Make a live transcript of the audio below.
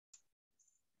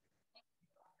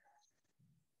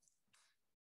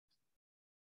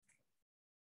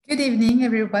Good evening,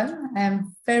 everyone.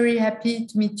 I'm very happy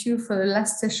to meet you for the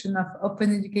last session of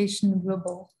Open Education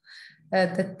Global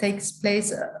that takes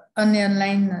place only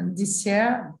online this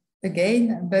year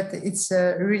again, but it's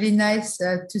really nice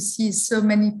to see so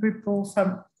many people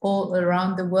from all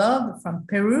around the world, from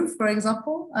Peru, for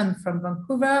example, and from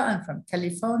Vancouver and from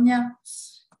California.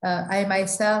 I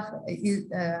myself,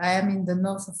 I am in the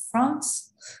north of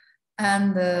France,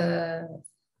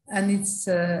 and it's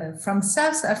from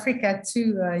South Africa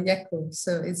to Jaco,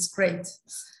 so it's great.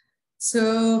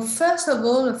 So first of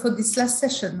all, for this last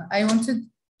session, I wanted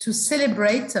to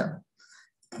celebrate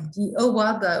the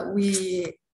award that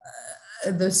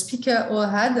the speaker all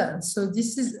had. So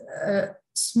this is a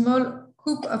small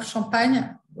cup of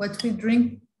champagne, what we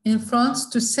drink in France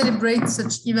to celebrate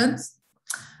such events.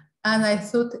 And I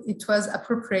thought it was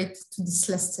appropriate to this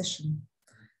last session.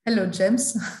 Hello,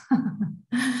 James.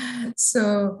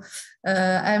 So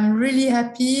I'm really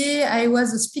happy. I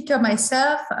was a speaker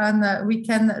myself, and we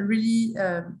can really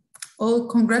all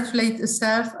congratulate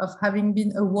ourselves of having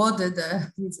been awarded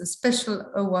with a special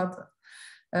award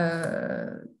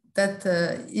that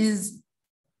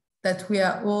we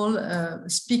are all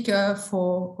speaker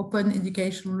for open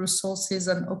educational resources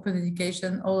and open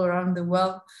education all around the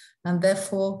world, and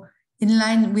therefore in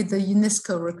line with the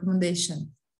UNESCO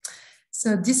recommendation.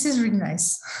 So this is really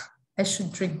nice. I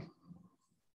should drink.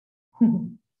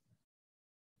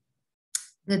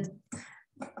 Good.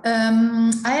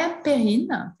 I am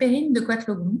Perrine de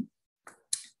Coatlogon.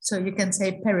 So you can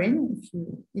say Perrine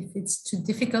if it's too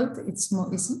difficult, it's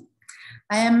more easy.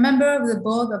 I am member of the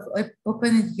board of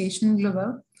Open Education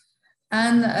Global,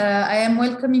 and I am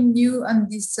welcoming you on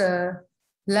this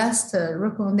last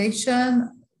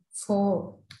recommendation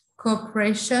for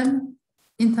cooperation,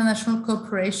 international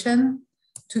cooperation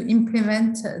to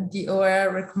implement the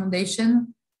OER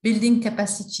recommendation, building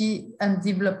capacity and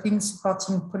developing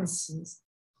supporting policies.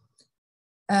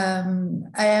 I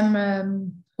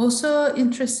am also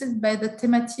interested by the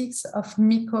thematics of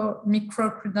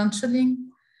micro-credentialing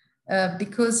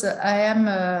because I am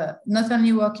not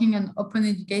only working on open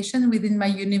education within my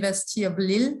University of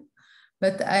Lille,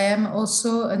 but I am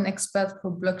also an expert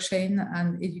for blockchain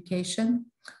and education,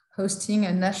 hosting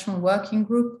a national working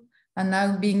group, and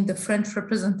now being the French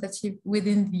representative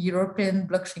within the European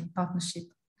Blockchain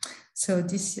Partnership. So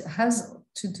this has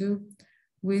to do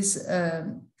with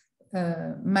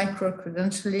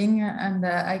micro-credentialing, and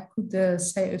I could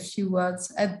say a few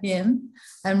words at the end.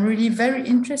 I'm really very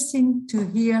interested to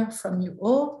hear from you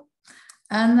all,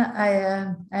 and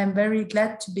I am very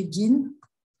glad to begin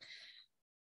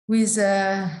with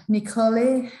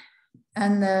Nicole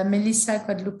and Melissa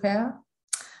Guadalupe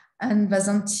and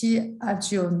Vasanti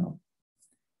Agiono.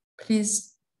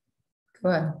 Please go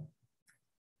on.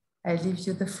 I leave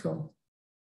you the floor.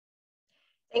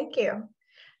 Thank you.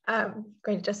 I'm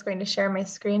just going to share my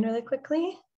screen really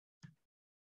quickly.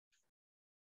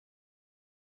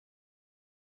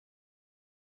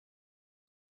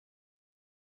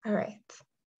 All right.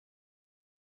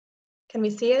 Can we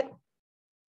see it?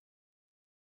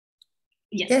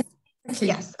 Yes.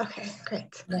 Yes. Okay,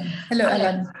 great. Hello,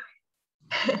 Alan.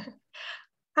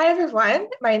 Hi, everyone.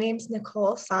 My name is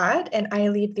Nicole Saad, and I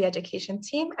lead the education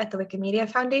team at the Wikimedia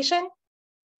Foundation.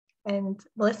 And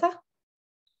Melissa?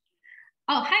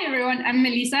 Oh, hi, everyone. I'm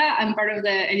Melissa. I'm part of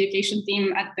the education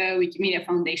team at the Wikimedia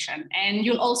Foundation. And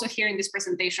you'll also hear in this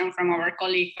presentation from our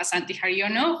colleague, Vasanti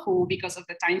Agiono, who, because of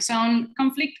the time zone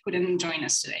conflict, couldn't join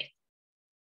us today.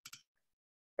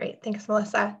 Great. Thanks,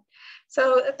 Melissa.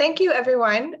 So thank you,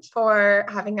 everyone, for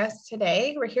having us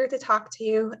today. We're here to talk to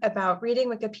you about reading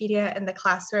Wikipedia in the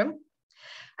classroom.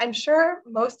 I'm sure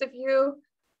most of you,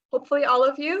 hopefully all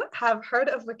of you, have heard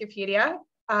of Wikipedia.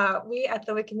 We at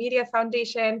the Wikimedia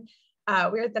Foundation,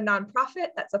 we're the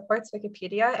nonprofit that supports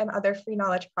Wikipedia and other free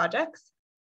knowledge projects.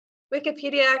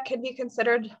 Wikipedia can be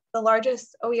considered the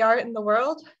largest OER in the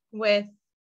world, with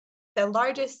the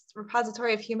largest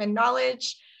repository of human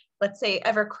knowledge, let's say,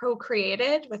 ever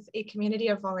co-created with a community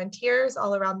of volunteers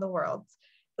all around the world.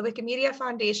 The Wikimedia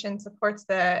Foundation supports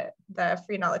the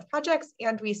free knowledge projects,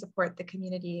 and we support the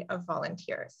community of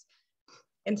volunteers.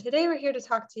 And today we're here to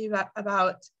talk to you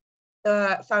about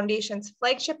the Foundation's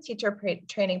flagship teacher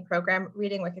training program,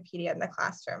 Reading Wikipedia in the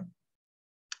Classroom.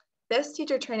 This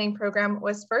teacher training program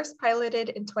was first piloted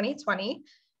in 2020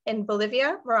 in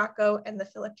Bolivia, Morocco, and the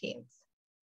Philippines.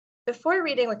 Before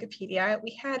reading Wikipedia,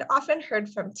 we had often heard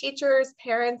from teachers,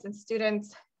 parents, and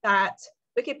students that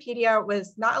Wikipedia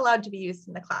was not allowed to be used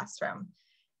in the classroom.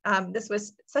 This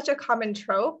was such a common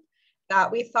trope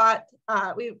that we thought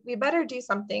we better do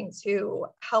something to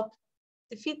help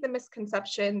defeat the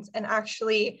misconceptions and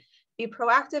actually be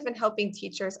proactive in helping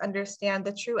teachers understand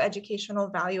the true educational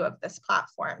value of this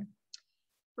platform.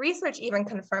 Research even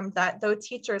confirmed that though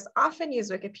teachers often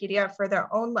use Wikipedia for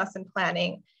their own lesson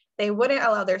planning, they wouldn't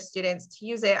allow their students to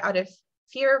use it out of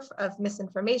fear of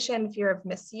misinformation, fear of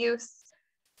misuse.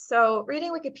 So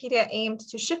Reading Wikipedia aimed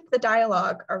to shift the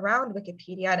dialogue around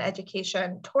Wikipedia and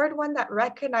education toward one that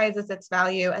recognizes its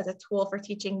value as a tool for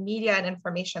teaching media and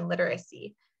information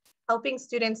literacy, helping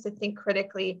students to think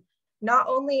critically, not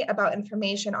only about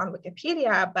information on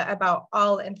Wikipedia, but about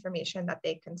all information that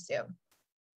they consume.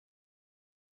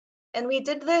 And we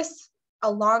did this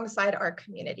alongside our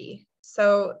community.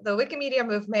 So the Wikimedia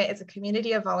movement is a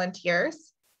community of volunteers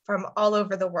from all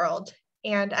over the world.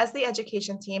 And as the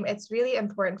education team, it's really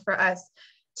important for us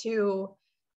to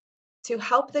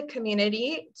help the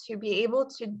community to be able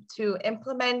to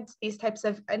implement these types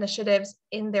of initiatives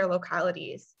in their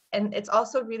localities. And it's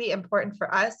also really important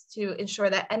for us to ensure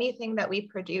that anything that we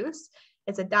produce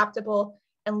is adaptable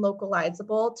and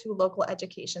localizable to local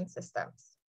education systems.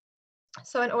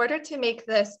 So in order to make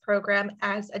this program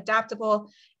as adaptable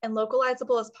and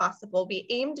localizable as possible, we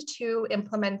aimed to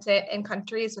implement it in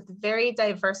countries with very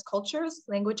diverse cultures,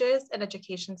 languages, and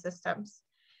education systems.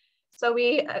 So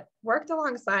we worked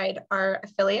alongside our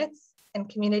affiliates and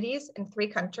communities in 3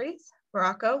 countries,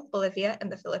 Morocco, Bolivia,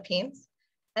 and the Philippines.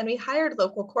 And we hired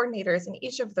local coordinators in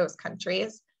each of those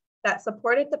countries that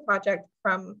supported the project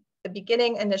from the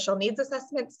beginning initial needs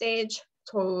assessment stage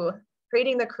to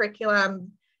creating the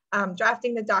curriculum,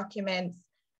 drafting the documents,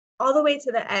 all the way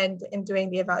to the end in doing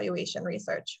the evaluation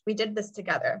research. We did this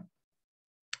together.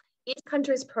 Each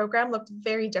country's program looked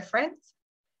very different,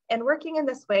 and working in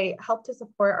this way helped to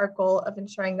support our goal of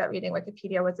ensuring that Reading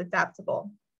Wikipedia was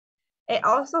adaptable. It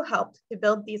also helped to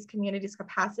build these communities'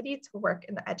 capacity to work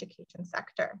in the education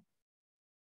sector.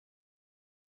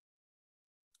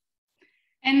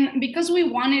 And because we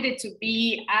wanted it to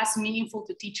be as meaningful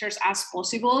to teachers as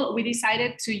possible, we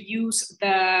decided to use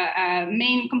the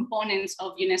main components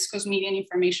of UNESCO's Media and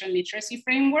Information Literacy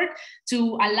Framework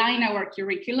to align our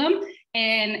curriculum.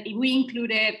 And we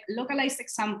included localized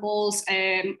examples,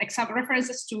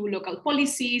 references to local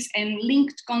policies, and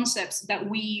linked concepts that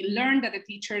we learned that the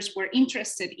teachers were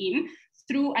interested in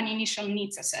through an initial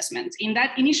needs assessment. In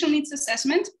that initial needs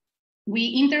assessment, we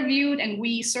interviewed and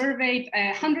we surveyed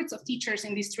hundreds of teachers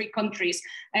in these 3 countries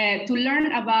to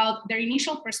learn about their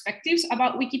initial perspectives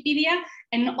about Wikipedia,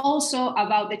 and also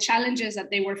about the challenges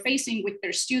that they were facing with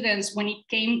their students when it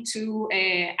came to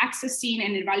accessing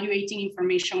and evaluating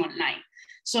information online.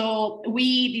 So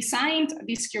we designed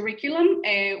this curriculum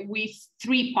with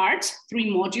 3 parts, 3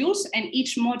 modules, and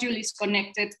each module is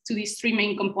connected to these 3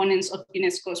 main components of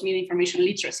UNESCO's Media Information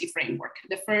Literacy Framework.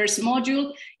 The first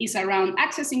module is around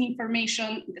accessing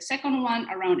information, the second one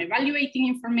around evaluating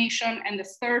information, and the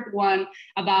third one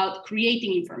about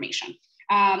creating information.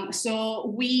 So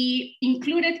we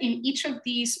included in each of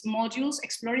these modules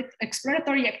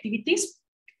exploratory activities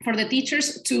for the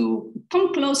teachers to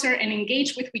come closer and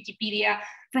engage with Wikipedia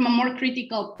from a more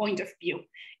critical point of view.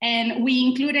 And we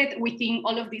included within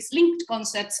all of these linked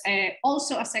concepts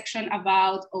also a section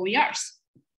about OERs.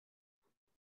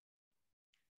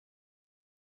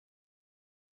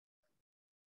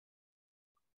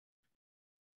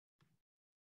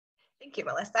 Thank you,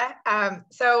 Melissa.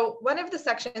 So one of the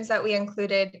sections that we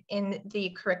included in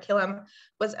the curriculum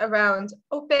was around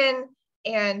open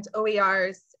and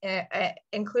OERs,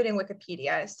 including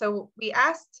Wikipedia. So we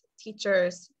asked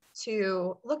teachers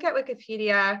to look at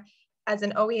Wikipedia as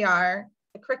an OER.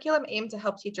 The curriculum aimed to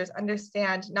help teachers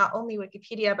understand not only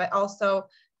Wikipedia, but also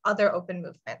other open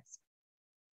movements.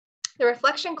 The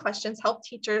reflection questions help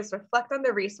teachers reflect on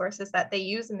the resources that they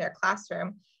use in their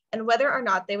classroom and whether or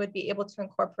not they would be able to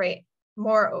incorporate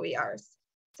more OERs.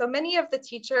 So many of the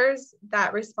teachers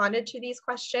that responded to these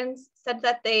questions said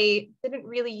that they didn't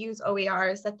really use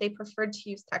OERs, that they preferred to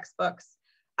use textbooks,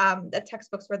 that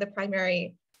textbooks were the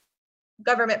primary,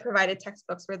 government provided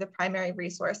textbooks were the primary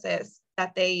resources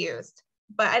that they used.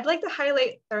 But I'd like to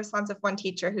highlight the response of one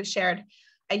teacher who shared,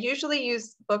 "I usually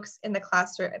use books in the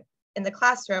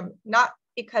classroom, not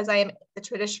because I am the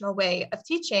traditional way of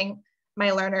teaching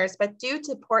my learners, but due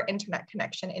to poor internet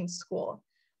connection in school.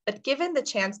 But given the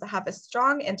chance to have a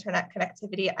strong internet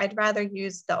connectivity, I'd rather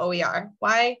use the OER.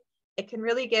 Why? It can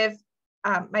really give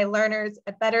my learners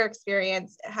a better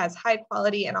experience. It has high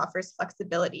quality and offers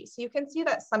flexibility." So you can see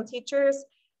that some teachers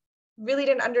really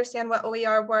didn't understand what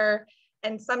OER were,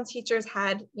 and some teachers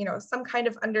had, some kind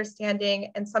of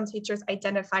understanding, and some teachers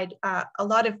identified a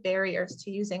lot of barriers to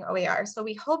using OER. So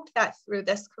we hoped that through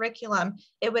this curriculum,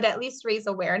 it would at least raise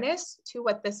awareness to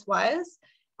what this was,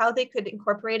 how they could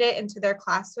incorporate it into their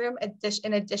classroom,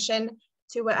 in addition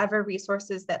to whatever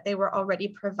resources that they were already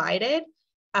provided.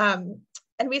 And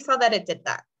we saw that it did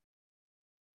that.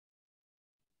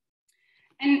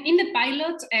 And in the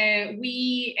pilot,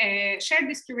 we shared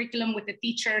this curriculum with the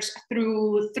teachers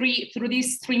through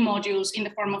these three modules in the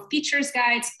form of teachers'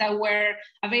 guides that were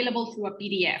available through a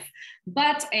PDF.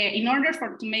 But in order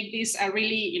to make this a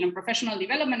really professional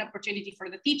development opportunity for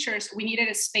the teachers, we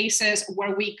needed spaces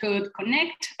where we could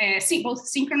connect both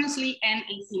synchronously and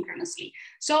asynchronously.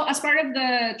 So as part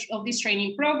of this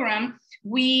training program,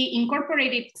 we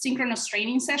incorporated synchronous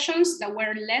training sessions that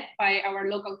were led by our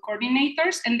local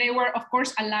coordinators, and they were, of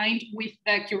course, aligned with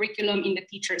the curriculum in the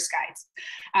teacher's guides.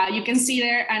 You can see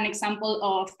there an example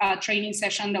of a training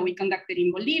session that we conducted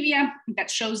in Bolivia that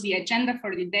shows the agenda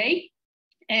for the day.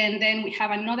 And then we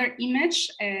have another image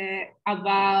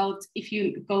about, if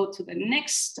you go to the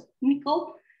next,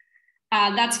 Nicole,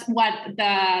 that's what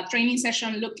the training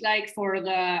session looked like for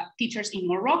the teachers in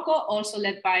Morocco, also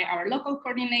led by our local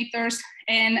coordinators.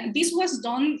 And this was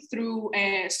done through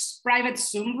private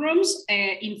Zoom rooms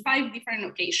in 5 different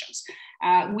locations.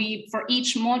 For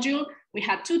each module, we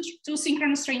had two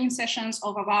synchronous training sessions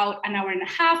of about an hour and a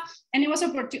half. And it was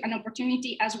an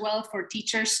opportunity as well for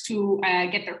teachers to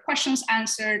get their questions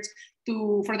answered,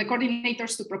 for the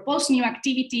coordinators to propose new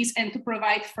activities and to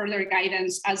provide further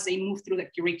guidance as they move through the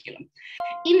curriculum.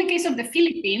 In the case of the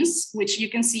Philippines, which you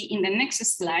can see in the next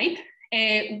slide,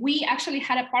 we actually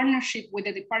had a partnership with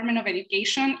the Department of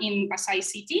Education in Pasay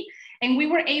City, and we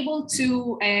were able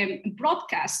to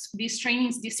broadcast these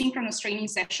synchronous training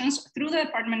sessions through the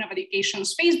Department of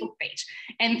Education's Facebook page.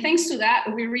 And thanks to that,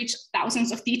 we reached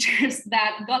thousands of teachers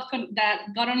that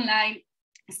got online,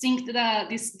 synced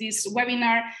this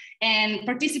webinar, and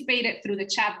participated through the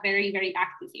chat very, very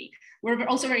actively. We're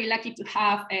also very lucky to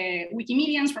have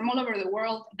Wikimedians from all over the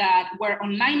world that were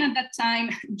online at that time,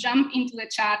 jump into the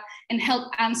chat and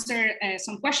help answer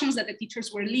some questions that the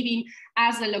teachers were leaving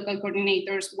as the local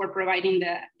coordinators were providing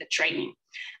the training.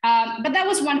 But that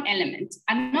was one element.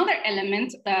 Another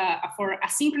element for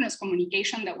asynchronous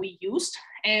communication that we used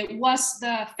was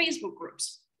the Facebook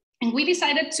groups. And we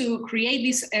decided to create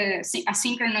these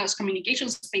asynchronous communication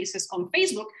spaces on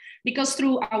Facebook because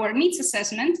through our needs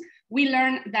assessment, we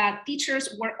learned that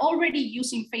teachers were already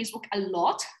using Facebook a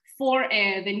lot for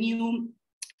the new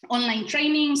online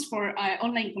trainings, for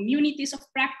online communities of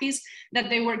practice, that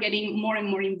they were getting more and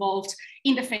more involved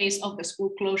in the face of the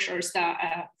school closures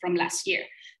from last year.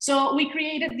 So we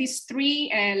created these 3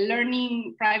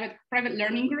 private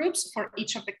learning groups for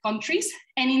each of the countries.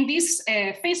 And in these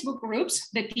Facebook groups,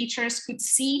 the teachers could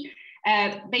see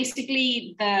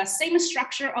basically the same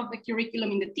structure of the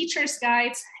curriculum in the teacher's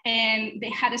guides, and they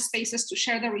had spaces to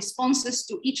share the responses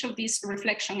to each of these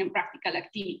reflection and practical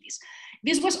activities.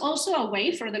 This was also a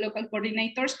way for the local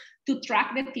coordinators to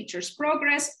track the teacher's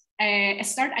progress,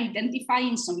 start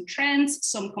identifying some trends,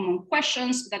 some common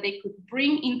questions that they could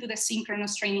bring into the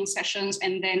synchronous training sessions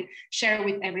and then share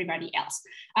with everybody else.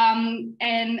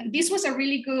 And this was a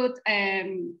really good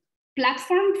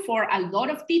platform for a lot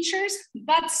of teachers,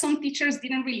 but some teachers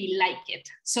didn't really like it.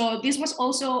 So this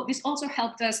also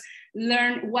helped us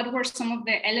learn what were some of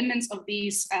the elements of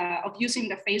these of using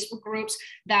the Facebook groups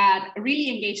that really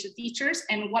engage the teachers,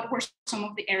 and what were some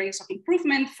of the areas of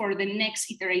improvement for the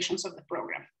next iterations of the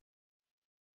program.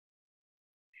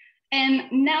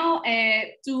 And now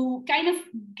to kind of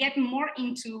get more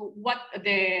into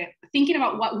thinking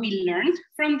about what we learned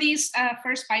from this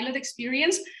first pilot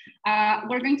experience,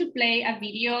 we're going to play a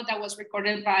video that was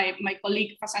recorded by my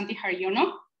colleague Fasanti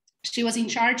Hariono. She was in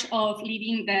charge of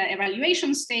leading the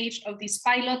evaluation stage of this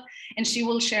pilot, and she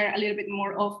will share a little bit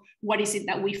more of what is it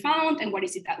that we found and what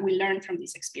is it that we learned from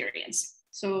this experience.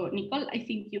 So Nicole, I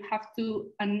think you have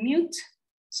to unmute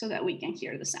so that we can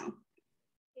hear the sound.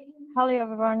 Hello,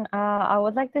 everyone. I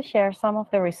would like to share some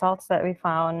of the results that we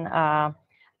found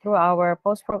through our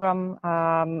post-program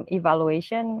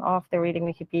evaluation of the Reading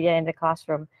Wikipedia in the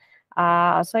classroom.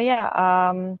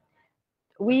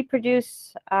 We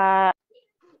produce...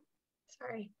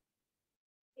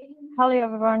 Hello,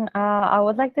 everyone. I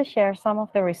would like to share some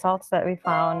of the results that we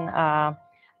found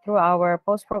through our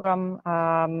post-program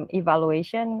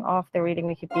evaluation of the Reading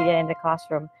Wikipedia in the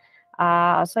classroom.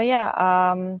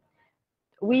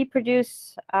 We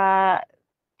produce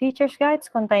teacher's guides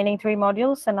containing 3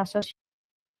 modules and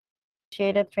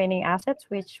associated training assets,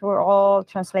 which were all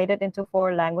translated into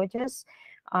 4 languages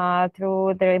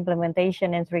through their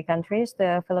implementation in 3 countries,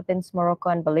 the Philippines, Morocco,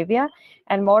 and Bolivia.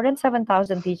 And more than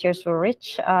 7,000 teachers were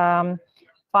reached.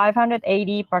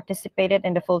 580 participated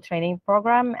in the full training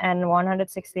program, and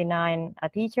 169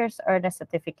 teachers earned a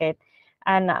certificate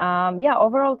And yeah,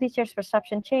 overall teachers'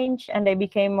 perception changed, and they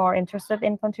became more interested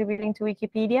in contributing to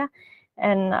Wikipedia.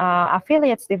 And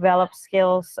affiliates developed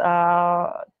skills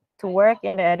to work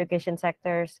in the education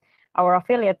sectors. Our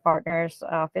affiliate partners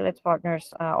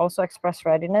also expressed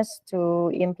readiness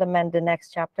to implement the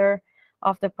next chapter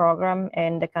of the program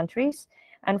in the countries.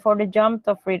 And for the jump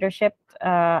of readership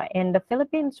in the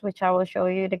Philippines, which I will show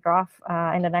you the graph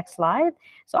in the next slide.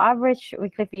 So average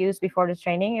weekly views before the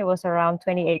training, it was around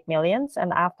 28 millions.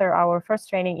 And after our first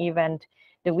training event,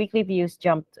 the weekly views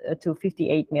jumped to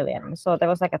 58 million. So there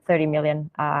was like a 30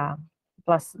 million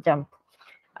plus jump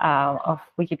of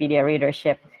Wikipedia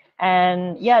readership.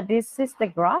 And yeah, this is the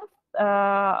graph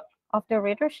of the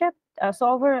readership.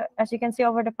 So as you can see,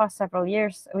 over the past several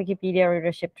years, Wikipedia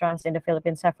readership trends in the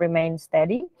Philippines have remained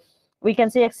steady. We can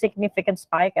see a significant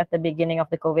spike at the beginning of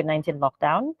the COVID-19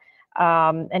 lockdown.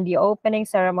 And the opening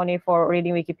ceremony for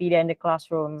reading Wikipedia in the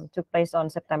classroom took place on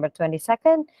September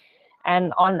 22nd.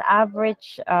 And on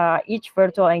average, each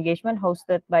virtual engagement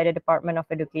hosted by the Department of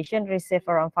Education received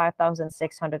around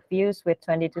 5,600 views with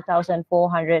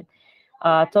 22,400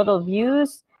 total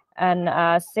views. And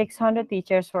 600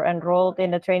 teachers were enrolled in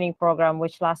the training program,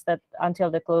 which lasted until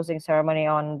the closing ceremony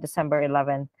on December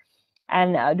 11th.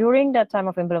 And during that time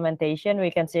of implementation,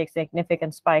 we can see a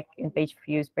significant spike in page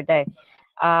views per day.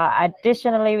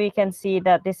 Additionally, we can see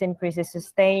that this increase is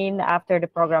sustained after the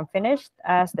program finished,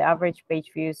 as the average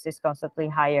page views is constantly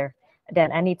higher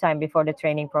than any time before the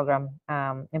training program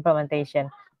implementation.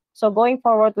 So going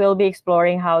forward, we'll be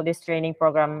exploring how this training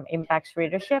program impacts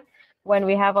readership when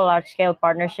we have a large-scale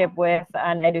partnership with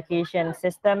an education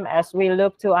system, as we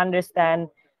look to understand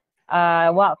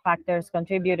what factors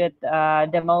contributed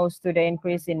the most to the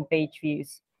increase in page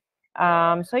views.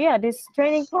 So yeah, this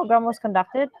training program was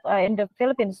conducted in the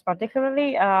Philippines,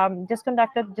 particularly just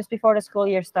conducted just before the school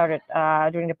year started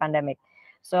during the pandemic.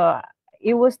 So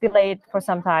it was delayed for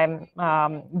some time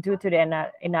due to the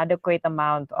inadequate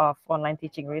amount of online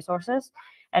teaching resources.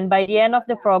 And by the end of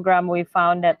the program, we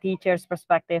found that teachers'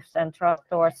 perspectives and trust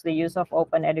towards the use of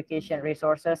open education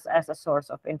resources as a source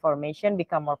of information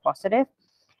become more positive.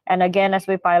 And again, as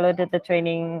we piloted the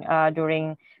training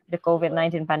during the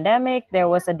COVID-19 pandemic, there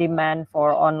was a demand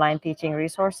for online teaching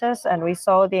resources, and we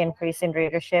saw the increase in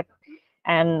readership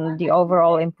and the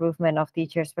overall improvement of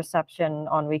teachers' perception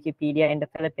on Wikipedia in the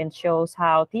Philippines shows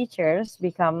how teachers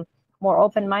become more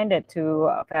open-minded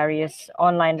to various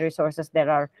online resources that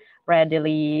are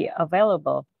readily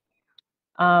available.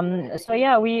 So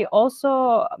yeah, we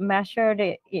also measure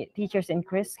the teachers'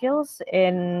 increased skills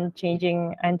in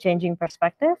changing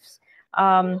perspectives.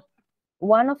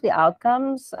 One of the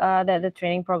outcomes that the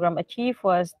training program achieved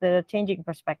was the changing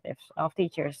perspectives of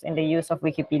teachers in the use of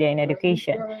Wikipedia in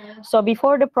education. So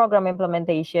before the program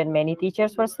implementation, many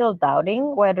teachers were still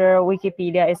doubting whether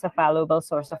Wikipedia is a valuable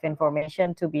source of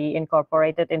information to be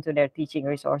incorporated into their teaching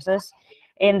resources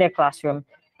in their classroom.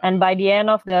 And by the end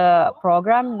of the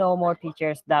program, no more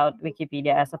teachers doubt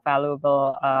Wikipedia as a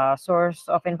valuable source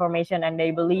of information, and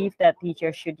they believe that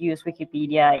teachers should use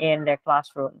Wikipedia in their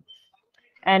classroom.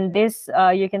 And this,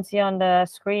 you can see on the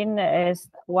screen, is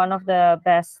one of the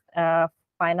best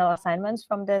final assignments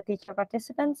from the teacher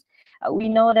participants. We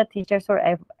know that teachers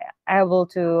were able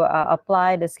to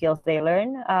apply the skills they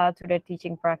learn to their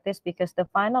teaching practice, because the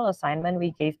final assignment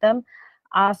we gave them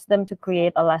asked them to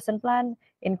create a lesson plan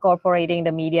incorporating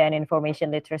the media and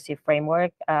information literacy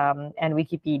framework and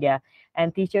Wikipedia.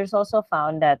 And teachers also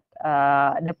found that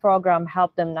the program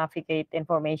helped them navigate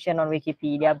information on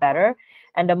Wikipedia better.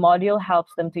 And the module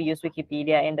helps them to use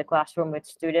Wikipedia in the classroom with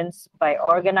students by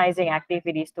organizing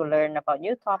activities to learn about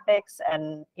new topics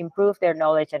and improve their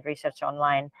knowledge and research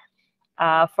online.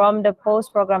 From the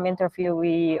post-program interview,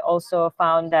 we also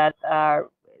found that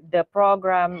the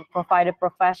program provided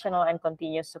professional and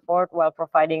continuous support while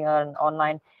providing an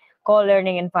online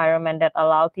co-learning environment that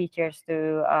allowed teachers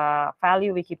to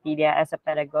value Wikipedia as a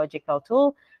pedagogical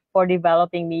tool for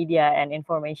developing media and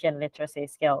information literacy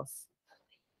skills.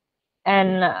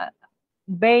 And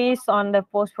based on the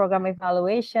post-program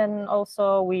evaluation,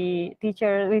 also we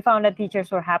found that teachers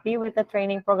were happy with the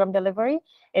training program delivery.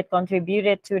 It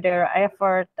contributed to their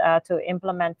effort to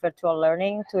implement virtual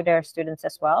learning to their students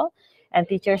as well. And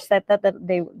teachers said that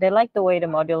they liked the way the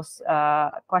modules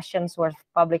questions were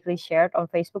publicly shared on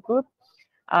Facebook group.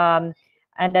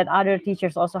 And that other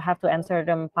teachers also have to answer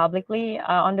them publicly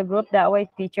on the group. That way,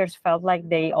 teachers felt like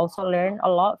they also learned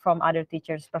a lot from other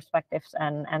teachers' perspectives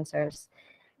and answers.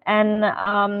 And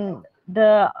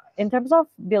in terms of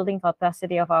building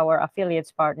capacity of our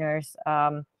affiliates partners,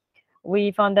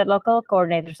 we found that local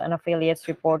coordinators and affiliates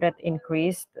reported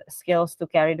increased skills to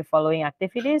carry the following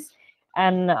activities.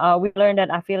 And we learned that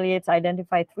affiliates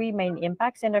identify three main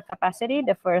impacts in their capacity.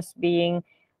 The first being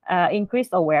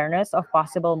increased awareness of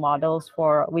possible models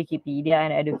for Wikipedia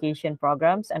and education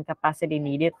programs and capacity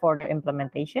needed for their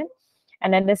implementation.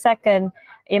 And then the second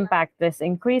impact is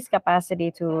increased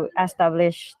capacity to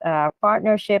establish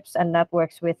partnerships and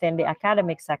networks within the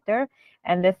academic sector.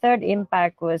 And the third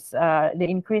impact was the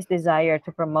increased desire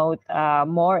to promote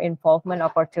more involvement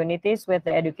opportunities with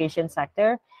the education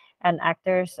sector and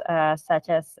actors such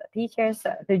as teachers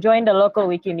to join the local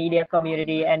Wikimedia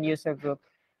community and user group.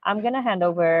 I'm going to hand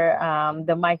over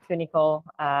the mic to Nicole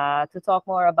to talk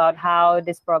more about how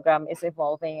this program is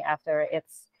evolving after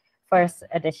its first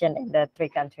edition in the 3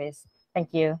 countries.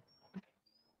 Thank you.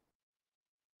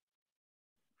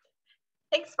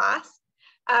 Thanks, Vas.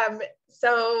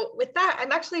 So with that,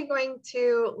 I'm actually going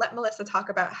to let Melissa talk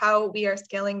about how we are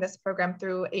scaling this program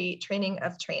through a training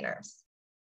of trainers.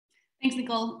 Thanks,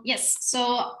 Nicole. Yes,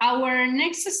 so our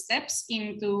next steps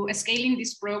into scaling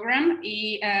this program,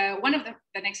 one of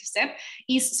the next step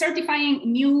is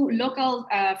certifying new local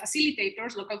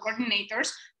facilitators, local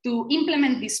coordinators to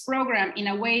implement this program in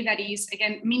a way that is,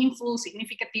 again, meaningful,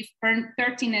 significant,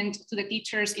 pertinent to the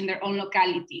teachers in their own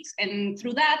localities. And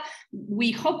through that,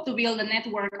 we hope to build a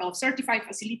network of certified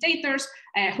facilitators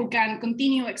who can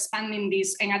continue expanding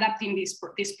this and adapting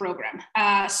this program.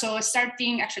 So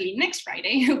starting actually next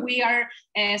Friday, we are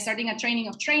starting a training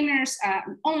of trainers,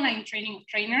 online training of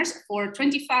trainers for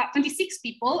 26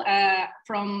 people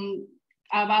from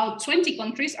about 20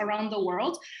 countries around the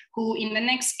world, who in the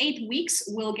next 8 weeks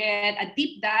will get a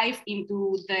deep dive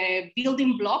into the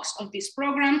building blocks of this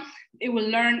program. They will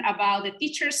learn about the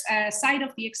teacher's side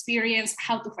of the experience,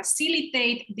 how to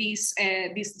facilitate this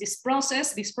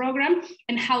process, this program,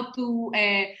 and how to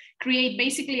create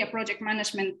basically a project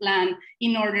management plan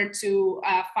in order to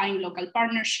find local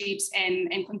partnerships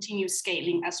and continue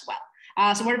scaling as well.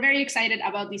 So we're very excited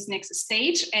about this next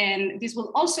stage, and this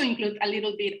will also include a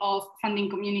little bit of funding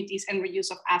communities and reuse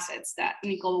of assets that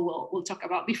Nicole will talk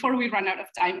about before we run out of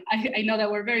time. I know that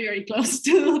we're very, very close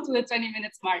to the 20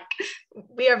 minutes mark.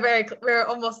 We're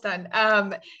almost done.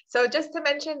 So just to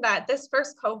mention that this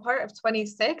first cohort of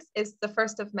 26 is the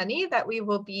first of many that we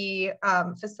will be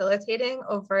facilitating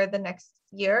over the next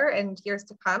year and years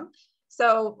to come.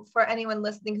 So for anyone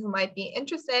listening who might be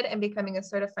interested in becoming a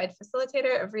certified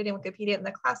facilitator of reading Wikipedia in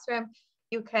the classroom,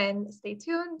 you can stay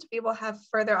tuned. We will have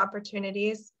further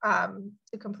opportunities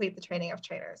to complete the training of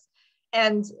trainers.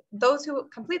 And those who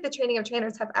complete the training of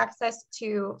trainers have access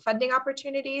to funding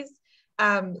opportunities.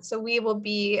 So we will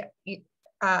be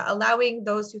allowing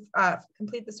those who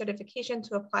complete the certification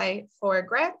to apply for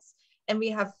grants. And we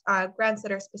have grants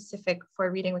that are specific for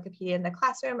reading Wikipedia in the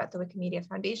classroom at the Wikimedia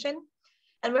Foundation.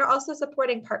 And we're also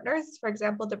supporting partners, for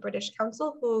example, the British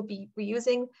Council, who will be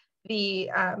reusing the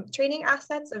training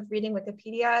assets of reading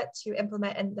Wikipedia to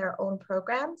implement in their own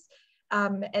programs.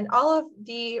 And all of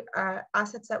the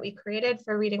assets that we created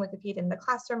for reading Wikipedia in the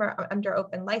classroom are under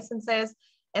open licenses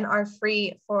and are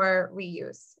free for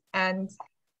reuse. And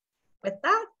with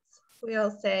that, we'll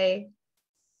say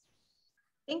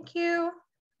thank you.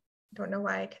 I don't know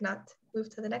why I cannot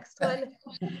move to the next one.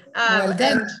 Well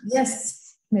done. Yes.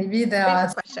 Maybe there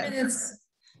are 10 minutes,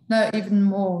 no, even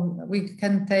more. We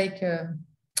can take,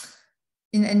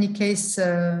 in any case,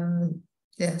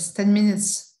 yes, 10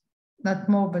 minutes, not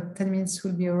more, but 10 minutes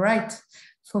will be all right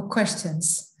for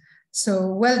questions. So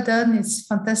well done, it's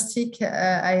fantastic.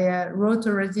 I wrote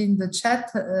already in the chat,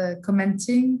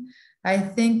 commenting. I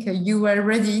think you were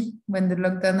ready when the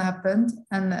lockdown happened,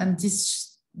 and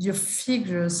your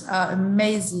figures are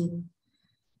amazing.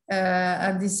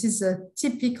 And this is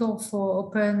typical for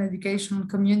open educational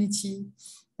community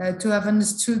to have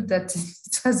understood that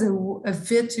it was a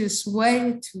virtuous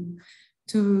way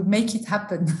to make it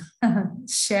happen,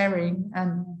 sharing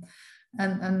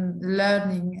and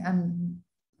learning and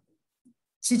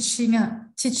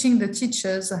teaching the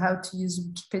teachers how to use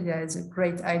Wikipedia is a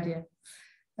great idea.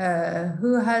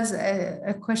 Who has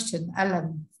a question?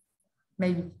 Alan,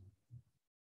 maybe?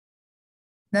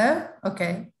 No?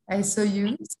 Okay. I saw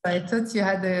you, so I thought you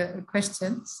had a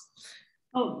question.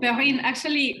 Oh, Perrine,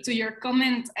 actually, to your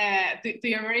comment, to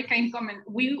your very kind comment,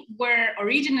 we were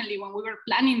originally, when we were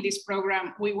planning this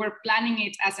program, we were planning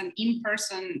it as an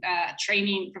in-person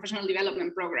training, professional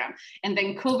development program. And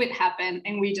then COVID happened,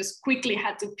 and we just quickly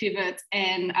had to pivot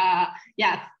and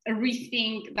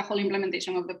rethink the whole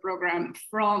implementation of the program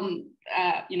from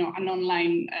an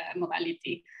online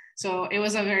modality. So it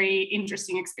was a very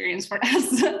interesting experience for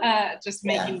us, just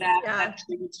making that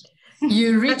change.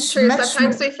 You reach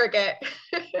sometimes we forget.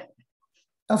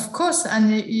 Of course,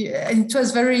 and it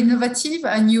was very innovative,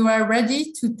 and you are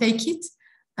ready to take it.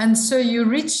 And so you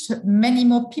reached many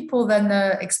more people than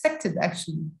expected,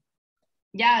 actually.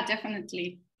 Yeah,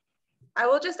 definitely. I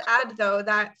will just add, though,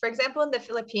 that, for example, in the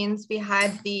Philippines, we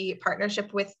had the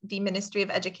partnership with the Ministry of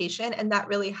Education, and that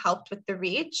really helped with the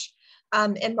reach.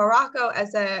 In Morocco,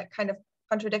 as a kind of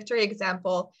contradictory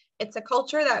example, it's a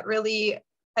culture that really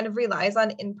kind of relies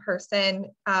on in-person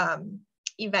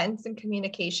events and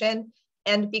communication.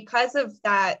 And because of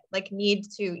that, like, need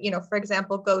to, you know, for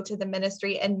example, go to the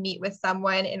ministry and meet with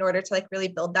someone in order to like really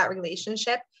build that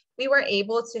relationship, we were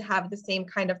able to have the same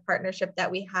kind of partnership that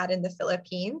we had in the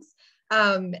Philippines.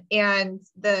 And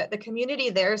the community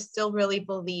there still really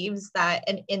believes that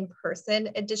an in-person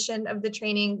edition of the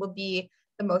training will be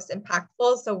the most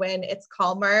impactful. So when it's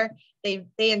calmer, they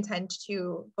intend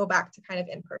to go back to kind of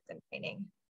in-person training.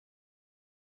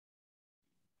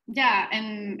 Yeah,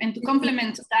 and to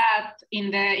complement that, in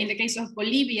the case of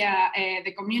Bolivia,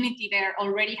 the community there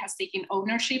already has taken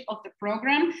ownership of the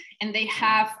program, and they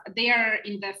are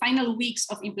in the final weeks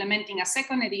of implementing a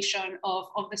second edition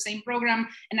of the same program,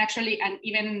 and actually an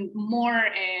even more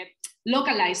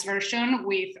localized version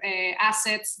with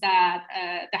assets that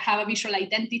have a visual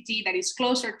identity that is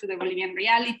closer to the Bolivian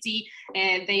reality.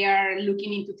 They are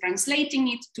looking into translating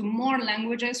it to more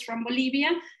languages from Bolivia.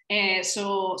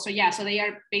 So they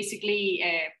are basically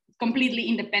completely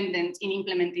independent in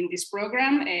implementing this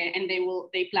program, and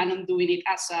they plan on doing it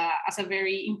as a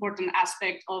very important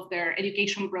aspect of their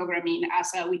education programming as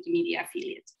a Wikimedia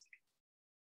affiliate.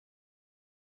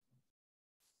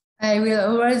 I will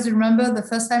always remember the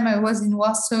first time I was in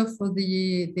Warsaw for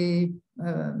the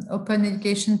Open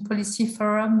Education Policy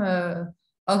Forum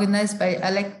organized by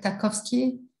Alek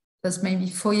Tarkowski. It was maybe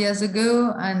 4 years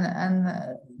ago, and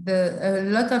a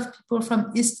lot of people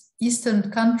from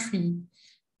Eastern country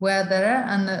were there,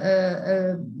 and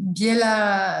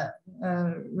Biela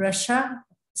Russia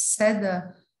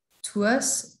said to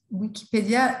us,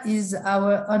 Wikipedia is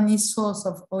our only source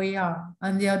of OER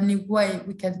and the only way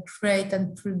we can create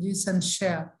and produce and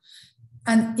share.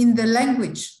 And in the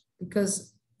language,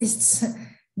 because it's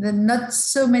not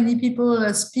so many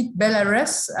people speak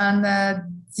Belarus, and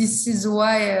this is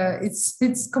why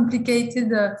it's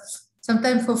complicated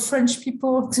sometimes for French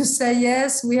people to say,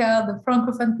 yes, we are the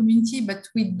Francophone community, but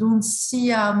we don't see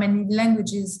how many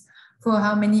languages for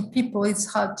how many people. It's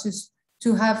hard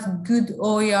to have good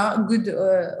OER, good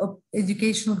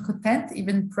educational content,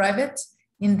 even private,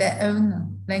 in their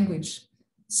own language.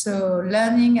 So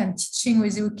learning and teaching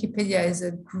with Wikipedia is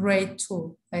a great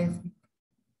tool, I think.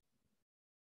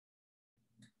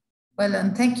 Well,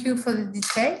 and thank you for the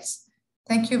details.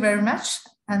 Thank you very much.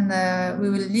 And we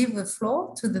will leave the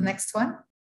floor to the next one.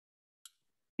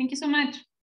 Thank you so much.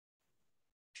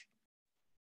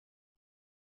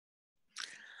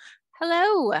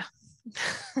 Hello.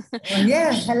 Oh,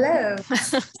 yeah, hello.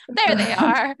 There they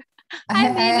are. Hi,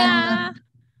 Lina.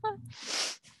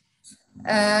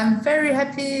 I'm very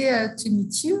happy to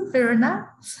meet you, Verona.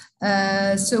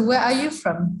 So where are you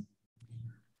from?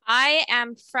 I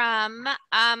am from,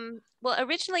 well,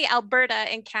 originally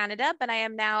Alberta in Canada, but I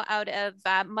am now out of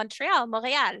Montreal,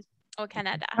 au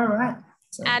Canada. All right.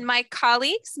 So. And my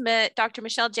colleagues, Dr.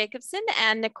 Michelle Jacobson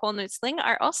and Nicole Nutzling,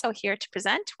 are also here to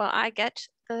present while I get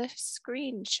the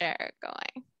screen share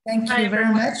going. Thank you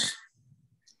very much.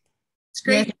 It's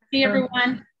great to see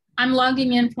everyone. I'm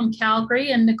logging in from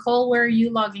Calgary, and Nicole, where are you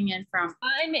logging in from?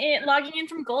 I'm logging in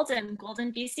from Golden,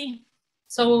 BC.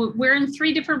 So we're in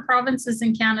 3 different provinces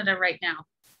in Canada right now.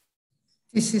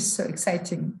 This is so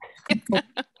exciting.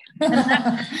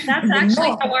 That's actually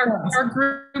how our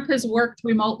group has worked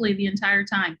remotely the entire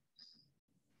time.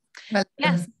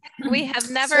 Yes, we have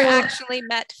never actually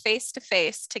met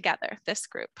face-to-face together, this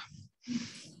group.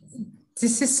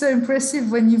 This is so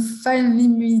impressive when you finally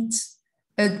meet.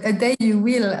 A day you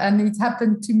will, and it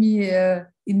happened to me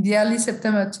in the early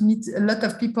September to meet a lot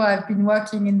of people I've been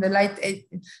working in the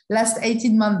last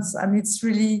 18 months, and it's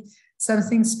really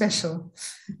something special.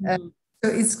 So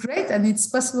it's great, and it's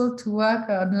possible to work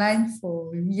online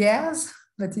for years,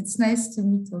 but it's nice to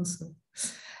meet also.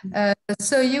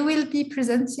 So you will be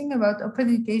presenting about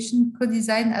open education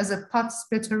co-design as a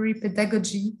participatory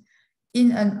pedagogy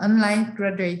in an online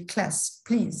graduate class.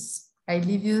 Please, I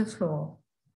leave you the floor.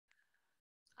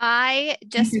 I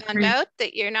just found out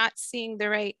that you're not seeing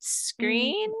the right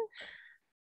screen.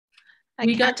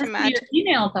 We got to see your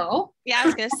email though. Yeah, I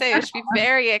was going to say, it should be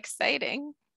very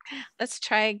exciting. Let's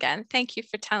try again. Thank you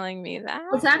for telling me that.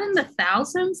 Was that in the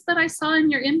thousands that I saw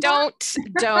in your inbox?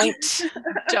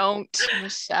 Don't,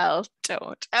 Michelle,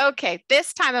 don't. Okay,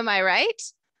 this time am I right?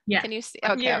 Yeah. Can you see?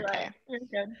 Okay, You're okay. right. You're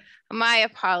good. My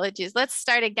apologies. Let's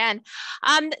start again.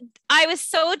 I was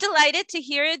so delighted to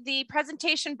hear the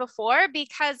presentation before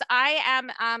because I am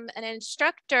an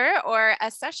instructor or a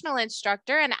sessional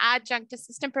instructor, an adjunct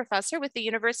assistant professor with the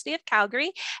University of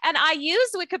Calgary. And I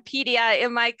use Wikipedia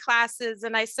in my classes,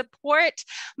 and I support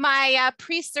my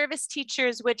pre-service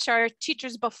teachers, which are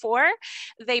teachers before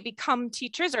they become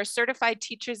teachers or certified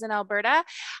teachers in Alberta.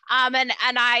 And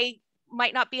I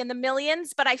might not be in the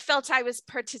millions, but I felt I was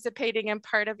participating in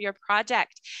part of your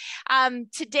project.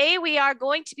 Today, we are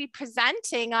going to be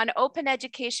presenting on open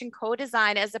education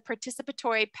co-design as a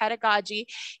participatory pedagogy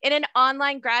in an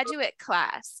online graduate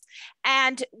class.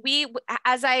 And we,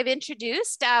 as I've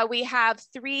introduced, we have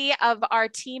 3 of our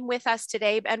team with us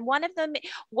today, and one of them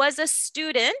was a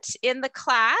student in the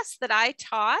class that I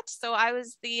taught. So I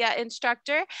was the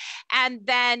instructor. And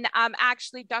then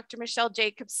actually Dr. Michelle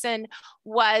Jacobson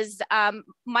was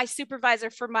my supervisor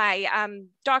for my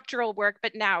doctoral work,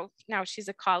 but now she's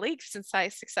a colleague since I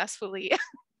successfully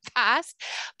passed.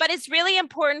 But it's really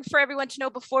important for everyone to know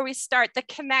before we start the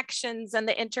connections and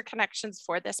the interconnections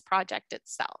for this project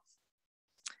itself.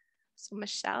 So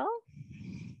Michelle.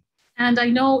 And I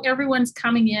know everyone's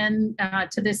coming in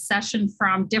to this session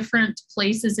from different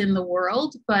places in the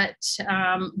world, but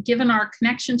given our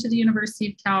connection to the University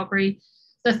of Calgary,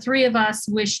 the 3 of us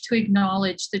wish to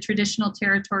acknowledge the traditional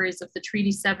territories of the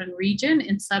Treaty 7 region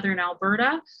in southern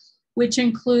Alberta, which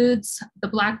includes the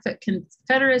Blackfoot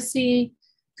Confederacy,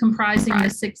 comprising the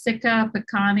Siksika,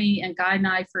 Piikani, and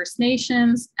Kainai First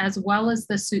Nations, as well as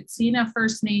the Tsuut'ina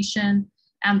First Nation,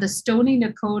 and the Stoney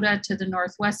Nakoda to the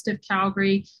northwest of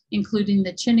Calgary, including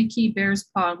the Chiniki,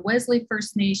 Bearspaw, and Wesley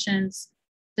First Nations.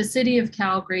 The city of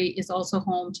Calgary is also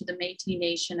home to the Métis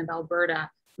Nation of Alberta,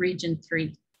 Region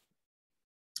 3.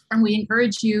 And we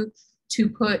encourage you to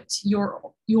put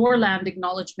your land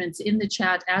acknowledgements in the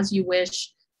chat as you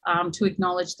wish to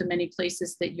acknowledge the many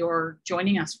places that you're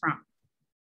joining us from.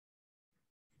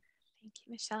 Thank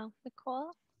you, Michelle.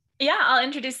 Nicole? Yeah, I'll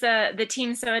introduce the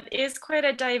team. So it is quite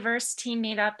a diverse team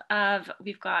made up of,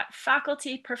 we've got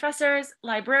faculty, professors,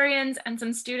 librarians, and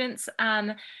some students.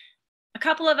 A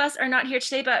couple of us are not here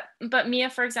today, but Mia,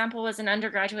 for example, was an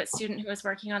undergraduate student who was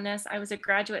working on this. I was a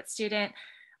graduate student.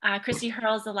 Christy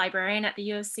Hurl is the librarian at the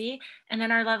UOC, and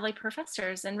then our lovely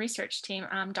professors and research team,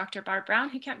 Dr. Barb Brown,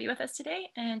 who can't be with us today,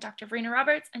 and Dr. Verena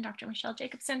Roberts and Dr. Michelle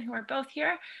Jacobson, who are both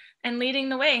here and leading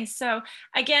the way. So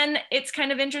again, it's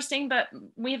kind of interesting, but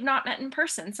we've not met in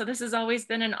person. So this has always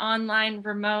been an online,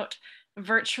 remote,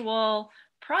 virtual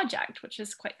project, which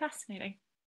is quite fascinating.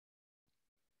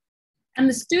 And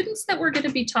the students that we're going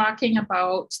to be talking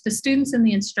about, the students and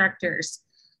the instructors,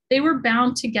 they were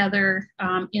bound together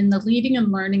in the Leading and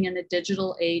Learning in a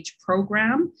Digital Age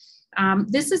program.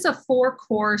 This is a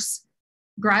 4-course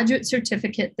graduate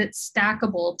certificate that's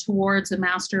stackable towards a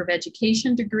Master of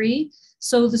Education degree.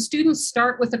 So the students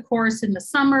start with a course in the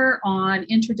summer on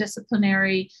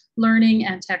interdisciplinary learning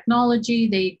and technology.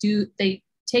 They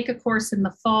take a course in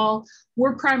the fall.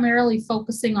 We're primarily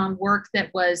focusing on work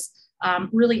that was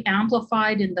really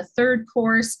amplified in the 3rd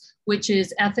course, which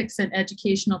is Ethics and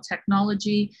Educational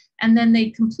Technology. And then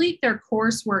they complete their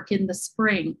coursework in the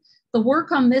spring. The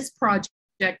work on this project,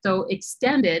 though,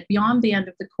 extended beyond the end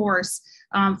of the course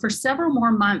for several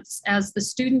more months as the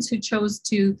students who chose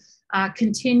to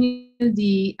continue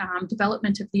the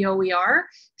development of the OER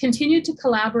continued to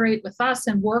collaborate with us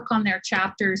and work on their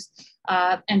chapters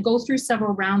and go through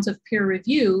several rounds of peer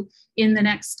review in the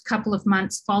next couple of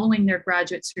months following their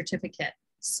graduate certificate.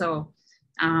 So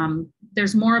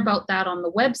there's more about that on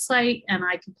the website, and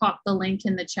I can pop the link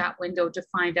in the chat window to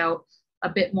find out a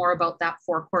bit more about that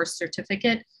 4-course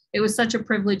certificate. It was such a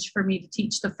privilege for me to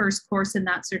teach the first course in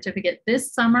that certificate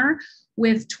this summer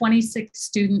with 26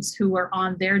 students who are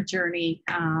on their journey,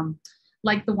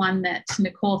 like the one that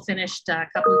Nicole finished a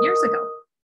couple of years ago.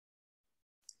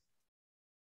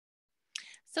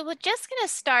 So we're just going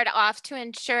to start off to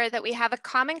ensure that we have a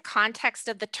common context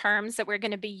of the terms that we're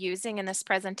going to be using in this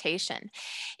presentation.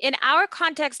 In our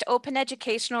context, open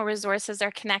educational resources are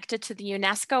connected to the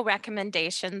UNESCO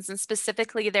recommendations, and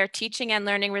specifically their teaching and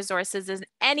learning resources in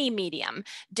any medium,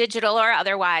 digital or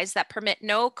otherwise, that permit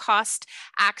no cost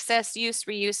access, use,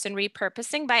 reuse, and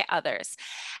repurposing by others.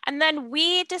 And then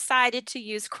we decided to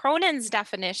use Cronin's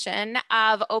definition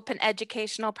of open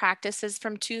educational practices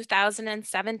from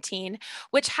 2017,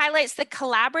 which highlights the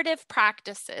collaborative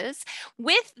practices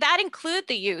that include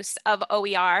the use of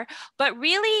OER, but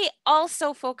really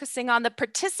also focusing on the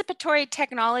participatory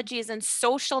technologies and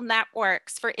social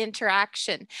networks for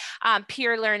interaction,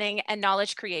 peer learning, and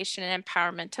knowledge creation and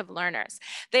empowerment of learners.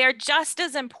 They are just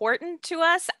as important to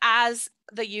us as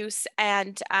the use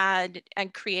and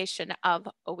creation of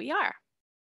OER?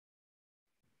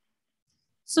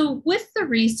 So with the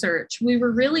research, we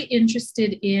were really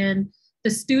interested in the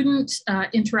student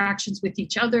interactions with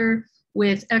each other,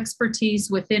 with expertise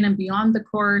within and beyond the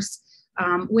course,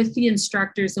 with the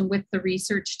instructors and with the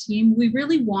research team. We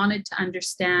really wanted to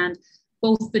understand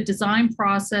both the design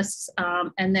process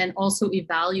and then also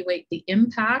evaluate the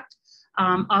impact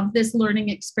of this learning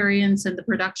experience and the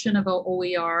production of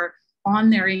OER on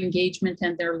their engagement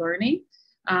and their learning.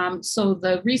 So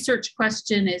the research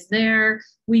question is there.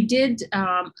 We did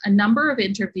a number of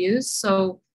interviews.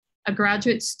 So a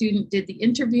graduate student did the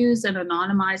interviews and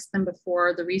anonymized them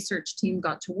before the research team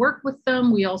got to work with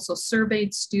them. We also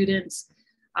surveyed students.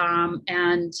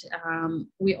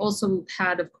 We also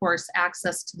had, of course,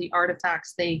 access to the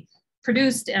artifacts they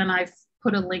produced, and I've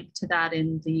put a link to that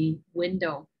in the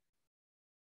window.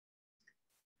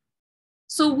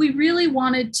 So we really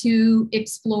wanted to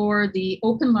explore the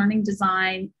open learning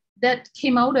design that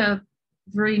came out of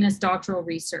Vereena's doctoral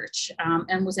research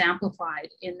and was amplified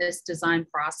in this design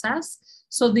process.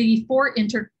 So the 4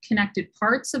 interconnected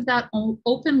parts of that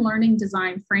open learning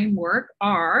design framework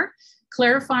are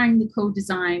clarifying the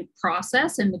co-design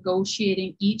process and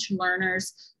negotiating each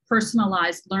learner's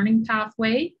personalized learning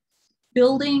pathway,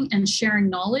 building and sharing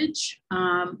knowledge.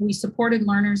 We supported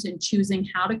learners in choosing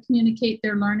how to communicate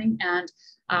their learning and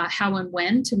how and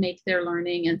when to make their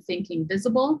learning and thinking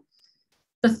visible.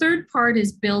 The third part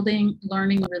is building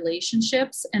learning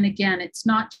relationships. And again, it's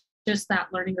not just that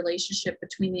learning relationship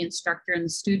between the instructor and the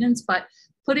students, but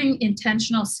putting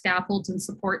intentional scaffolds and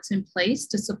supports in place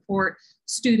to support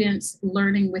students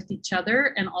learning with each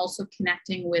other and also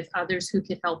connecting with others who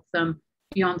could help them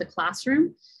beyond the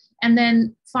classroom. And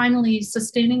then finally,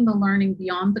 sustaining the learning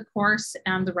beyond the course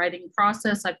and the writing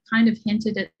process. I've kind of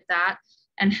hinted at that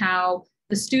and how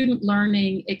the student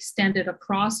learning extended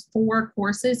across 4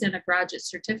 courses in a graduate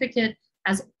certificate,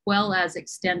 as well as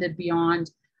extended beyond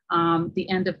the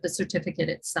end of the certificate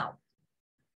itself.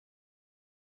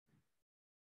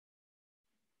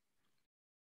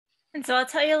 And so I'll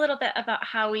tell you a little bit about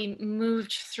how we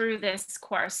moved through this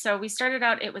course. So we started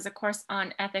out, it was a course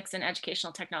on ethics and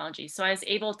educational technology. So I was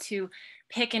able to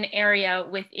pick an area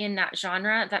within that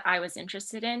genre that I was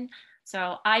interested in.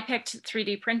 So I picked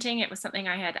 3D printing. It was something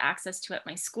I had access to at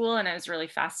my school and I was really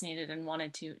fascinated and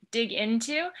wanted to dig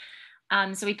into.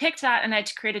 So we picked that and I had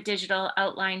to create a digital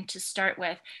outline to start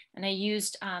with. And I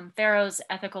used Farrow's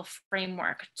ethical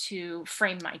framework to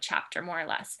frame my chapter more or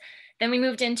less. Then we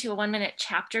moved into a 1-minute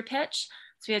chapter pitch.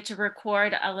 So we had to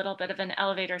record a little bit of an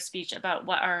elevator speech about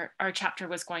what our chapter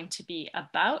was going to be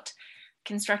about.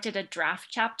 Constructed a draft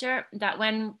chapter that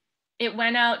when it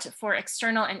went out for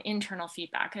external and internal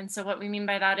feedback. And so what we mean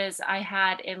by that is I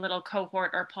had a little cohort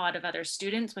or pod of other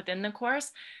students within the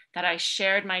course that I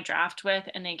shared my draft with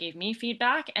and they gave me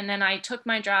feedback. And then I took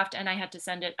my draft and I had to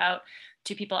send it out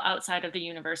to people outside of the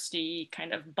university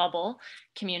kind of bubble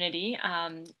community.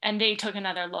 And they took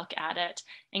another look at it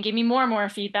and gave me more and more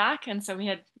feedback. And so we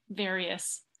had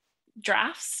various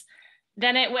drafts.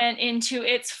 Then it went into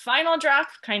its final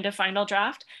draft, kind of final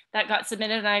draft that got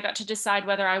submitted, and I got to decide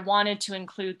whether I wanted to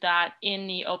include that in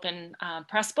the open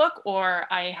press book or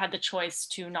I had the choice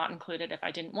to not include it if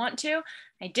I didn't want to.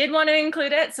 I did want to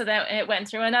include it, so that it went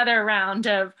through another round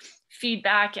of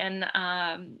feedback, and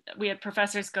we had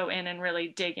professors go in and really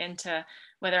dig into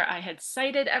whether I had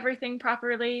cited everything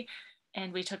properly,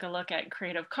 and we took a look at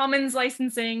Creative Commons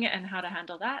licensing and how to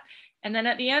handle that. And then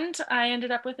at the end, I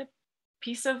ended up with a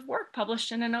piece of work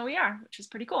published in an OER, which is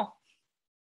pretty cool.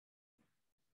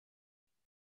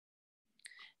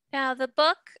 Now the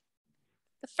book,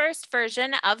 the first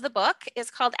version of the book is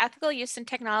called Ethical Use in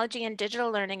Technology and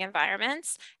Digital Learning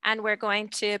Environments, and we're going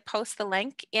to post the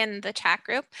link in the chat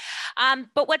group.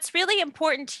 But what's really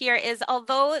important here is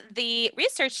although the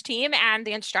research team and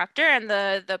the instructor and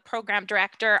the program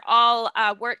director all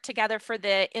work together for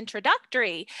the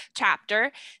introductory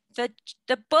chapter,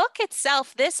 the book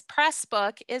itself, this press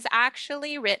book, is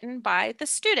actually written by the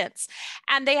students,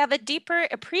 and they have a deeper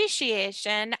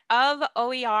appreciation of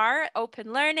OER,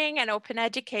 open learning, and open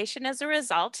education as a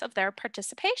result of their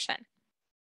participation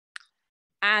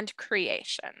and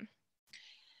creation.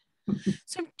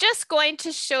 So I'm just going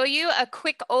to show you a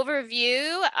quick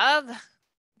overview of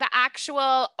the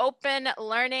actual open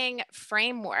learning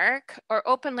framework or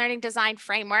open learning design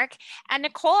framework. And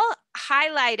Nicole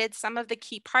highlighted some of the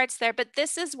key parts there, but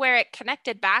this is where it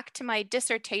connected back to my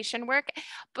dissertation work.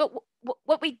 But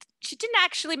she didn't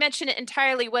actually mention it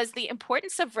entirely was the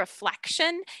importance of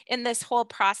reflection in this whole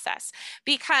process,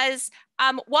 because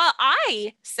While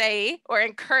I say or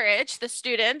encourage the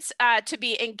students to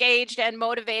be engaged and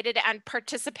motivated and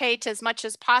participate as much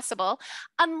as possible,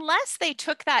 unless they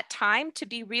took that time to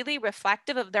be really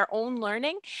reflective of their own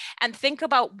learning and think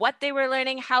about what they were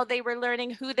learning, how they were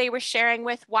learning, who they were sharing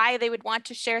with, why they would want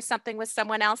to share something with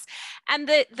someone else, and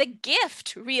the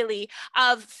gift really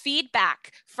of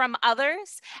feedback from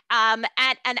others, and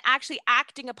actually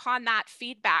acting upon that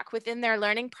feedback within their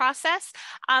learning process,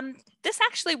 this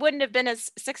actually wouldn't have been as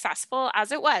successful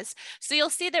as it was. So you'll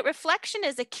see that reflection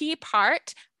is a key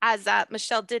part, as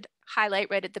Michelle did highlight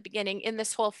right at the beginning, in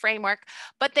this whole framework.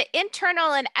 But the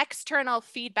internal and external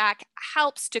feedback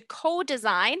helps to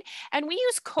co-design, and we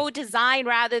use co-design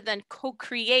rather than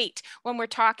co-create when we're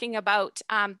talking about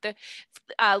the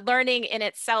learning in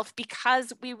itself,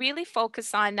 because we really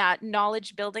focus on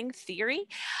knowledge building theory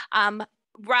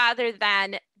rather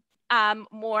than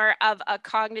more of a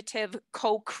cognitive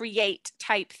co-create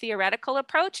type theoretical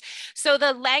approach. So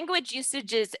the language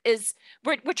usage is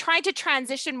we're trying to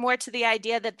transition more to the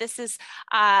idea that this is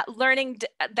learning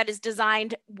that is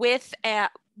designed with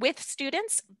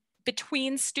students,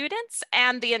 between students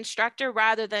and the instructor,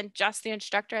 rather than just the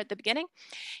instructor at the beginning.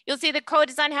 You'll see the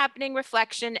co-design happening,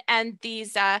 reflection, and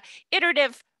these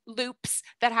iterative loops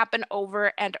that happen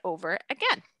over and over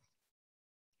again.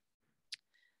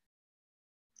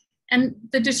 And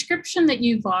the description that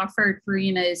you've offered,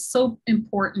 Verena, is so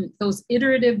important. Those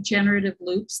iterative generative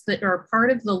loops that are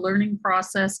part of the learning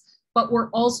process, but were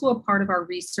also a part of our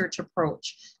research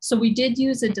approach. So we did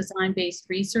use a design-based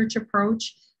research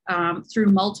approach through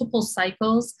multiple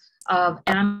cycles of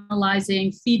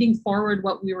analyzing, feeding forward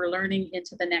what we were learning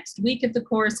into the next week of the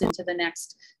course, into the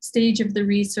next stage of the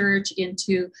research,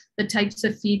 into the types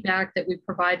of feedback that we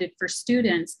provided for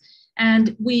students.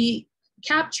 And we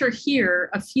capture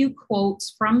here a few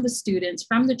quotes from the students,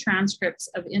 from the transcripts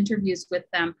of interviews with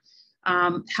them,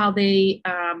 how they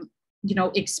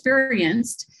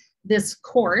experienced this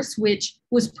course, which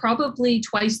was probably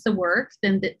twice the work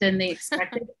than they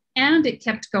expected. And it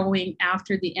kept going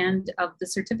after the end of the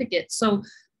certificate. So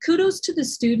kudos to the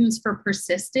students for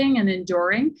persisting and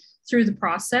enduring through the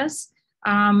process.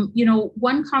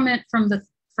 One comment from the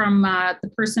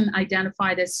person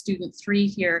identified as student 3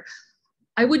 here,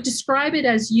 I would describe it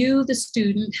as you, the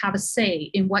student, have a say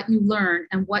in what you learn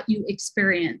and what you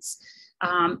experience.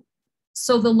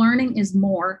 So the learning is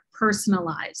more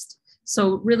personalized.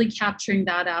 So really capturing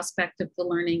that aspect of the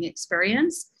learning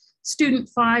experience. Student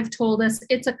 5 told us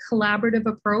it's a collaborative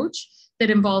approach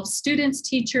that involves students,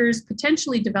 teachers,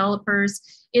 potentially developers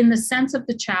in the sense of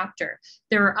the chapter.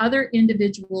 There are other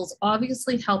individuals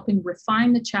obviously helping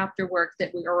refine the chapter work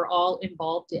that we are all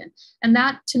involved in. And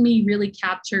that to me really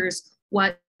captures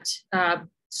what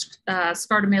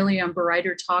Scardamelio and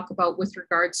Bereiter talk about with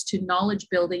regards to knowledge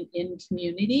building in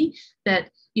community, that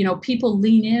people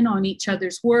lean in on each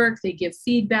other's work, they give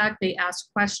feedback, they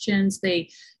ask questions, they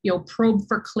probe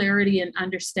for clarity and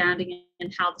understanding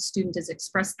in how the student has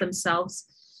expressed themselves.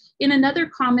 In another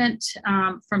comment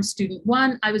from student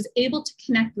 1, I was able to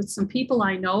connect with some people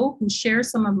I know who share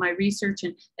some of my research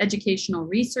and educational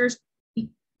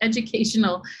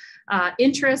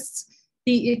interests.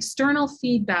 The external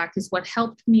feedback is what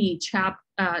helped me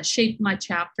shape my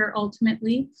chapter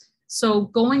ultimately. So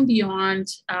going beyond,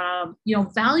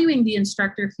 valuing the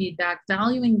instructor feedback,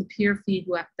 valuing the peer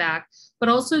feedback, but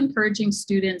also encouraging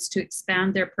students to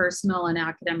expand their personal and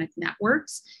academic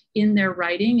networks in their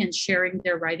writing and sharing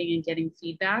their writing and getting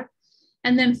feedback.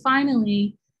 And then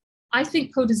finally, I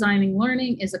think co-designing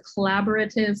learning is a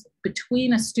collaborative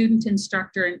between a student,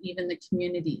 instructor, and even the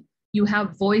community. You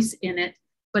have voice in it,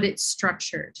 but it's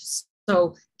structured.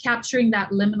 So capturing that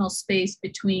liminal space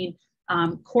between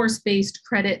course-based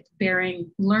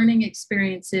credit-bearing learning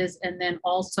experiences, and then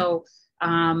also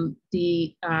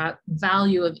the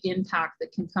value of impact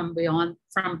that can come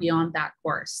from beyond that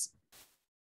course.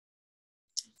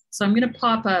 So I'm going to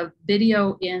pop a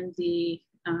video in the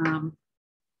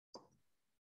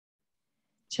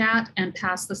chat and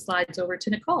pass the slides over to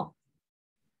Nicole.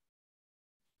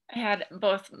 I had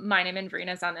both my name and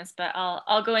Verena's on this, but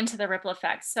I'll go into the ripple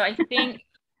effects. So I think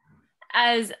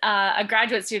as a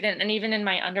graduate student, and even in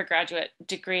my undergraduate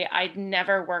degree, I'd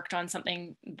never worked on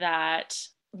something that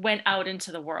went out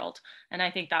into the world. And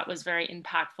I think that was very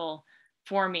impactful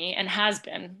for me, and has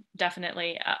been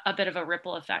definitely a bit of a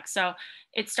ripple effect. So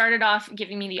it started off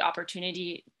giving me the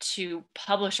opportunity to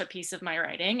publish a piece of my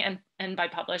writing. And by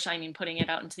publish, I mean putting it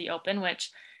out into the open,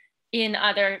 which in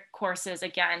other courses,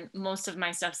 again, most of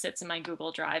my stuff sits in my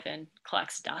Google Drive and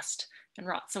collects dust and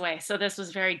rots away. So this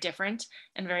was very different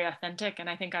and very authentic. And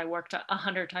I think I worked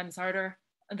 100 times harder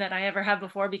than I ever have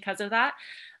before because of that.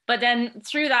 But then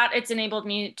through that, it's enabled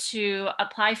me to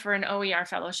apply for an OER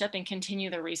fellowship and continue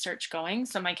the research going.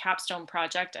 So my capstone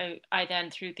project, I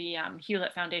then through the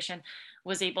Hewlett Foundation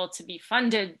was able to be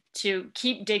funded to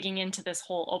keep digging into this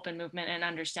whole open movement and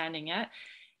understanding it.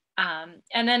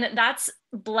 And then that's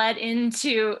bled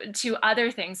into other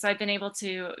things. So I've been able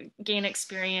to gain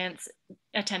experience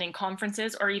attending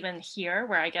conferences, or even here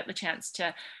where I get the chance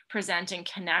to present and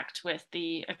connect with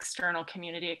the external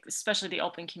community, especially the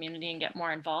open community, and get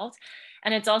more involved.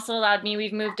 And it's also allowed me,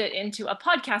 we've moved it into a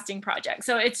podcasting project.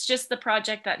 So it's just the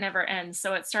project that never ends.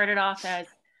 So it started off as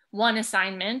one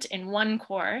assignment in one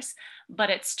course, but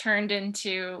it's turned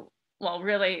into, well,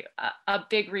 really a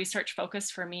big research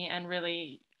focus for me, and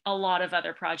really a lot of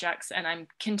other projects. And I'm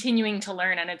continuing to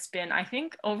learn. And it's been, I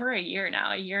think, over a year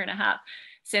now, a year and a half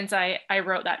since I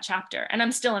wrote that chapter, and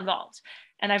I'm still involved.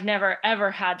 And I've never,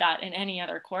 ever had that in any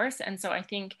other course. And so I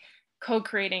think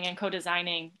co-creating and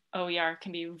co-designing OER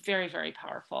can be very, very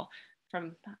powerful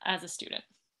as a student.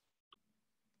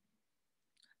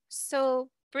 So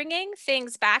bringing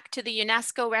things back to the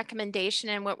UNESCO recommendation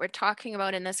and what we're talking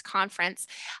about in this conference,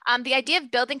 the idea of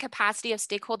building capacity of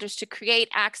stakeholders to create,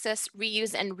 access,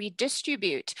 reuse, and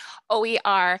redistribute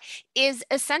OER is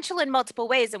essential in multiple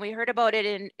ways. And we heard about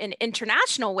it in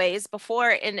international ways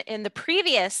before in the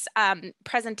previous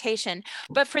presentation.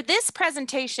 But for this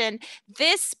presentation,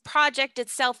 this project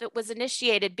itself, it was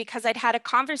initiated because I'd had a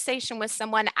conversation with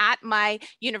someone at my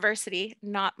university,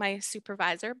 not my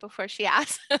supervisor, before she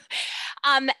asked.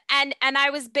 And I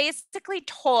was basically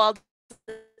told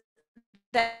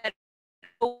that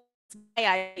my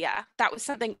idea, that was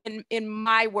something in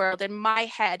my world, in my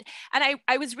head. And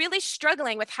I was really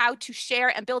struggling with how to share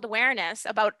and build awareness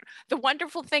about the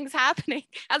wonderful things happening,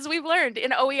 as we've learned,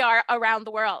 in OER around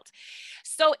the world.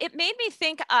 So it made me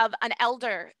think of an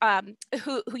elder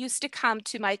who used to come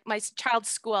to my child's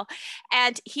school,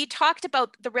 and he talked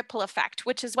about the ripple effect,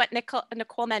 which is what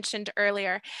Nicole mentioned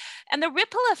earlier. And the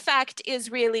ripple effect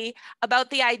is really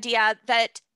about the idea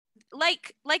that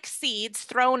like seeds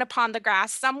thrown upon the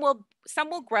grass, some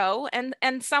will grow and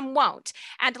some won't.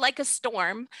 And like a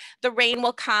storm, the rain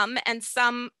will come, and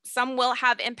some will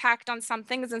have impact on some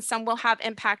things and some will have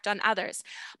impact on others.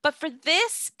 But for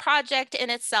this project in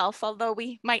itself, although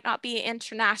we might not be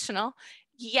international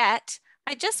yet,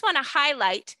 I just want to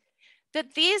highlight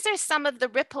that these are some of the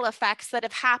ripple effects that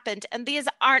have happened, and these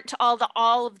aren't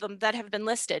all of them that have been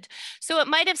listed. So it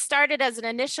might have started as an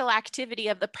initial activity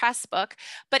of the press book,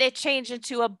 but it changed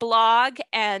into a blog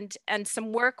and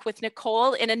some work with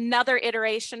Nicole in another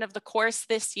iteration of the course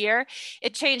this year.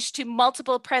 It changed to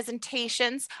multiple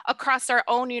presentations across our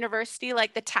own university,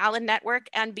 like the Talent Network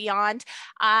and beyond.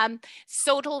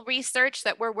 SOTL research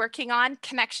that we're working on,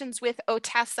 connections with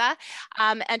OTESA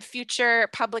and future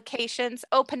publications,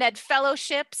 Open Ed fellowships,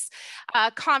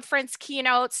 conference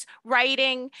keynotes,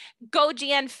 writing,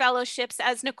 GoGN fellowships,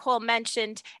 as Nicole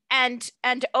mentioned, and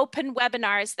open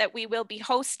webinars that we will be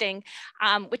hosting,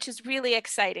 which is really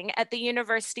exciting, at the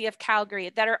University of Calgary,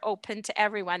 that are open to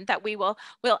everyone, that we'll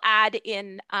add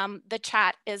in the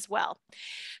chat as well.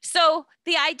 So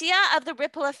the idea of the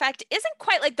ripple effect isn't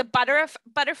quite like the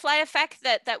butterfly effect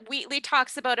that Wheatley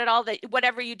talks about at all, that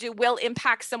whatever you do will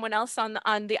impact someone else on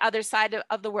the other side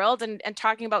of the world, and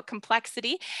talking about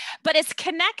complexity, but it's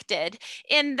connected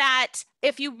in that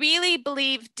if you really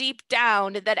believe deep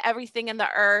down that everything in the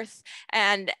earth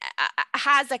and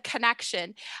has a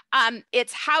connection,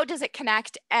 it's how does it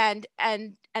connect, and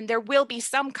there will be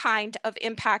some kind of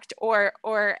impact or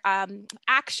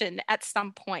action at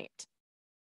some point.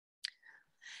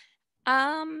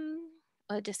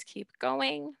 I'll just keep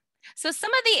going. So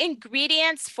some of the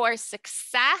ingredients for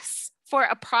success for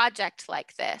a project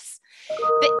like this.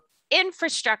 The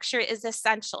infrastructure is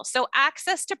essential. So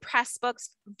access to press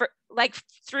books, like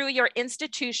through your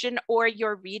institution or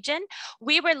your region.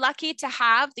 We were lucky to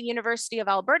have the University of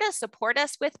Alberta support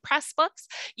us with press books.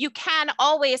 You can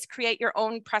always create your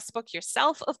own press book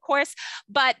yourself, of course,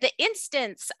 but the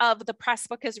instance of the press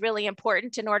book is really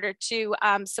important in order to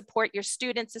support your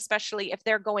students, especially if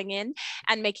they're going in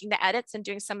and making the edits and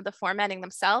doing some of the formatting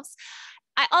themselves.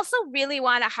 I also really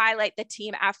want to highlight the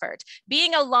team effort.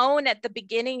 Being alone at the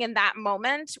beginning in that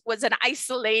moment was an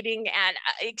isolating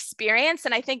experience.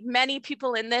 And I think many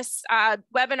people in this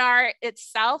webinar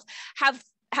itself have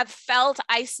have felt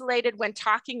isolated when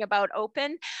talking about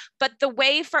open, but the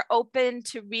way for open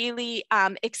to really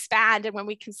expand, and when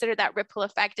we consider that ripple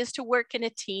effect, is to work in a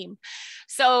team.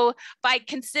 So by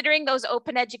considering those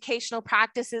open educational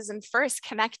practices and first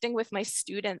connecting with my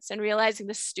students and realizing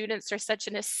the students are such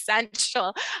an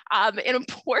essential,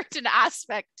 important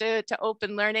aspect to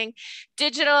open learning,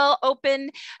 digital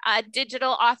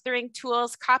authoring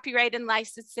tools, copyright and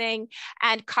licensing,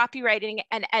 and copywriting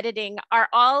and editing are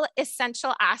all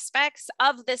essential aspects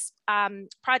of this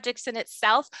project in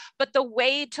itself. But the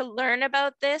way to learn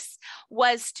about this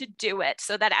was to do it.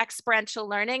 So that experiential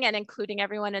learning and including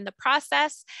everyone in the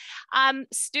process.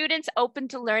 Students open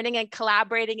to learning and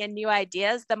collaborating in new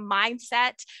ideas, the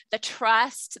mindset, the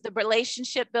trust, the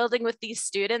relationship building with these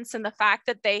students, and the fact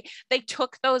that they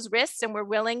took those risks and were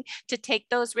willing to take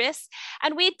those risks.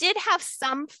 And we did have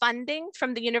some funding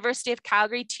from the University of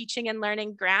Calgary Teaching and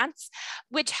Learning grants,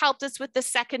 which helped us with the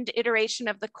second iteration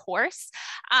of the course.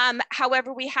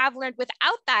 However, we have learned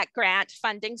without that grant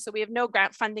funding, so we have no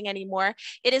grant funding anymore,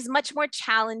 it is much more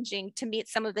challenging to meet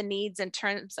some of the needs in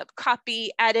terms of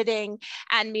copy, editing,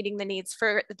 and meeting the needs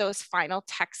for those final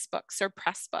textbooks or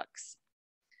press books.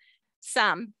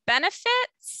 Some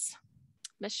benefits.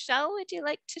 Michelle, would you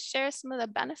like to share some of the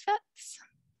benefits?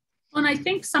 Well, and I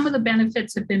think some of the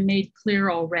benefits have been made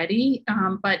clear already,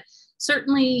 but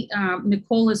certainly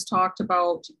Nicole has talked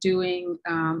about doing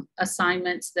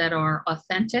assignments that are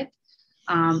authentic,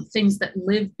 things that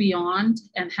live beyond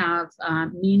and have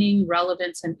meaning,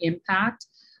 relevance, and impact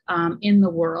in the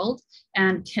world,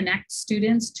 and connect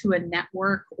students to a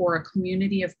network or a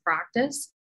community of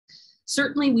practice.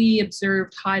 Certainly, we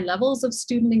observed high levels of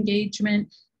student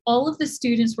engagement. All of the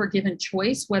students were given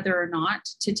choice whether or not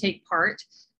to take part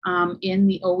in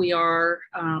the OER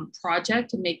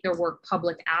project and make their work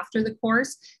public after the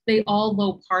course. They all,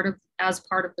 though as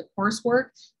part of the coursework,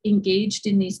 engaged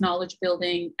in these knowledge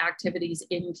building activities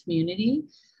in community.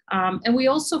 And we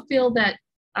also feel that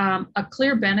a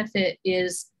clear benefit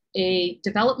is a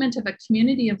development of a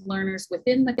community of learners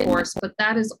within the course, but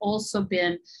that has also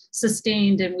been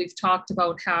sustained. And we've talked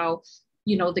about how,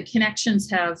 you know, the connections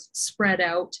have spread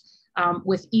out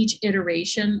with each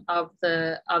iteration of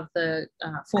the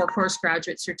 4-course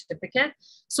graduate certificate.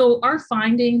 So our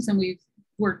findings, and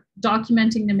we're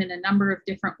documenting them in a number of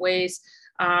different ways,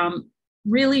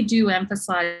 really do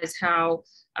emphasize how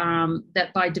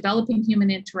that by developing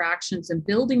human interactions and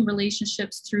building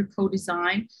relationships through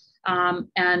co-design,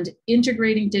 and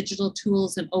integrating digital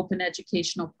tools and open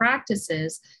educational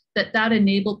practices, that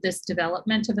enabled this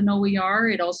development of an OER.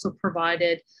 It also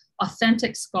provided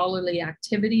authentic scholarly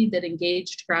activity that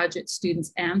engaged graduate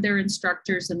students and their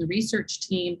instructors and the research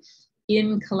team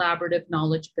in collaborative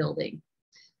knowledge building.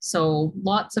 So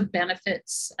lots of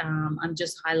benefits. I'm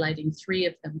just highlighting 3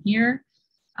 of them here.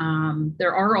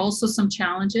 There are also some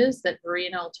challenges that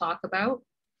Verena will talk about.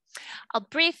 I'll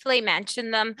briefly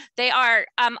mention them. They are,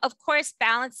 of course,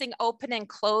 balancing open and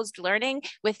closed learning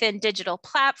within digital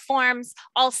platforms,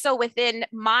 also within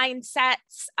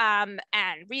mindsets and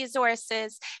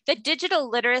resources. The digital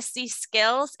literacy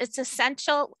skills, it's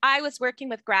essential. I was working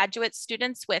with graduate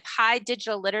students with high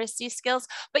digital literacy skills,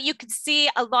 but you can see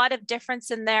a lot of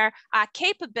difference in their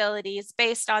capabilities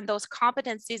based on those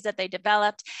competencies that they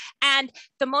developed. And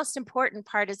the most important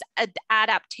part is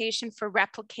adaptation for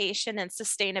replication and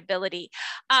sustainability.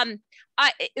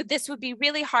 This would be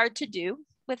really hard to do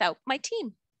without my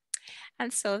team.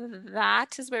 And so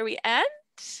that is where we end.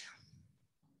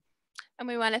 And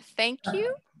we want to thank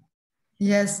you.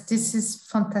 Yes, this is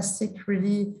fantastic,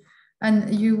 really.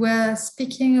 And you were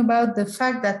speaking about the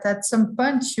fact that at some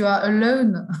point you are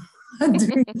alone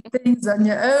doing things on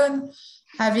your own,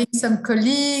 having some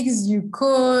colleagues, you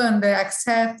call and they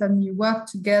accept and you work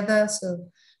together.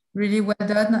 So really well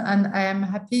done. And I am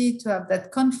happy to have that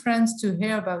conference to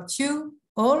hear about you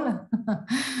all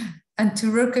and to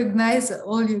recognize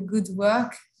all your good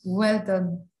work. Well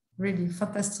done, really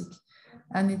fantastic.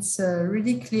 And it's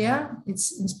really clear,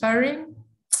 it's inspiring.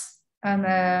 And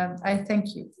I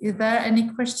thank you. Is there any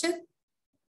question?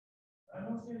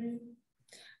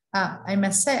 I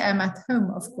must say I'm at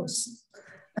home, of course.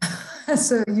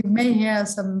 So you may hear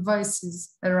some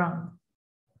voices around.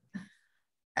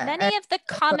 Many of the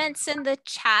comments in the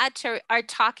chat are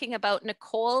talking about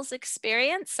Nicole's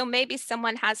experience. So maybe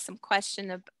someone has some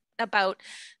question about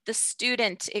the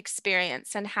student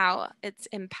experience and how it's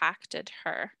impacted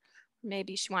her.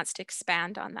 Maybe she wants to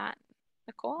expand on that.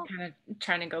 Nicole? Kind of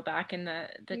trying to go back in the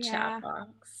chat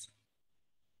box.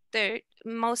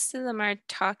 Most of them are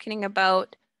talking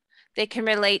about they can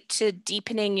relate to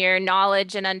deepening your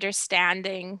knowledge and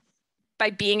understanding by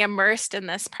being immersed in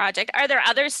this project. Are there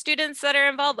other students that are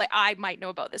involved? Like, I might know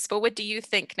about this, but what do you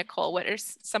think, Nicole? What are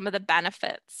some of the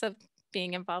benefits of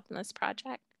being involved in this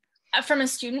project? From a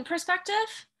student perspective,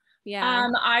 yeah,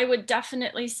 I would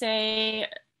definitely say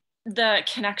the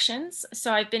connections.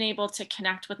 So I've been able to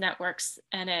connect with networks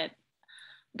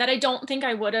that I don't think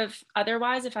I would have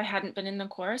otherwise if I hadn't been in the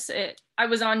course. I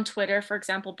was on Twitter, for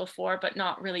example, before, but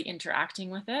not really interacting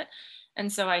with it.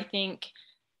 And so I think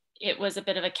it was a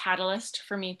bit of a catalyst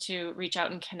for me to reach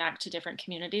out and connect to different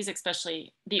communities,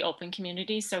 especially the open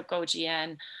community. So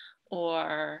GoGN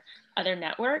or other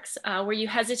networks. Were you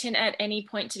hesitant at any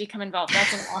point to become involved?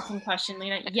 That's an awesome question,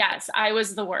 Lena. Yes, I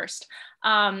was the worst.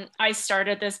 I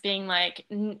started this being like,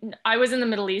 I was in the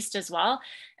Middle East as well.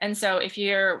 And so if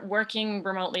you're working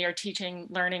remotely or teaching,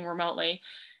 learning remotely,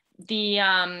 the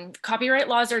copyright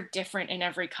laws are different in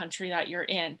every country that you're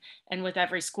in and with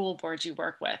every school board you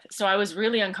work with. So I was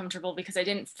really uncomfortable because I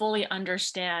didn't fully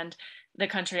understand the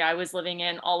country I was living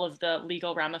in, all of the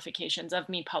legal ramifications of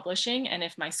me publishing, and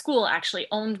if my school actually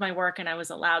owned my work and I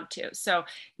was allowed to. So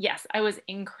yes, I was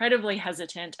incredibly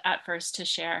hesitant at first to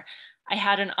share. I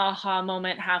had an aha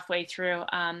moment halfway through.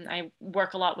 I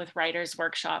work a lot with Writers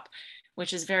Workshop,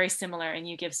 which is very similar, and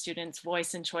you give students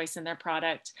voice and choice in their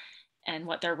product and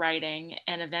what they're writing,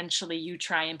 and eventually you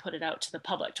try and put it out to the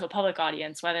public, to a public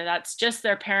audience, whether that's just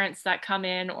their parents that come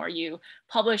in or you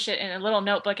publish it in a little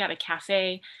notebook at a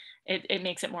cafe. It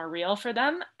makes it more real for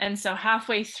them. And so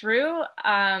halfway through,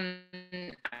 I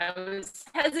was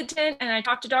hesitant and I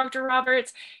talked to Dr.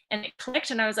 Roberts and it clicked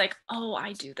and I was like, oh,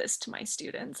 I do this to my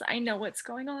students. I know what's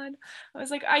going on. I was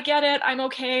like, I get it. I'm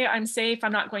okay. I'm safe.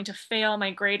 I'm not going to fail.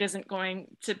 My grade isn't going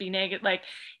to be negative. Like,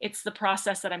 it's the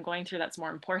process that I'm going through that's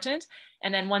more important.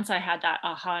 And then once I had that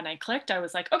aha and I clicked, I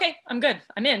was like, okay, I'm good.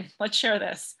 I'm in. Let's share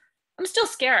this. I'm still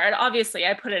scared. Obviously,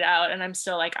 I put it out and I'm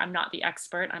still like, I'm not the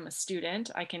expert. I'm a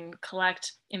student. I can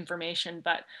collect information,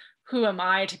 but who am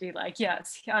I to be like,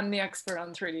 yes, I'm the expert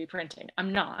on 3D printing?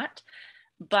 I'm not,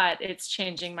 but it's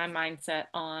changing my mindset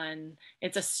on,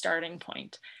 it's a starting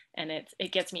point and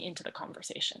it gets me into the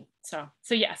conversation. So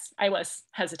yes, I was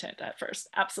hesitant at first.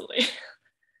 Absolutely.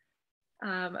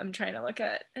 I'm trying to look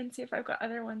at and see if I've got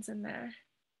other ones in there.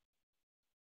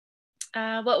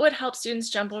 What would help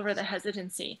students jump over the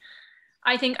hesitancy?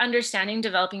 I think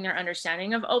developing their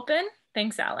understanding of open.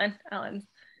 Thanks, Alan. Alan,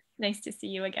 nice to see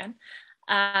you again.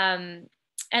 And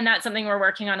that's something we're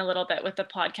working on a little bit with the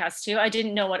podcast too. I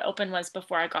didn't know what open was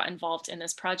before I got involved in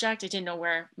this project. I didn't know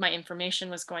where my information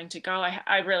was going to go.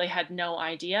 I really had no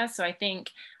idea. So I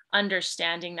think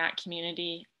understanding that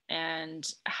community and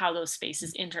how those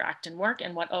spaces interact and work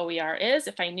and what OER is,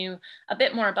 if I knew a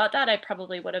bit more about that, I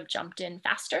probably would have jumped in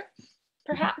faster,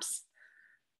 perhaps.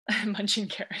 Munching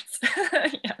carrots.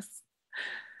 Yes.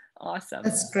 Awesome.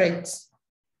 That's great.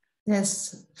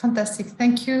 Yes, fantastic.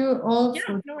 Thank you all.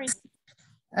 Yeah, no worries.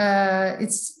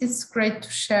 It's great to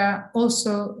share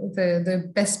also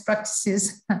the best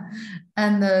practices.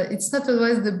 And it's not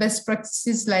always the best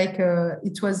practices like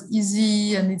it was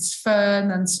easy and it's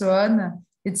fun and so on.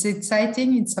 It's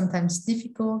exciting. It's sometimes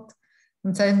difficult.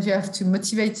 Sometimes you have to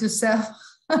motivate yourself.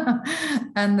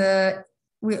 And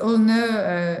we all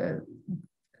know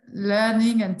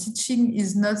learning and teaching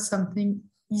is not something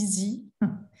easy.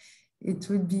 It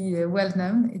would be well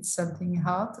known. It's something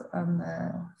hard, and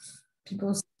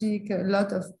people speak a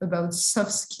lot about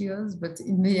soft skills, but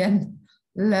in the end,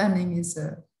 learning is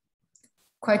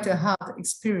quite a hard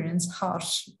experience,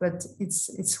 harsh, but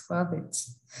it's worth it.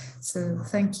 So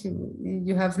thank you.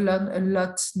 You have learned a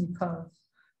lot, Nicole,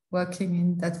 working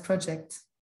in that project.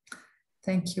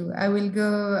 Thank you. I will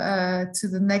go to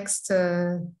the next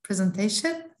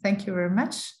presentation. Thank you very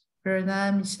much,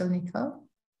 Verena, Michelle, Nicole.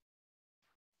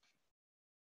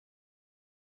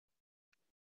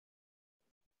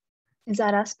 Is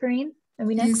that us, Perrine? Are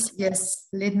we next? Yes,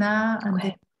 Lena and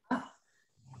okay. Lena.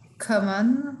 Come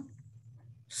on.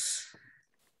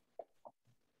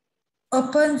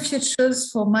 Open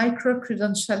features for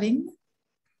micro-credentialing.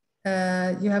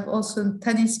 You have also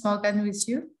Tanis Morgan with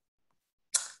you.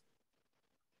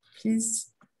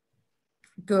 Please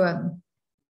go on.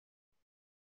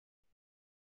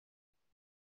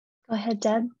 Go ahead,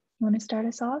 Deb. You want to start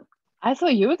us off? I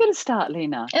thought you were going to start,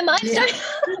 Lena. Am I starting?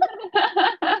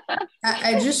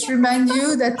 I just remind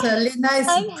you that Lena is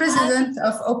the president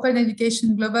of Open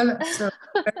Education Global, so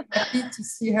very happy to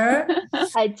see her.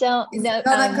 I don't know. Do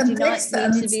not need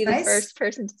to be the first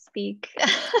person to speak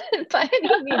by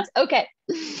any means. Okay.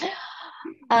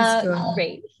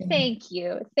 Great. Thank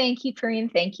you. Thank you, Perrine.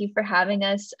 Thank you for having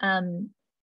us.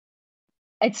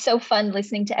 It's so fun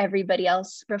listening to everybody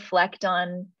else reflect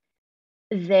on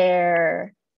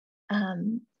their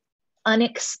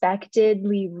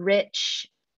unexpectedly rich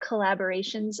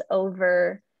collaborations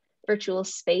over virtual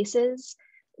spaces.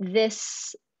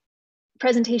 This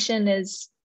presentation is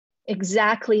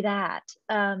exactly that.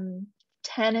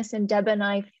 Tanis and Deb and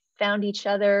I found each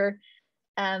other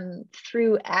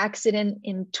through accident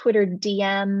in Twitter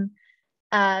DM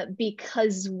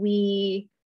because we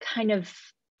kind of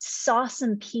saw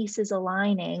some pieces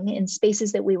aligning in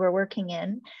spaces that we were working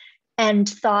in and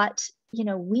thought, you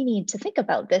know, we need to think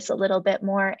about this a little bit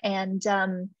more. And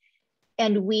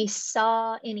we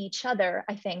saw in each other,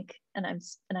 I think, and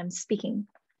I'm speaking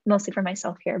mostly for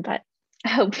myself here, but I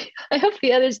hope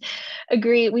the others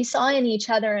agree. We saw in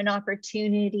each other an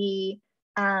opportunity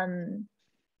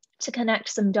to connect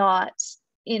some dots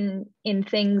in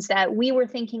things that we were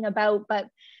thinking about, but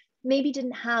maybe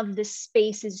didn't have the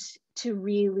spaces to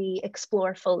really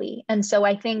explore fully. And so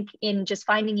I think in just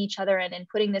finding each other and in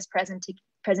putting this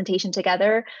presentation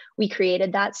together, we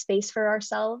created that space for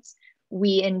ourselves.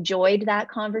 We enjoyed that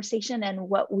conversation, and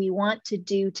what we want to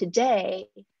do today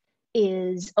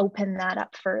is open that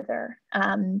up further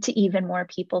to even more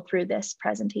people through this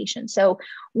presentation. So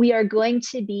we are going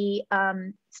to be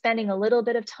spending a little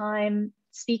bit of time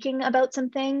speaking about some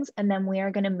things, and then we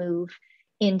are going to move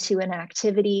into an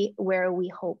activity where we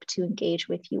hope to engage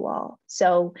with you all.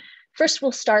 So first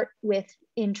we'll start with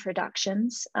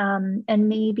introductions, and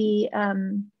maybe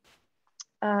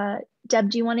Deb,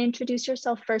 do you want to introduce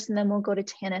yourself first, and then we'll go to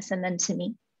Tanis and then to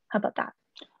me? How about that?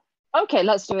 Okay,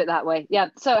 let's do it that way. Yeah,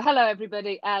 so hello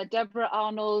everybody. Deborah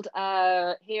Arnold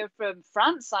here from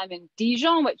France. I'm in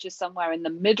Dijon, which is somewhere in the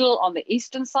middle on the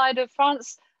eastern side of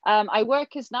France. I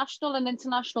work as National and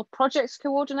International Projects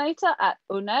Coordinator at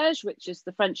OEGlobal, which is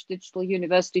the French Digital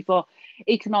University for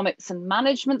Economics and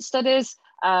Management Studies.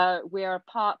 We are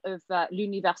part of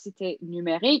l'Université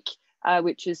Numérique,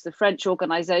 which is the French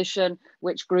organization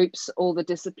which groups all the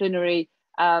disciplinary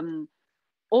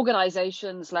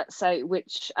organizations, let's say,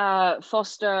 which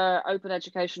foster open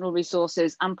educational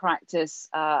resources and practice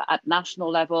at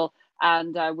national level.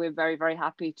 And we're very, very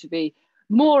happy to be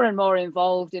more and more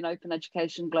involved in Open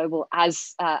Education Global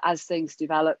as things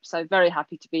develop. So very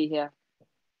happy to be here.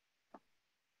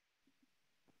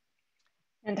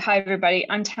 And hi, everybody.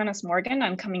 I'm Tanis Morgan.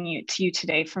 I'm coming to you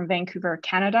today from Vancouver,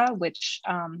 Canada, which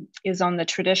is on the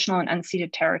traditional and unceded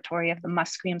territory of the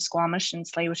Musqueam, Squamish, and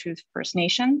Tsleil-Waututh First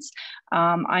Nations.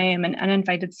 I am an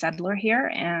uninvited settler here,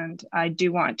 and I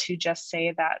do want to just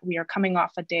say that we are coming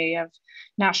off a day of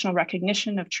national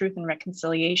recognition of truth and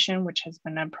reconciliation, which has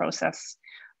been a process,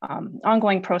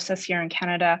 ongoing process here in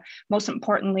Canada. Most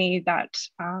importantly, that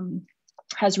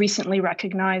has recently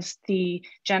recognized the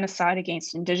genocide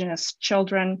against Indigenous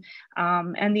children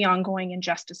and the ongoing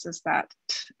injustices that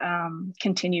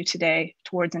continue today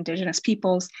towards Indigenous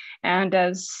peoples. And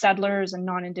as settlers and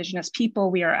non-Indigenous people,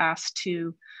 we are asked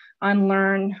to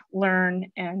unlearn,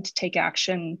 learn, and take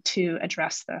action to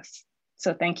address this.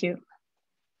 So thank you.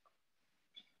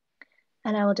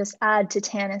 And I will just add to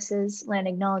Tanis's land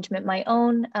acknowledgement my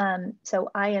own. So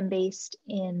I am based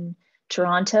in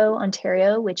Toronto,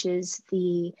 Ontario, which is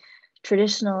the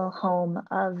traditional home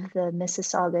of the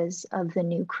Mississaugas of the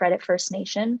New Credit First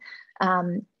Nation.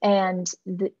 And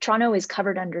Toronto is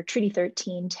covered under Treaty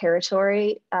 13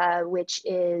 territory, which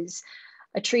is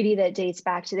a treaty that dates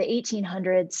back to the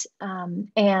 1800s.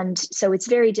 And so it's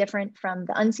very different from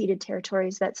the unceded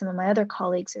territories that some of my other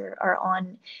colleagues are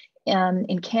on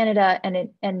in Canada. And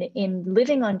in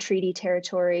living on treaty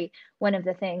territory, one of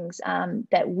the things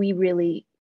that we really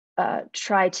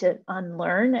try to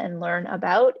unlearn and learn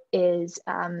about is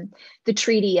the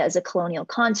treaty as a colonial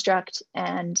construct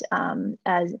and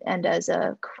as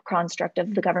a construct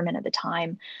of the government at the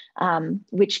time,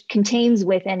 which contains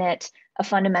within it a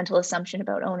fundamental assumption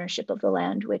about ownership of the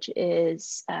land, which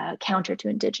is counter to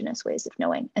Indigenous ways of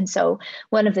knowing. And so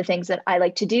one of the things that I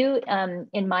like to do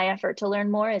in my effort to learn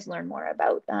more is learn more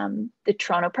about the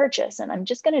Toronto Purchase. And I'm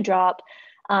just going to drop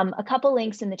a couple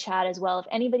links in the chat as well. If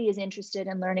anybody is interested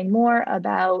in learning more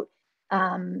about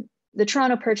the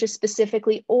Toronto Purchase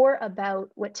specifically, or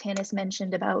about what Tanis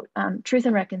mentioned about truth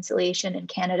and reconciliation in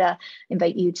Canada, I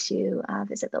invite you to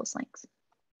visit those links.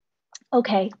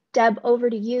 Okay, Deb, over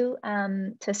to you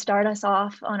to start us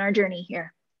off on our journey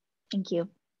here. Thank you.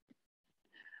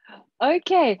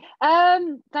 Okay,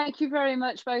 thank you very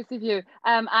much, both of you.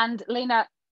 And Lena,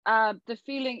 the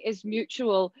feeling is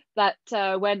mutual that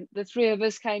when the three of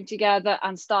us came together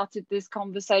and started this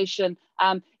conversation,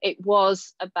 it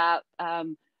was about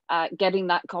getting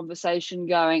that conversation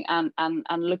going and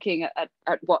looking at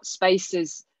what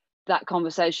spaces that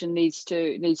conversation needs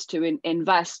to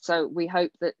invest. So we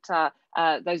hope that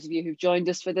those of you who've joined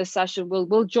us for this session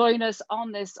will join us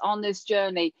on this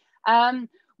journey.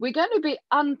 We're going to be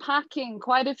unpacking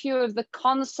quite a few of the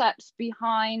concepts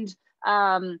behind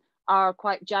our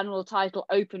quite general title,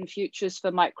 Open Futures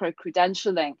for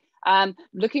Micro-Credentialing.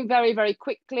 Looking very, very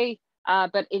quickly,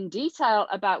 but in detail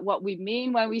about what we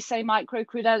mean when we say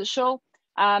micro-credential,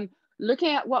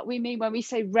 looking at what we mean when we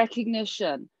say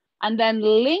recognition, and then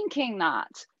linking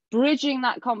that, bridging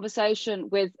that conversation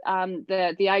with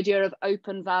the idea of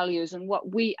open values and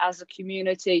what we as a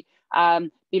community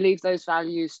believe those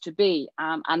values to be.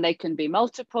 And they can be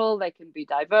multiple, they can be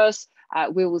diverse.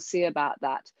 We will see about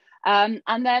that. And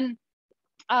then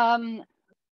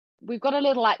we've got a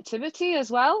little activity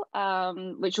as well,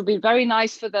 which will be very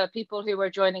nice for the people who are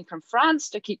joining from France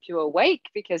to keep you awake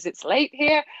because it's late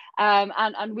here.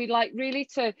 And we'd like really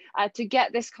to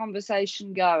get this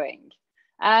conversation going.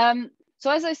 So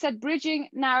as I said, bridging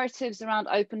narratives around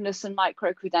openness and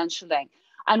micro-credentialing.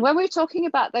 And when we're talking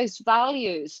about those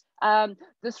values,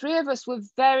 the three of us were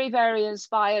very, very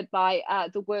inspired by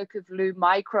the work of Lou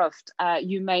Mycroft.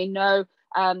 You may know,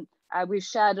 we've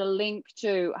shared a link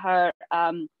to her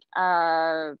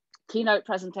keynote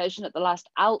presentation at the last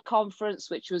ALT conference,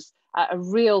 which was a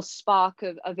real spark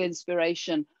of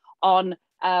inspiration on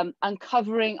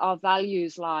uncovering our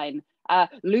values line.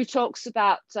 Lou talks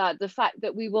about the fact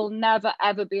that we will never,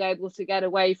 ever be able to get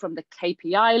away from the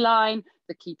KPI line,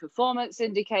 the key performance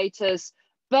indicators.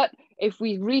 But if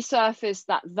we resurface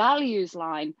that values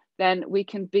line, then we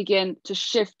can begin to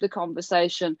shift the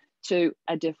conversation to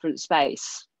a different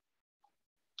space.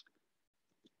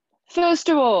 First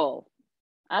of all,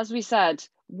 as we said,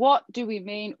 what do we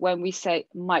mean when we say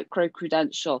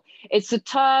micro-credential? It's a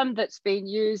term that's being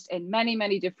used in many,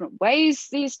 many different ways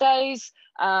these days.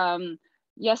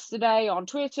 Yesterday on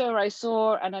Twitter, I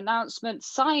saw an announcement,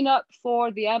 sign up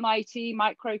for the MIT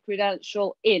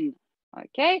micro-credential in.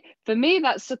 Okay, for me,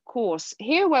 that's a course.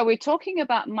 Here, where we're talking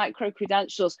about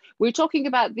micro-credentials, we're talking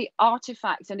about the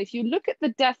artifact. And if you look at the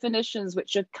definitions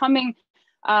which are coming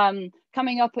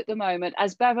up at the moment,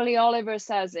 as Beverly Oliver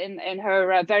says in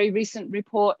her very recent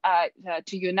report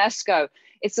to UNESCO,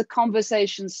 it's a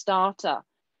conversation starter.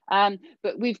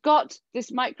 But we've got this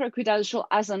micro-credential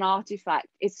as an artifact.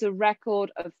 It's a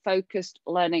record of focused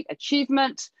learning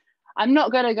achievement. I'm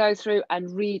not going to go through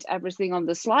and read everything on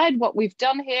the slide. What we've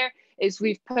done here is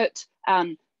we've put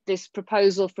this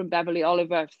proposal from Beverly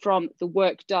Oliver from the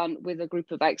work done with a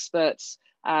group of experts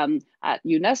at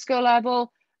UNESCO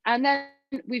level. And then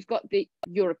we've got the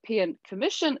European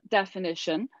Commission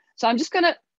definition. So I'm just going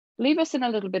to leave us in a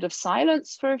little bit of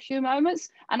silence for a few moments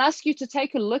and ask you to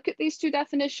take a look at these two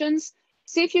definitions.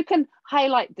 See if you can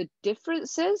highlight the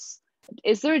differences.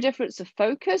 Is there a difference of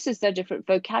focus? Is there different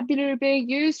vocabulary being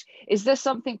used? Is there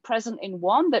something present in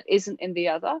one that isn't in the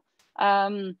other?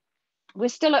 We're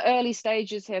still at early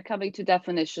stages here coming to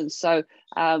definitions. So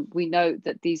we know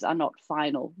that these are not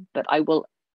final, but I will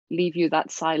leave you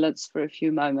that silence for a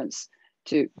few moments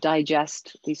to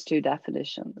digest these two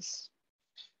definitions.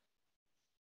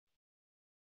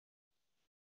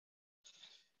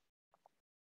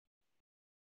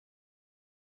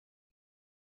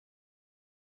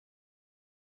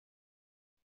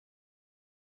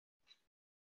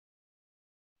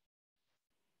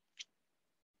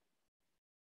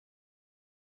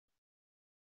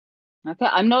 Okay,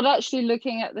 I'm not actually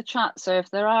looking at the chat, so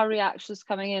if there are reactions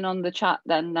coming in on the chat,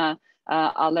 then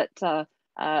I'll let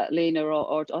Lena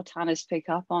or Tanis pick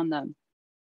up on them.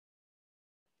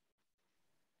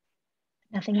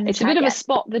 Nothing in the it's chat a bit yet. of a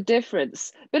spot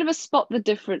the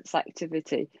difference,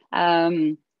 activity.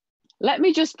 Let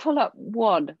me just pull up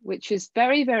one, which is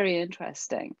very, very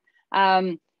interesting.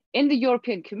 In the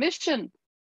European Commission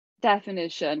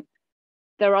definition,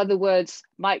 there are the words,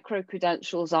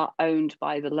 micro-credentials are owned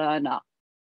by the learner.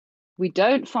 We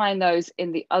don't find those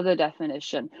in the other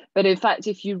definition, but in fact,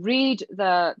 if you read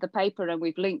the paper, and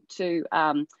we've linked to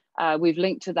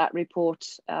that report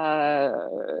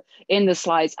in the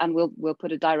slides, and we'll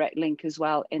put a direct link as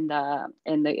well in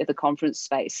the conference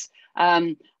space.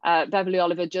 Beverly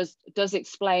Oliver does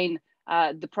explain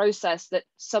the process that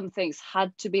some things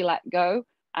had to be let go,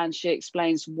 and she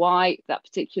explains why that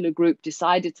particular group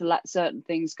decided to let certain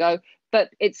things go. But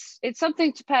it's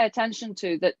something to pay attention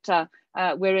to, that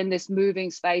we're in this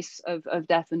moving space of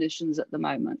definitions at the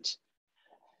moment.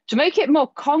 To make it more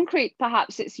concrete,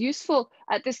 perhaps it's useful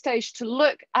at this stage to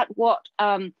look at what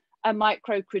a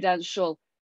micro-credential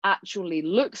actually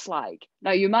looks like.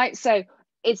 Now, you might say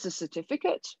it's a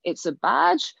certificate, it's a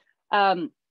badge.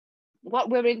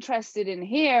 What we're interested in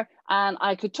here, and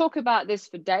I could talk about this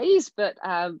for days, but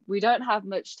we don't have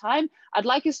much time. I'd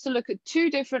like us to look at two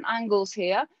different angles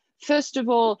here. First of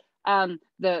all,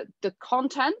 the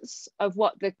contents of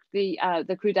what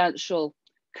the credential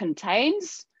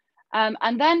contains,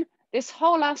 and then this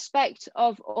whole aspect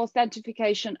of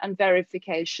authentication and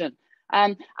verification.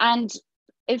 And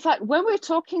in fact, when we're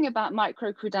talking about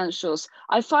micro-credentials,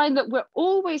 I find that we're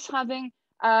always having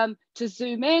to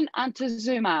zoom in and to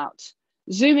zoom out.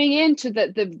 Zooming into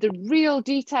the real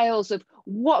details of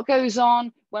what goes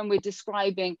on when we're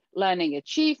describing learning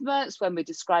achievements, when we're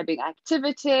describing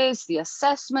activities, the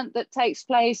assessment that takes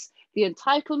place, the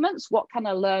entitlements, what can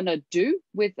a learner do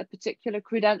with a particular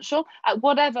credential at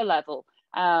whatever level.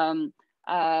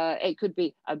 It could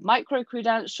be a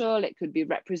micro-credential, it could be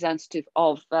representative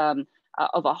of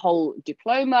a whole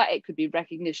diploma, it could be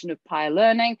recognition of peer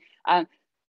learning.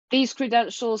 These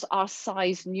credentials are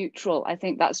size neutral. I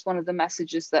think that's one of the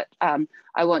messages that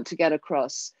I want to get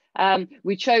across.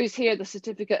 We chose here the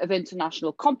Certificate of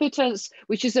International Competence,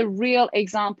 which is a real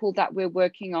example that we're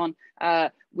working on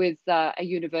with a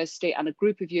university and a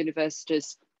group of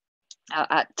universities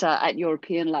at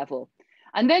European level.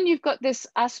 And then you've got this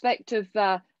aspect of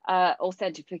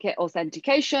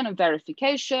authentication and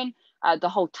verification, the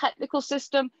whole technical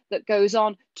system that goes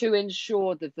on to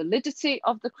ensure the validity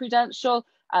of the credential,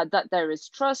 that there is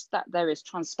trust, that there is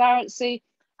transparency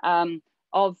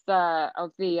of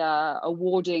the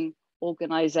awarding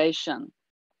organization.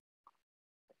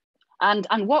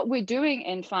 And what we're doing,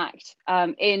 in fact,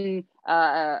 in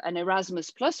an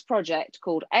Erasmus Plus project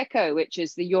called ECHO, which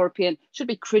is the European, should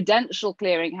be credential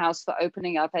clearinghouse for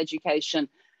opening up education,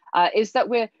 is that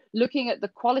we're looking at the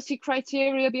quality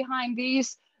criteria behind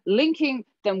these, linking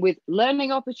them with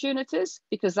learning opportunities,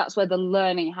 because that's where the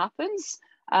learning happens.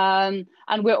 And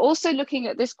we're also looking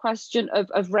at this question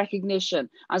of recognition.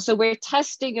 And so we're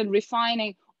testing and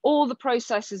refining all the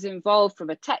processes involved from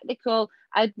a technical,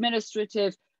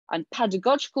 administrative, and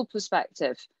pedagogical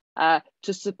perspective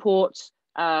to support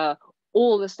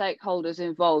all the stakeholders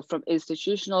involved, from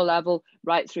institutional level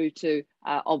right through to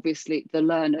obviously the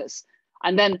learners.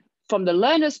 And then from the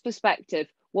learner's perspective,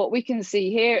 what we can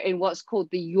see here in what's called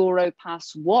the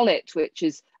Europass wallet, which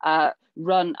is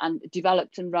run and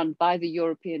developed and run by the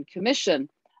European Commission,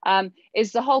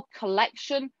 is the whole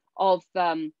collection of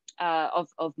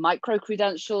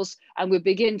micro-credentials, and we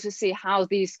begin to see how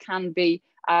these can be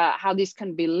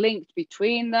linked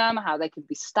between them, how they can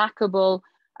be stackable,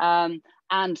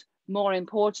 and more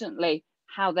importantly,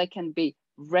 how they can be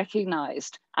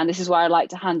recognized. And this is why I'd like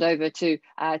to hand over to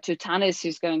Tanis,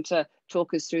 who's going to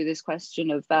talk us through this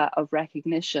question of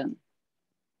recognition.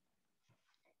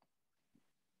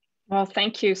 Well,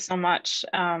 thank you so much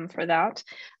for that.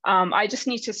 I just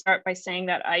need to start by saying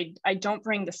that I don't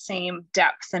bring the same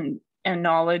depth and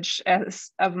knowledge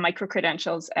of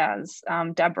micro-credentials as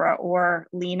Deborah or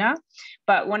Lena,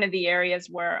 but one of the areas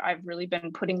where I've really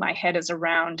been putting my head is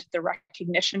around the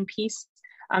recognition piece,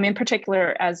 in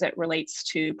particular as it relates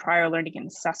to prior learning and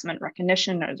assessment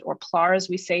recognition, or PLAR as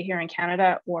we say here in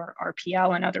Canada, or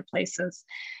RPL in other places.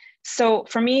 So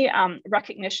for me,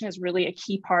 recognition is really a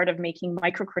key part of making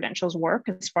micro-credentials work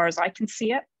as far as I can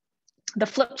see it. The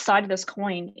flip side of this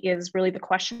coin is really the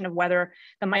question of whether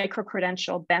the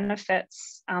micro-credential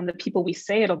benefits the people we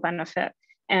say it'll benefit,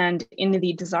 and in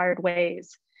the desired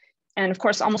ways. And of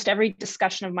course, almost every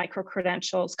discussion of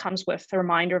micro-credentials comes with a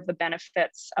reminder of the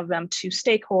benefits of them to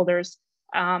stakeholders,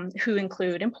 who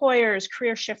include employers,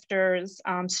 career shifters,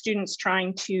 students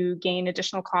trying to gain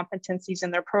additional competencies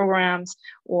in their programs,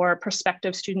 or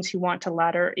prospective students who want to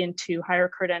ladder into higher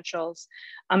credentials,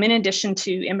 in addition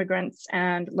to immigrants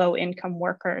and low-income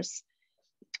workers.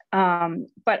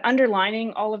 But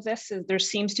underlining all of this is there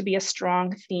seems to be a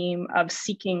strong theme of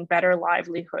seeking better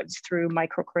livelihoods through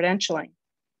micro-credentialing.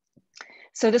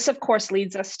 So this, of course,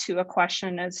 leads us to a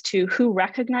question as to who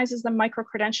recognizes the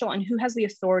micro-credential and who has the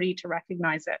authority to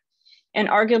recognize it. And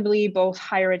arguably, both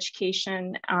higher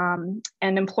education and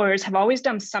employers have always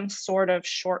done some sort of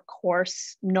short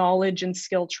course knowledge and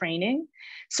skill training.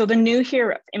 So the new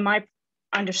here, in my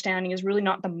understanding, is really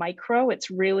not the micro, it's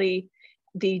really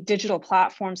the digital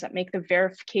platforms that make the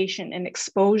verification and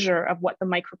exposure of what the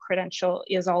micro-credential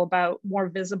is all about more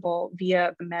visible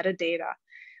via the metadata.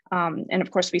 And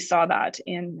of course, we saw that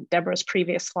in Deborah's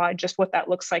previous slide, just what that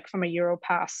looks like from a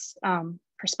Europass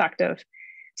perspective.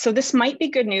 So this might be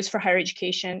good news for higher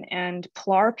education and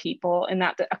PLAR people, in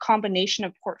that a combination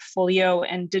of portfolio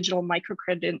and digital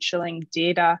micro-credentialing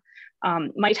data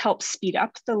might help speed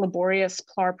up the laborious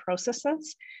PLAR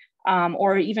processes,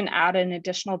 or even add an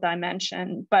additional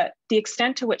dimension. But the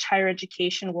extent to which higher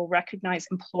education will recognize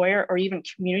employer or even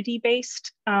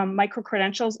community-based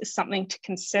micro-credentials is something to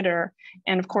consider.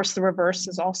 And of course, the reverse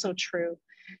is also true.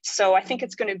 So I think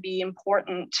it's going to be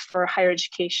important for higher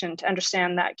education to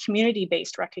understand that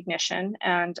community-based recognition.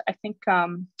 And I think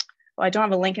well, I don't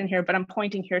have a link in here, but I'm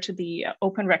pointing here to the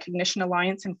Open Recognition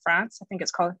Alliance in France. I think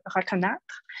it's called Reconnaître.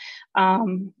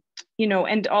 You know,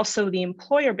 and also the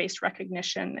employer-based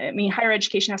recognition. I mean, higher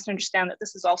education has to understand that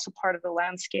this is also part of the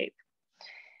landscape.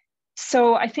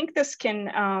 So I think this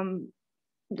can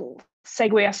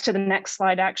segue us to the next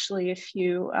slide, actually, if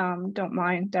you don't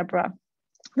mind, Deborah.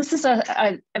 This is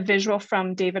a visual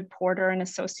from David Porter and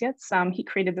Associates. He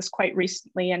created this quite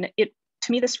recently, and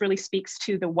to me, this really speaks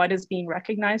to the what is being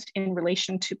recognized in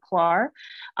relation to PLAR.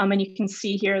 And you can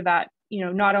see here that, you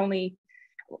know, not only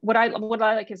what I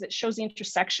like is it shows the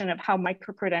intersection of how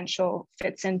microcredential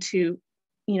fits into,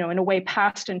 you know, in a way,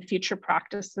 past and future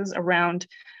practices around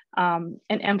an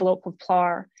envelope of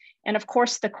PLAR. And of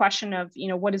course, the question of, you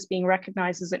know, what is being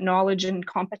recognized, is it knowledge and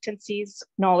competencies,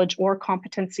 knowledge or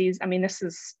competencies? I mean, this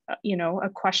is, you know, a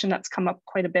question that's come up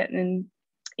quite a bit in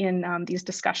these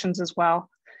discussions as well.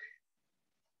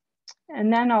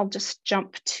 And then I'll just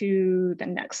jump to the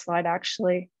next slide,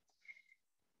 actually.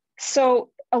 So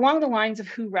along the lines of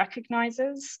who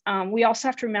recognizes, we also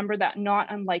have to remember that not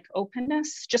unlike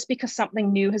openness, just because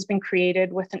something new has been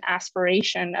created with an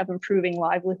aspiration of improving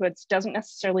livelihoods doesn't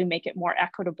necessarily make it more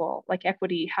equitable. Like,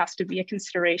 equity has to be a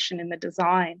consideration in the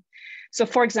design. So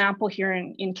for example, here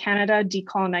in Canada,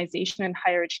 decolonization in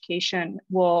higher education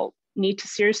will need to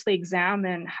seriously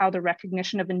examine how the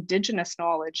recognition of Indigenous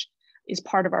knowledge is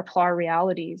part of our PLAR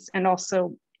realities. And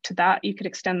also to that, you could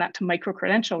extend that to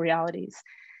micro-credential realities.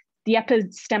 The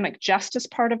epistemic justice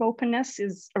part of openness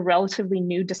is a relatively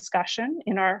new discussion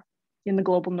in the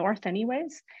global north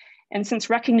anyways. And since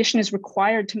recognition is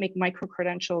required to make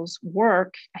micro-credentials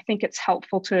work, I think it's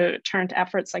helpful to turn to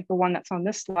efforts like the one that's on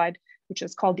this slide, which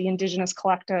is called the Indigenous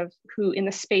Collective, who in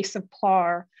the space of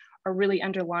PLAR are really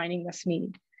underlining this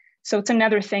need. So it's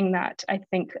another thing that I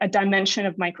think a dimension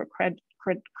of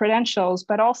micro-credentials,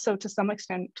 but also to some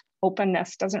extent,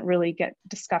 openness doesn't really get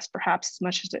discussed perhaps as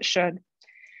much as it should.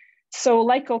 So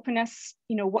like openness,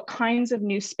 you know, what kinds of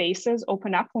new spaces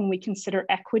open up when we consider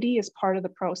equity as part of the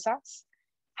process?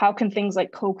 How can things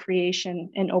like co-creation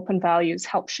and open values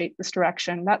help shape this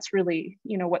direction? That's really,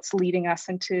 you know, what's leading us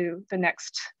into the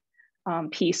next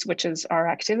piece, which is our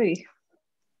activity.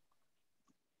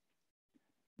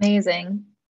 Amazing,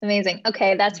 amazing.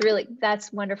 Okay,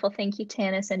 that's wonderful. Thank you,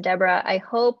 Tanis and Deborah. I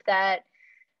hope that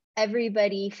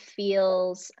everybody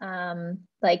feels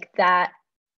like that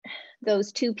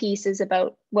those two pieces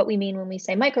about what we mean when we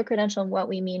say micro-credential and what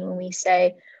we mean when we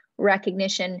say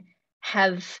recognition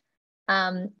have,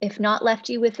 if not left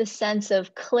you with a sense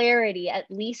of clarity, at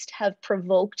least have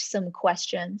provoked some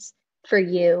questions for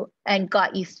you and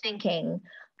got you thinking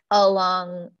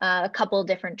along a couple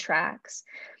different tracks.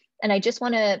 And I just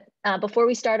want to, before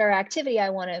we start our activity, I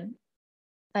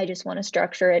just want to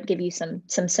structure it, give you some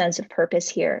sense of purpose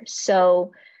here.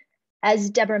 So,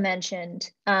 as Deborah mentioned,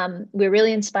 we're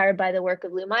really inspired by the work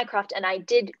of Lou Mycroft, and I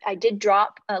did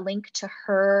drop a link to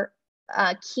her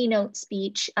keynote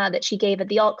speech that she gave at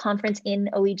the ALT conference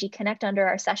in OEG Connect under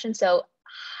our session. So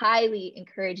highly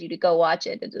encourage you to go watch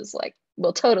it. It just like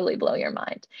will totally blow your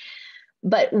mind.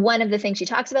 But one of the things she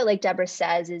talks about, like Deborah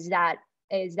says, is that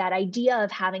idea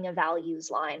of having a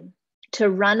values line to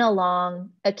run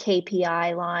along a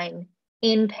KPI line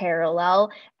in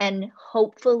parallel and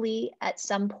hopefully at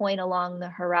some point along the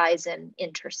horizon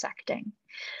intersecting.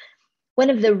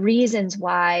 One of the reasons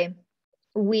why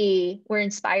we were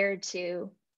inspired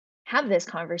to have this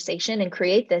conversation and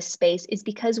create this space is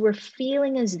because we're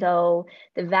feeling as though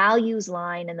the values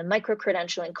line and the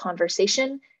micro-credentialing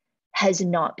conversation has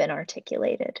not been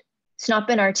articulated. It's not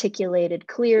been articulated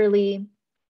clearly.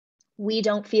 We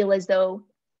don't feel as though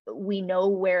we know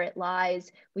where it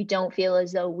lies. We don't feel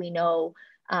as though we know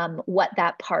what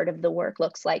that part of the work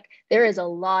looks like. There is a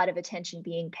lot of attention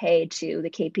being paid to the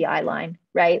KPI line,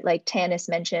 right? Like Tanis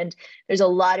mentioned, there's a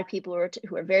lot of people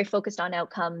who are very focused on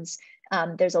outcomes.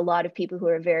 There's a lot of people who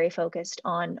are very focused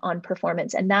on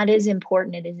performance, and that is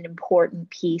important. It is an important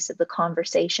piece of the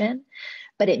conversation,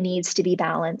 but it needs to be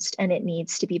balanced, and it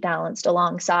needs to be balanced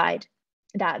alongside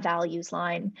that values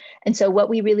line. And so what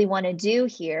we really want to do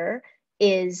here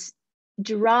is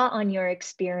draw on your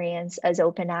experience as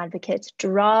open advocates,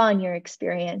 draw on your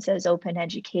experience as open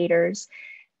educators,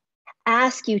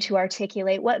 ask you to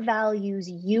articulate what values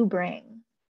you bring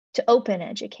to open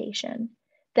education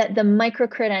that the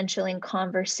micro-credentialing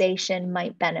conversation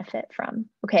might benefit from,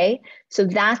 okay? So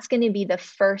that's going to be the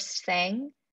first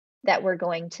thing that we're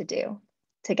going to do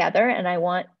together. And I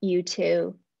want you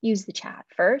to use the chat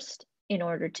first in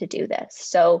order to do this.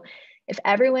 So if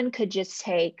everyone could just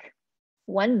take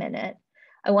 1 minute,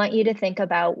 I want you to think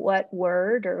about what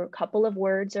word or a couple of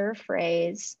words or a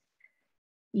phrase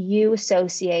you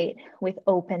associate with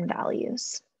open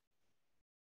values?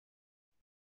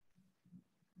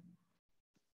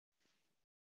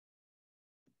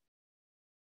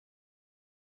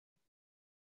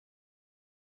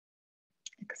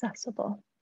 Accessible.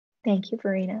 Thank you,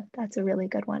 Verena. That's a really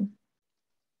good one.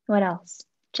 What else?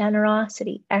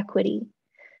 Generosity, equity,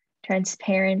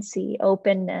 transparency,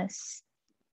 openness,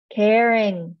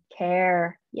 caring,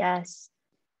 care, yes.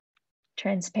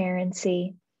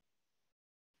 Transparency,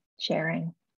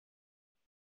 sharing.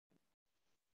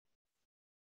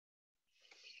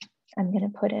 I'm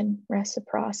going to put in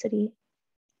reciprocity,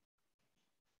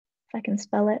 if I can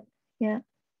spell it. Yeah.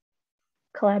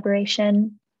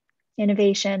 Collaboration,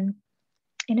 innovation.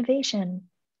 Innovation.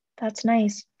 That's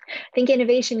nice. I think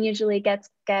innovation usually gets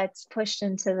pushed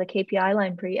into the KPI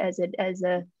line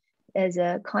as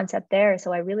a concept there.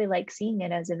 So I really like seeing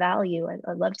it as a value.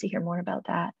 I'd love to hear more about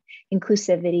that.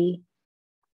 Inclusivity,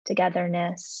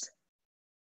 togetherness.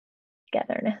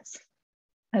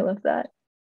 I love that.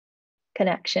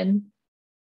 Connection.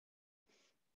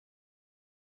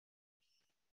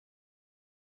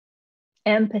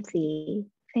 Empathy.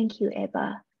 Thank you,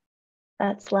 Eba.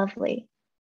 That's lovely.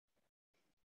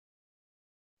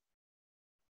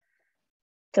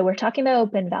 So we're talking about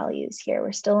open values here.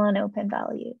 We're still on open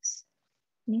values.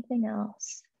 Anything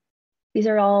else? These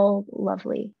are all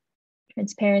lovely.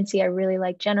 Transparency, I really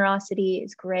like. Generosity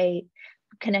is great.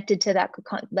 Connected to that,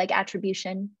 like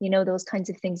attribution, you know, those kinds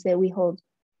of things that we hold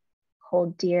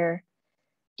dear.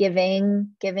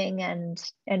 Giving and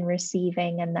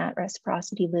receiving, and that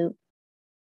reciprocity loop.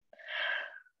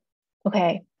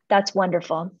 Okay, that's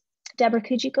wonderful. Deborah,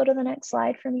 could you go to the next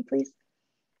slide for me, please?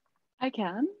 I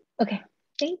can. Okay,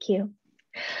 thank you.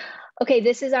 Okay,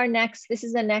 this is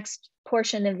the next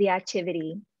portion of the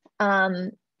activity.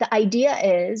 The idea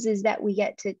is that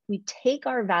we take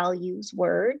our values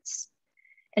words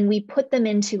and we put them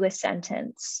into a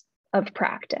sentence of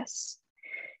practice.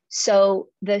 So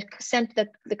the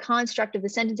construct of the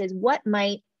sentence is, what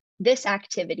might this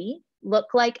activity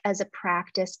look like as a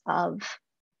practice of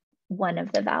one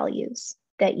of the values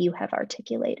that you have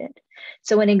articulated?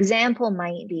 So an example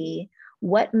might be,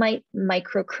 what might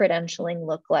micro-credentialing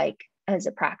look like as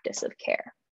a practice of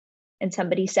care? And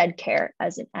somebody said care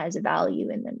as a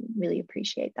value, and then really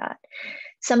appreciate that.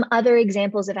 Some other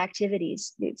examples of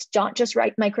activities, it's not just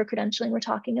micro-credentialing we're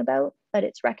talking about, but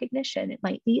it's recognition. It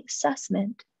might be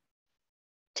assessment.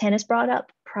 Tanis brought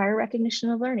up prior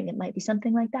recognition of learning. It might be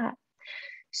something like that.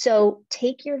 So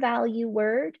take your value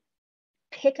word,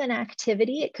 pick an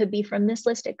activity. It could be from this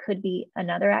list. It could be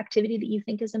another activity that you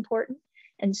think is important,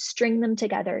 and string them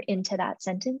together into that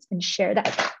sentence and share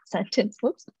that sentence.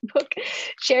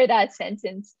 Share that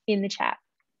sentence in the chat.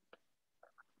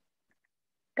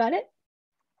 Got it?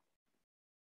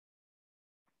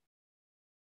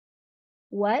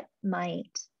 What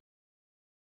might,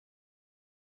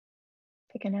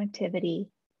 pick an activity,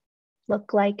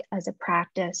 look like as a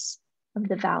practice of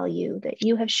the value that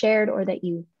you have shared or that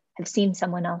you have seen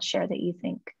someone else share that you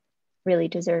think really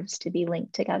deserves to be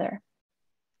linked together?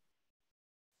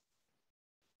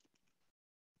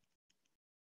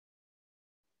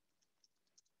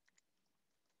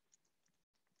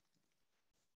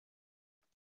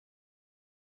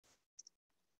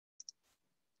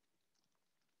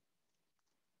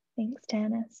 Thanks,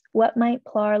 Tanis. What might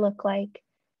PLAR look like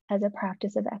as a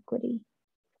practice of equity?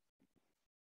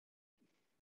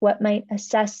 What might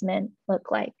assessment look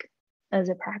like as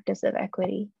a practice of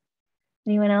equity?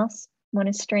 Anyone else want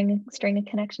to string a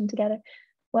connection together?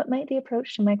 What might the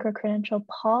approach to micro-credential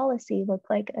policy look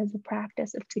like as a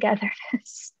practice of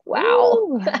togetherness?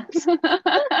 Wow,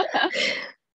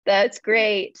 that's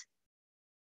great.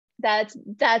 That's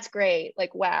great.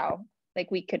 Like, wow,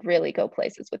 like we could really go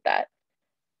places with that.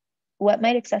 What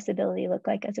might accessibility look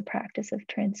like as a practice of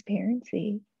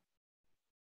transparency?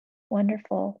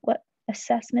 Wonderful. What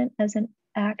assessment as an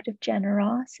act of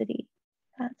generosity?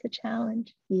 That's a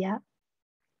challenge. Yeah.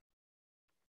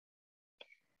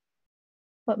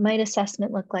 What might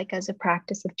assessment look like as a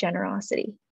practice of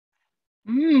generosity?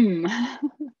 It's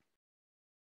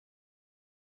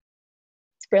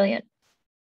brilliant.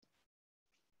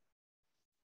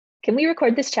 Can we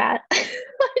record this chat? I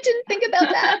didn't think about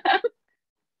that.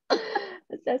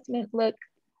 Assessment look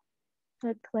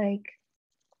like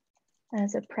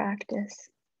as a practice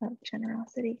of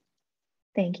generosity.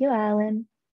 Thank you, Alan.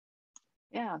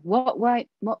 Yeah, what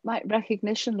might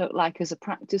recognition look like as a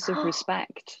practice of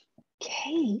respect?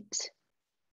 Kate,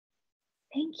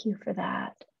 thank you for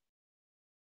that.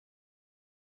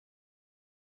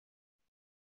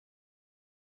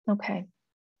 Okay.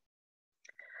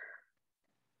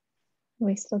 Are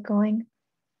we still going?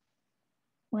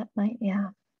 yeah,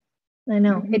 I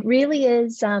know. It really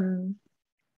is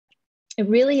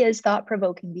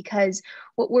thought-provoking, because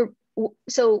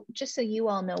so just so you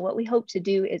all know, what we hope to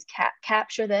do is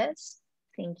capture this,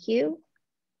 thank you,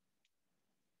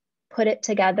 put it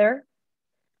together,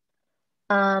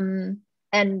 and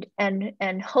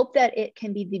hope that it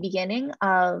can be the beginning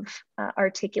of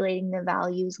articulating the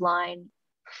values line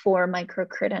for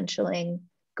micro-credentialing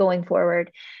going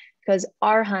forward. Because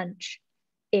our hunch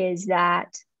is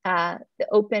that the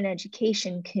open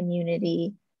education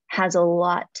community has a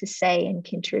lot to say and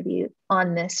contribute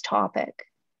on this topic.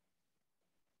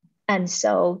 And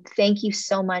so thank you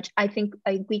so much. I think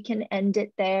we can end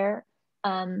it there.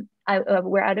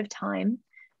 We're out of time,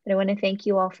 but I want to thank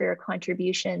you all for your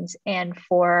contributions and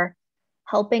for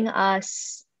helping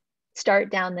us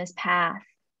start down this path,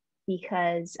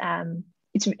 because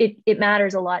it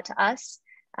matters a lot to us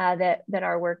that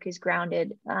our work is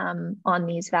grounded on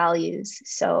these values.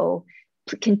 So,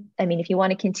 if you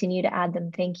want to continue to add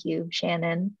them, thank you,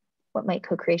 Shannon. What might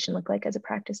co-creation look like as a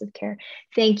practice of care?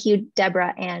 Thank you,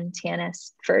 Deborah and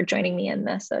Tanis, for joining me in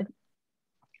this. So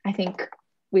I think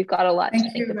we've got a lot to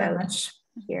think about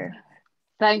here.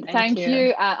 Thank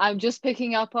you. I'm just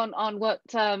picking up on what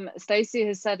Stacey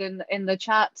has said in the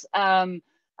chat.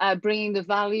 Bringing the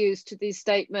values to these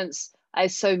statements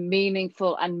is so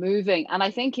meaningful and moving, and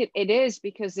I think it is,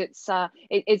 because it's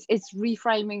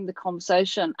reframing the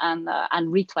conversation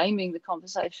and reclaiming the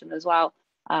conversation as well.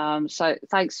 So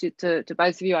thanks to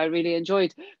both of you. I really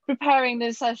enjoyed preparing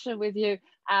this session with you,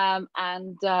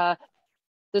 and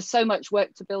there's so much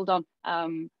work to build on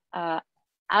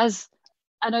as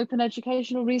an open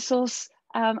educational resource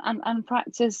and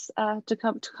practice to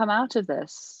come out of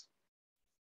this.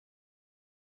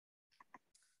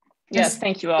 Yes,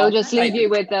 thank you all. I'll just leave you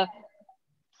with the.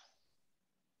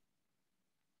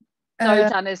 Sorry,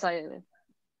 Tanis.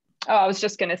 I was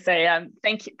just going to say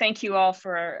thank you all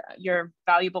for your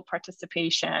valuable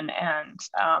participation, and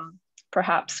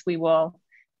perhaps we will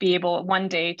be able one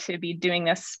day to be doing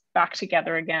this back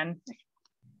together again,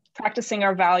 practicing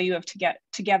our value of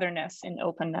togetherness and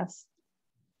openness.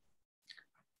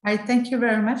 I thank you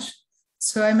very much.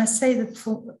 So I must say that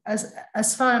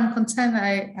as far as I'm concerned,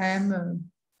 I am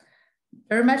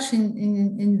very much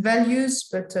in values,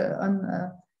 but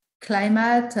on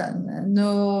climate and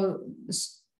no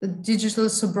digital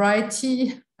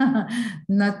sobriety,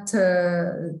 not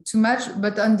too much.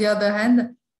 But on the other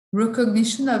hand,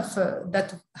 recognition of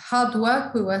that hard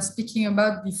work we were speaking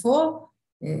about before.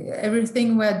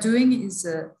 Everything we're doing is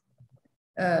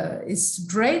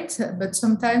great, but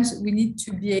sometimes we need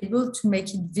to be able to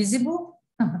make it visible,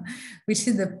 which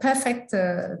is the perfect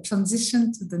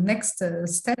transition to the next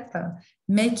step,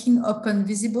 making open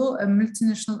visible a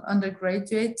multinational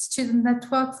undergraduate student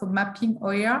network for mapping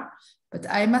OER. But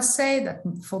I must say that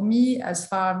for me, as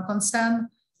far as I'm concerned,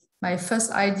 my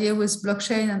first idea was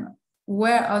blockchain and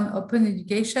were on open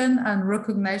education and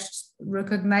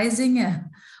recognizing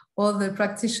all the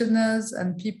practitioners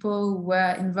and people who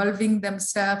were involving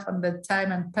themselves on the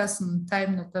time and personal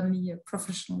time, not only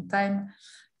professional time,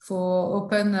 for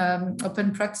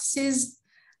open practices.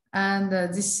 And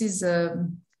this is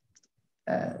an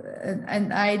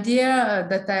idea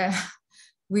that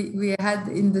we had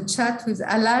in the chat with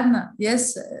Alan.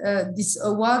 Yes, this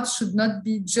award should not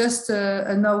be just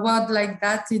an award like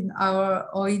that in our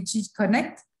OEG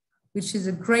Connect, which is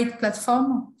a great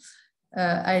platform.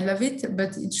 I love it,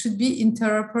 but it should be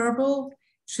interoperable,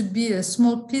 should be a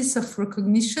small piece of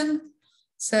recognition.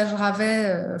 Serge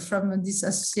Ravet from this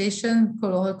association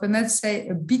called Reconnect say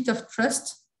a bit of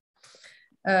trust,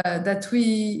 that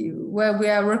where we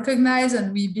are recognized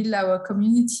and we build our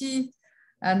community,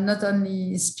 and not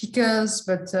only speakers,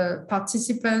 but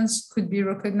participants could be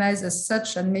recognized as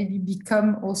such and maybe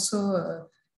become also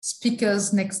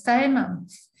speakers next time.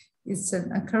 It's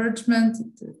an encouragement,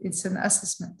 it's an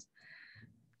assessment.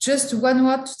 Just one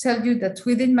word to tell you that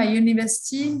within my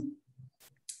university,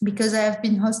 because I have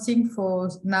been hosting for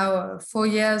now 4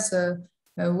 years, a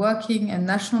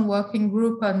national working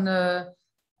group on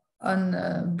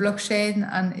blockchain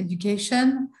and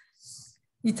education,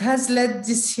 it has led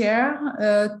this year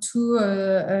to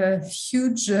a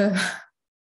huge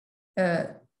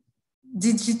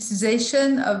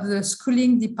digitization of the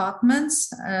schooling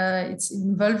departments. It's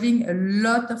involving a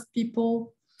lot of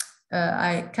people.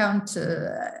 I count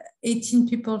 18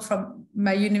 people from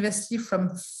my university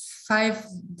from 5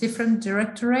 different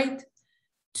directorates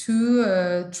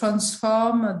to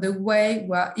transform the way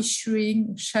we are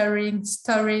issuing, sharing,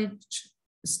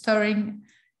 storing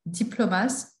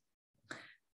diplomas.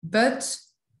 But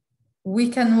we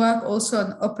can work also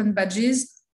on open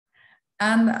badges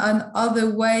and on other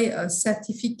way of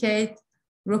certificate,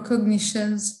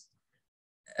 recognitions.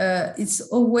 It's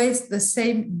always the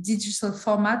same digital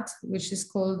format, which is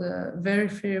called a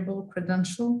verifiable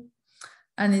credential.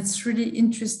 And it's really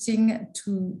interesting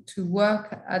to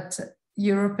work at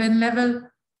European level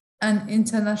and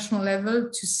international level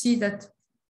to see that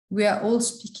we are all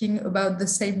speaking about the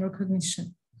same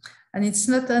recognition. And it's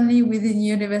not only within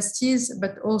universities,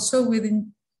 but also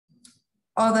within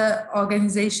other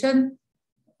organizations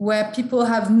where people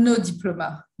have no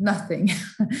diploma, nothing.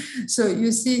 So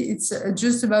you see, it's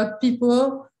just about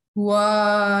people who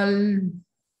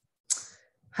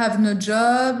have no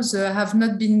jobs, have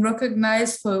not been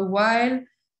recognized for a while.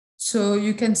 So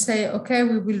you can say, okay,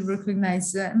 we will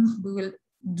recognize them. We will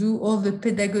do all the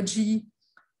pedagogy.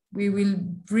 We will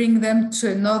bring them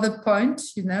to another point,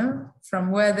 you know,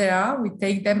 from where they are. We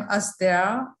take them as they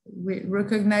are. We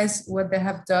recognize what they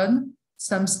have done,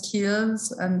 some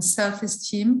skills and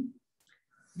self-esteem.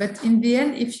 But in the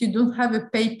end, if you don't have a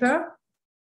paper,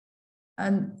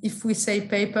 and if we say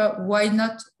paper, why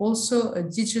not also a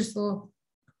digital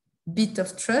bit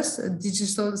of trust, a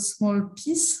digital small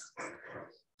piece?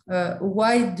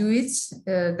 Why do it?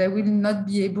 They will not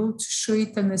be able to show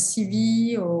it on a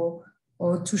CV or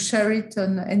to share it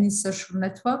on any social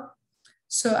network.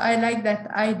 So I like that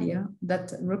idea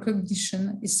that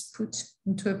recognition is put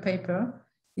into a paper.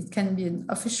 It can be an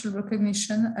official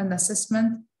recognition, an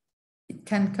assessment. It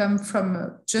can come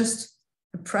from just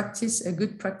a practice, a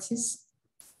good practice.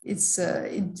 It's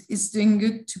doing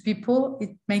good to people.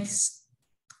 It makes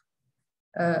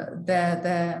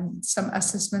some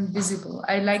assessment visible.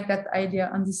 I like that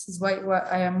idea, and this is why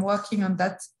I am working on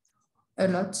that a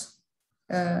lot.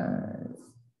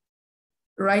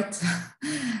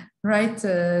 Right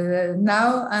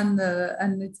now, and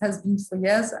it has been for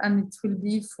years, and it will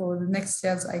be for the next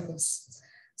years, I guess.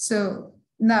 So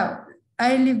now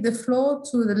I leave the floor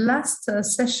to the last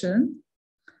session.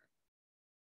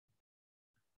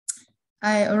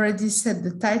 I already said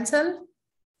the title.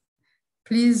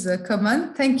 Please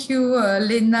comment. Thank you,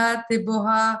 Lena,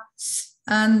 Deborah,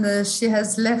 and she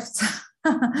has left,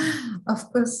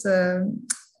 of course.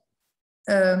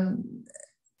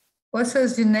 What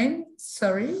was your name?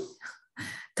 Sorry.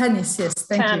 Tanis, yes,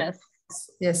 thank you.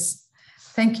 Yes,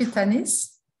 thank you,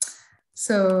 Tanis.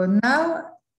 So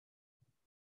now,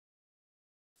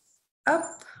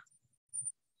 up.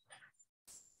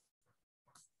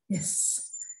 Yes,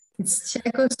 it's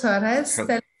Tiago Soares,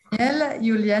 Daniel,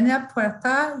 Juliana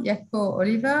Puerta, Jaco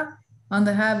Oliva,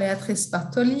 Andrea Beatriz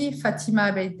Bartoli,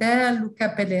 Fatima Beider, Luca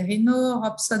Pellerino,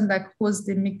 Robson da Cruz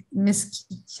de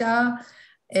Mesquita,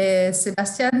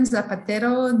 Sebastian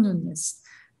Zapatero Nunes.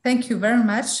 Thank you very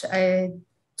much. I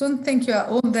don't think you are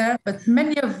all there, but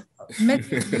many of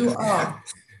you are.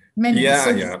 Many. Yeah, so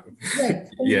yeah. Great.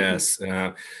 Yes.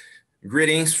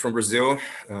 Greetings from Brazil.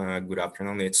 Good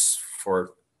afternoon. It's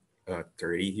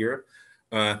 4:30 here.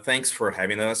 Thanks for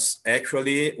having us.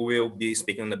 Actually, we'll be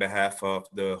speaking on the behalf of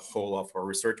the whole of our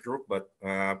research group, but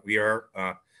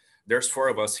there's 4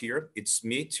 of us here. It's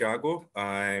me, Thiago.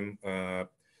 I'm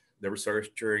the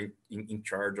researcher in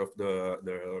charge of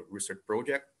the research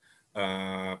project.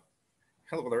 Hello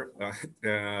there.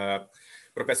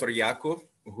 Professor Jaco,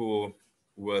 who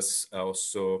was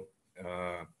also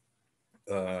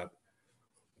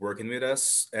working with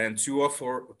us, and two of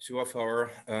our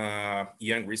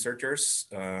young researchers,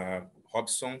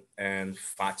 Robson and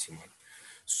Fatima.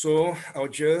 So I'll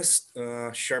just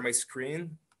share my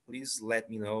screen. Please let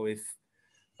me know if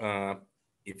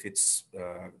it's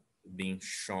being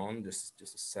shown. Just a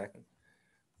second.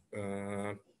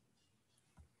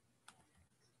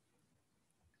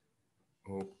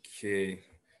 Okay,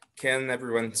 can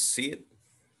everyone see it?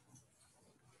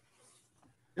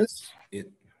 Yes.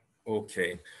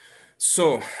 Okay.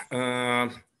 So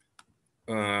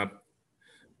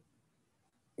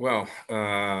well,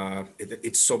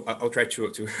 it's so I'll try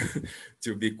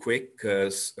to be quick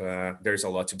because there's a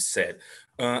lot to be said.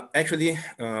 Actually,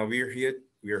 we're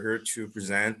here to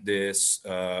present this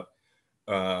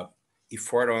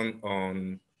effort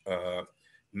on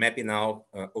mapping out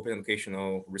open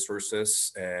educational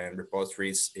resources and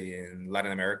repositories in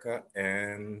Latin America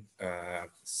and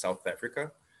South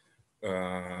Africa.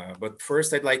 But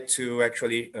first, I'd like to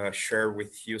actually share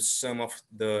with you some of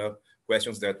the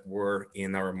questions that were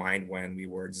in our mind when we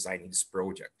were designing this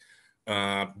project.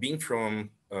 Being from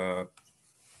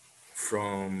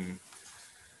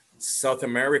South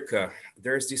America,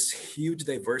 there's this huge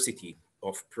diversity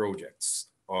of projects,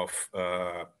 of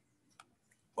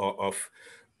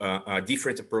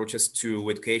different approaches to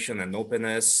education and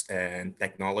openness and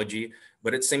technology,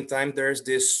 but at the same time, there's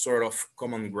this sort of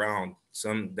common ground.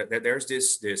 There's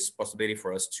this possibility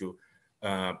for us to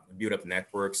build up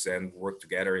networks and work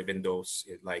together, even though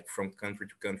like from country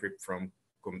to country, from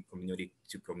community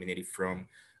to community, from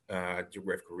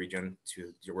geographical region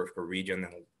to geographical region,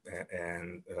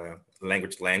 and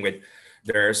language to language.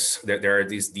 There are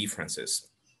these differences.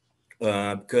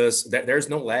 Because there's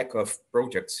no lack of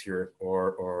projects here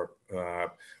or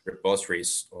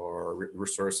repositories or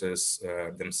resources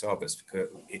themselves. Because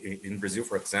in Brazil,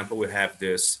 for example, we have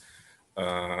this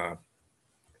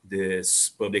this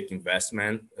public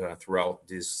investment throughout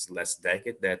this last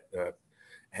decade that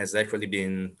has actually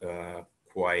been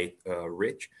quite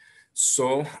rich.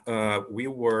 So we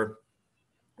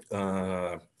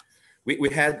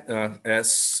had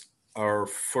as our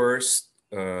first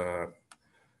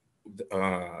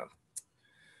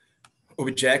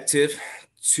objective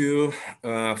to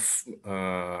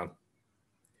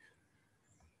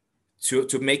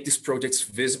make these projects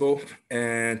visible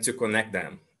and to connect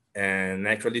them, and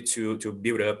actually to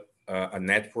build up a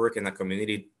network and a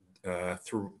community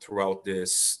throughout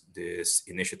this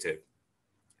initiative.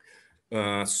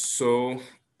 So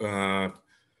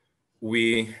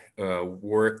we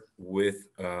work with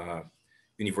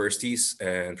universities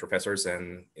and professors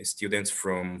and students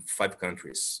from 5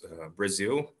 countries: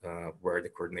 Brazil, where the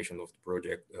coordination of the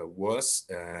project was,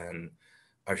 and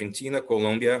Argentina,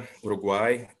 Colombia,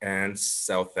 Uruguay, and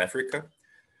South Africa.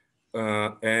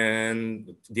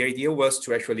 And the idea was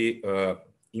to actually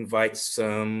invite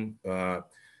some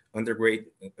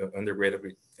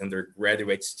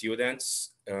undergraduate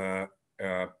students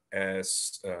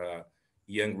as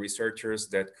young researchers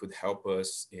that could help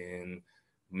us in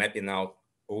mapping out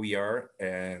OER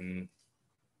and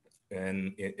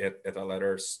at a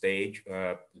later stage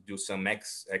do some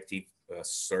active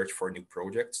search for new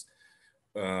projects.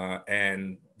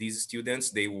 And these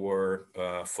students, they were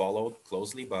followed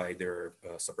closely by their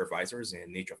supervisors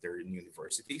in each of their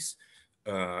universities.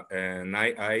 And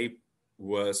I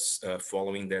was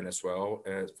following them as well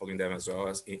as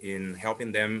in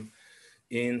helping them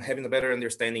in having a better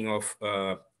understanding of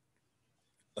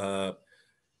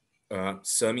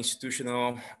some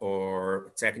institutional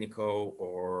or technical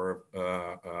or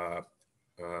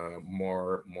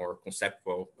more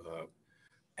conceptual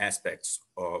aspects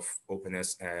of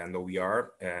openness and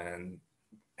OER, and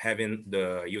having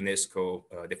the UNESCO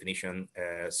definition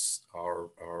as our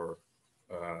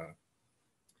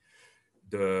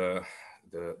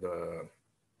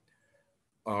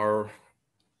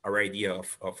idea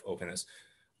of openness.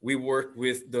 We work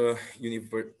with the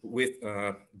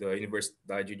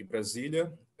Universidade de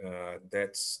Brasília.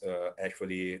 That's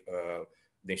actually the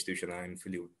institution I'm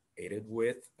affiliated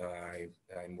with.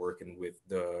 I'm working with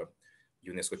the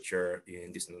UNESCO chair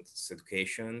in distance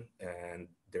education and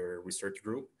their research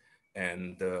group,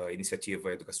 and the Iniciativa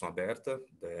Educação Aberta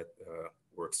that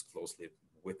works closely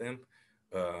with them,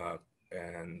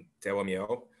 and Theo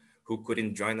Amiel, who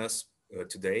couldn't join us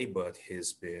today, but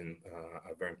he's been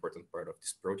a very important part of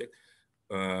this project.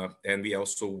 And we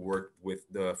also work with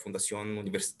the Fundación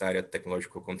Universitaria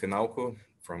Tecnológico Continental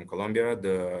from Colombia,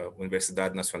 the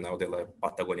Universidad Nacional de la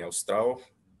Patagonia Austral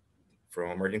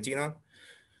from Argentina,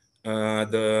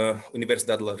 the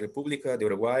Universidad de la República de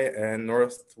Uruguay, and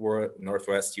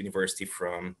Northwest University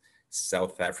from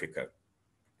South Africa.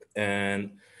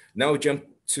 And now jump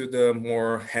to the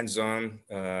more hands-on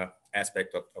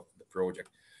aspect of the project.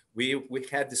 We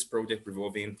had this project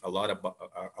revolving a lot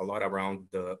around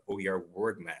the OER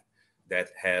world map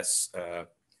that has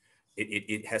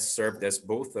it has served as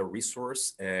both a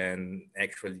resource and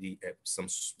actually some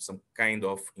kind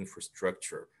of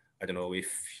infrastructure. I don't know if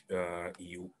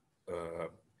you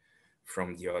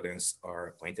from the audience are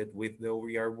acquainted with the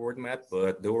OER world map,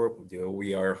 but the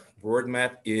OER world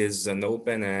map is an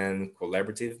open and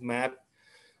collaborative map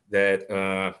that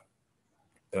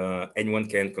anyone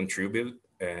can contribute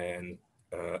and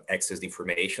access the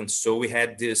information. So we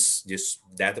had this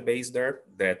database there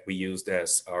that we used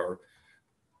as our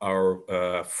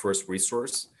first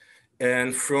resource.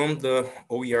 And from the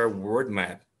OER world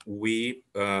map, we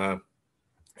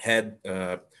had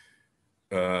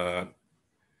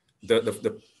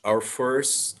our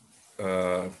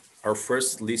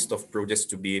first list of projects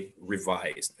to be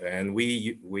revised, and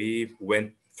we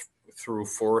went through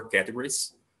 4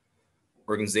 categories: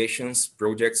 organizations,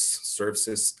 projects,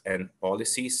 services, and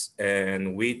policies.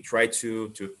 And we tried to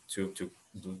do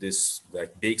this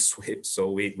like big sweep.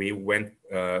 So we went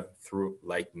through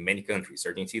like many countries: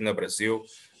 Argentina, Brazil.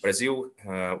 Brazil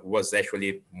was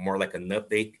actually more like an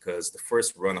update, because the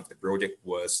first run of the project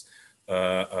was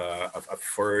a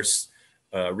first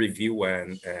review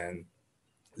and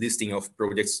listing of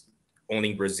projects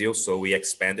only in Brazil. So we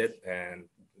expanded, and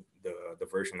the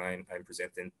version I'm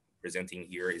presenting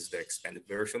here is the expanded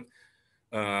version.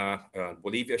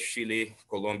 Bolivia, Chile,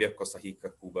 Colombia, Costa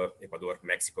Rica, Cuba, Ecuador,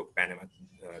 Mexico, Panama,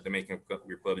 Dominican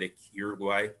Republic,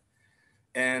 Uruguay,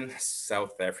 and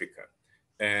South Africa.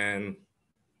 And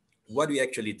what we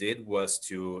actually did was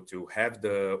to have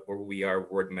the OER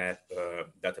word map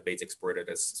database exported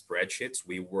as spreadsheets.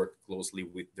 We worked closely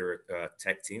with their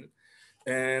tech team.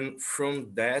 And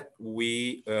from that,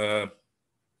 we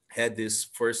had this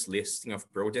first listing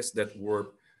of projects that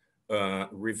were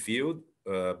reviewed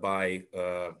by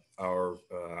our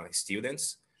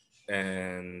students.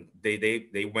 And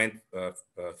they went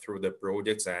through the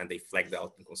projects and they flagged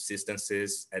out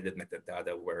inconsistencies, added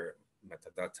metadata where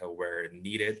were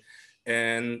needed.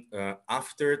 And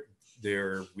after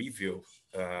their review,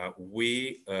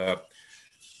 we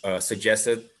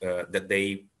suggested that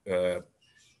they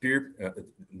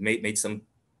made some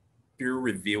peer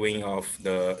reviewing of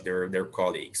their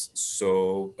colleagues.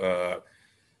 So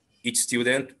each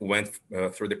student went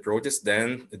through the projects,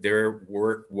 then their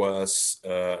work was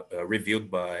reviewed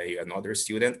by another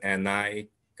student, and I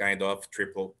kind of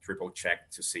triple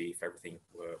checked to see if everything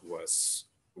was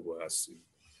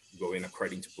going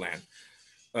according to plan.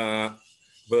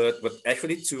 But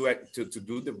actually to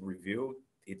do the review,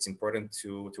 it's important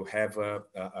to have a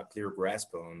clear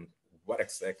grasp on what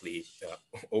exactly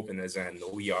openness and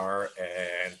OER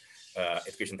and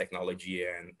education technology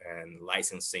and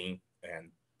licensing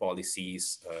and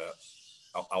policies,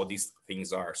 how these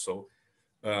things are. So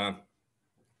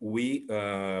we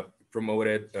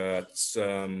promoted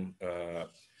some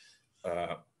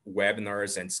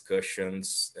webinars and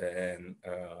discussions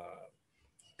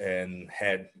and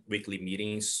had weekly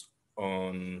meetings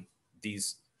on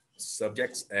these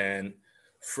subjects. And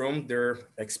from their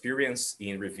experience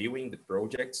in reviewing the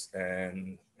projects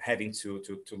and having to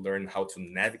learn how to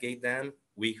navigate them,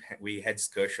 we had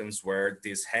discussions where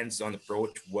this hands-on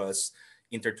approach was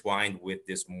intertwined with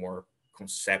this more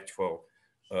conceptual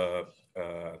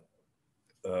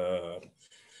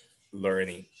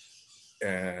learning.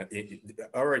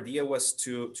 Our idea was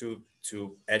to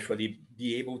actually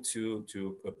be able to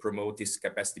promote this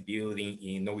capacity building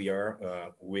in OER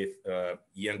with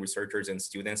young researchers and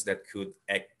students that could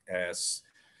act as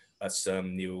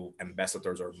some new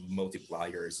ambassadors or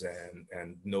multipliers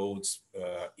and nodes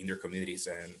in their communities,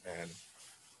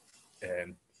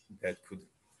 and that could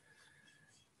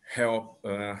help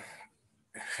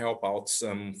out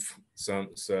some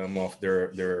of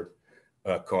their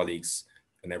colleagues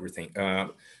and everything.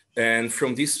 And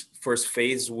from this first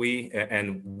phase,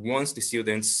 and once the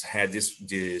students had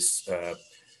this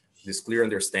clear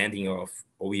understanding of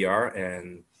OER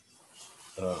and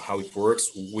how it works,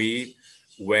 we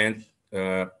went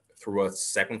through a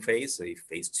second phase, a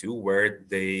phase 2, where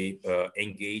they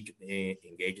engaged in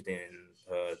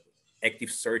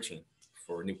active searching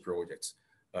for new projects,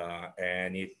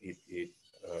 and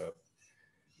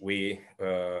we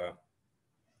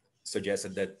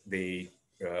suggested that they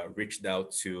reached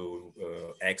out to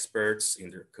experts in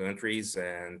their countries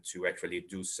and to actually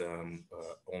do some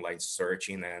online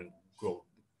searching and go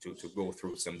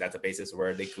through some databases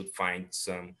where they could find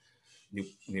some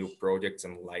new projects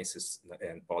and licenses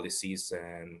and policies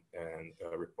and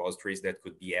repositories that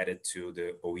could be added to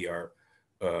the OER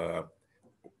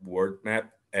word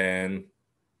map. And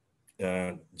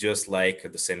just like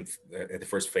at the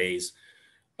first phase,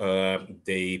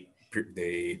 they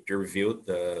peer reviewed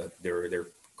their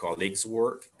colleagues'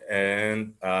 work,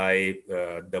 and I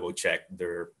double checked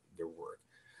their work.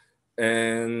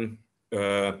 And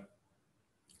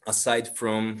aside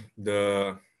from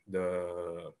the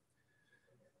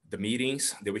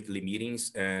meetings, the weekly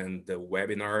meetings and the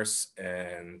webinars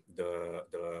and the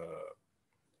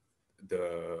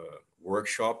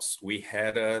workshops, we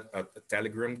had a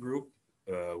Telegram group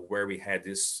where we had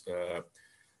this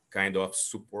kind of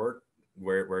support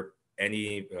where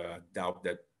any doubt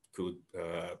that could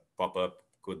pop up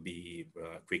could be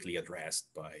quickly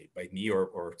addressed by me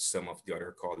or some of the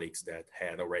other colleagues that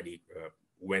had already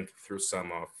went through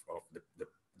some of the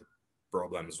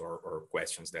problems or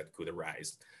questions that could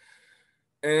arise.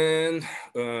 And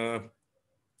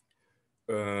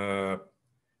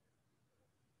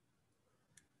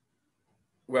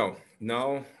well,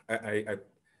 now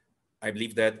I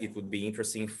believe that it would be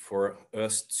interesting for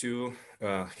us to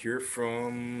hear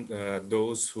from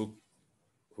those who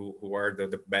are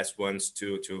the best ones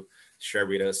to share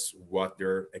with us what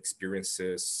their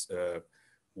experiences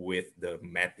with the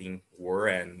mapping were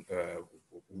and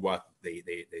what they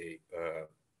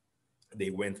they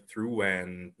went through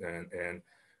and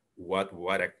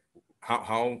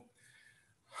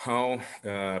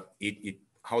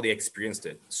how they experienced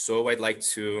it. So I'd like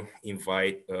to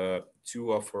invite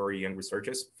two of our young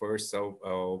researchers. First,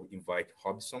 I'll invite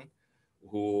Robson,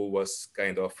 who was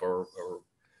kind of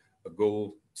a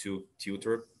go-to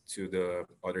tutor to the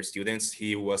other students.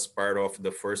 He was part of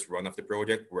the first run of the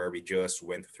project where we just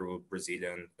went through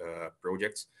Brazilian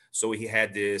projects. So he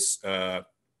had this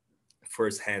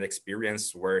first-hand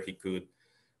experience where he could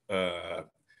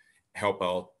help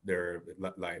out their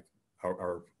like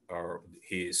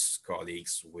his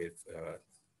colleagues with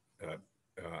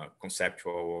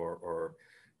conceptual or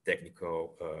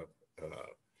technical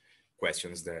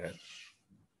questions that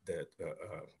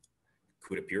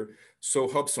could appear. So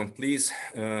Robson, please,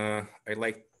 I'd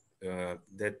like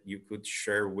that you could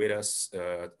share with us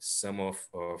some of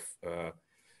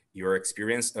your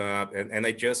experience. And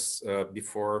I just,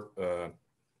 before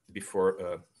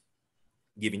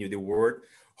giving you the word,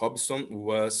 Robson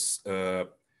was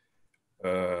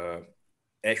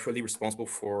actually responsible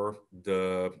for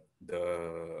the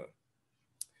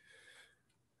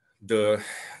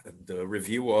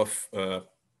review of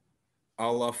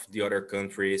all of the other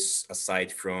countries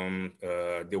aside from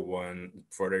the one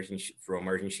from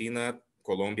Argentina,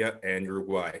 Colombia, and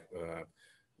Uruguay,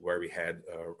 where we had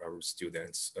our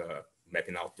students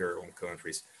mapping out their own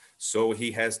countries. So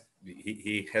he has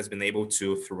been able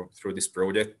to through this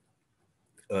project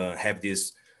have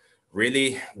this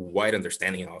really wide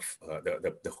understanding of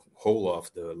the whole of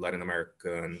the Latin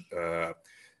American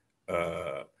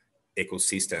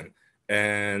ecosystem.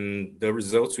 And the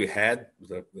results we had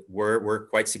were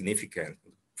quite significant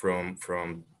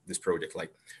from this project.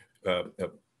 Like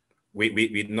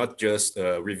we not just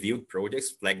reviewed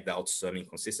projects, flagged out some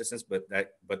inconsistencies,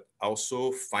 but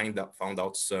also found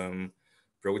out some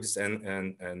projects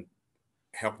and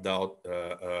helped out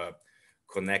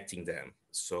connecting them.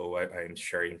 So I'm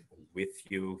sharing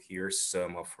with you here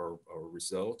some of our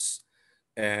results,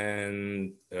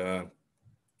 and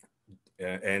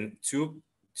two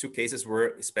cases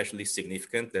were especially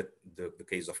significant. That the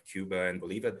case of Cuba and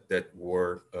Bolivia, that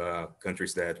were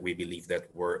countries that we believe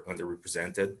that were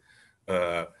underrepresented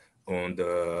on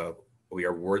the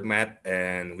OER world map,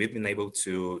 and we've been able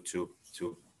to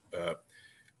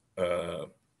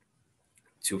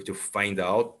find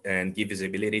out and give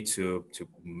visibility to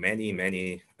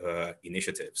many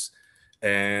initiatives.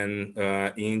 And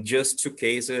in just two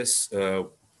cases,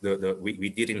 we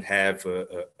didn't have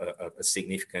a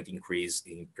significant increase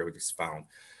in projects found.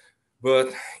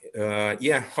 But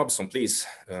yeah, Robson, please,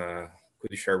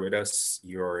 could you share with us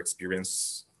your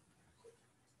experience?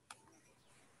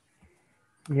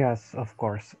 Yes, of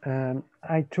course.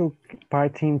 I took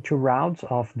part in 2 rounds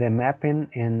of the mapping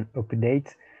and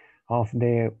update of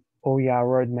the OER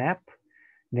roadmap.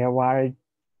 There were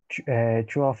 2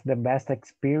 of the best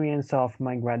experience of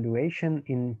my graduation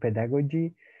in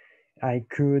pedagogy. I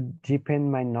could deepen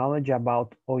my knowledge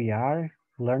about OER,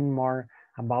 learn more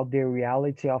about the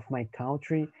reality of my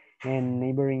country and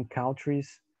neighboring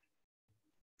countries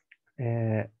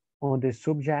on the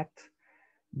subject.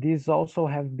 These also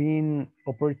have been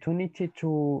opportunity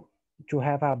to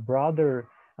have a broader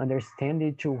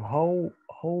understanding to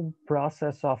whole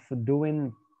process of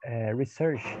doing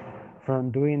research,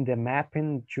 from doing the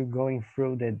mapping to going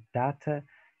through the data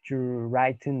to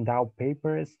writing down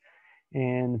papers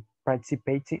and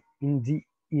participating in the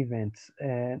events.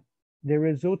 The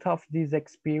result of this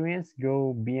experience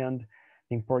go beyond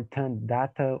important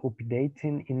data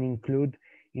updating and include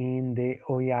in the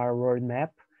OER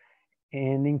roadmap,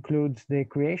 and includes the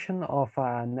creation of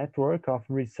a network of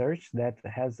research that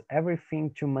has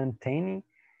everything to maintaining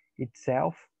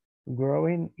itself,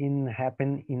 growing and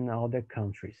happen in other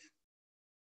countries.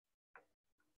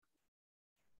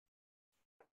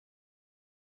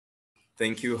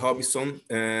 Thank you, Robson.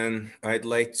 And I'd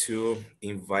like to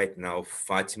invite now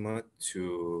Fatima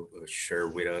to share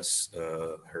with us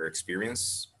her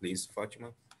experience. Please,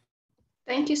 Fatima.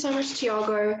 Thank you so much,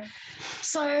 Tiago.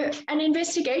 So an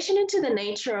investigation into the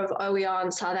nature of OER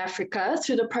in South Africa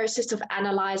through the process of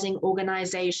analyzing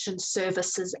organizations,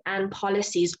 services, and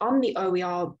policies on the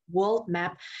OER world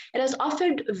map, it has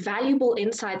offered valuable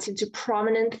insights into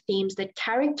prominent themes that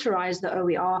characterize the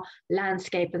OER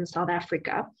landscape in South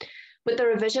Africa. With the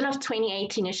revision of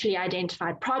 2018 initially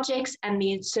identified projects and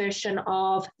the insertion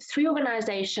of 3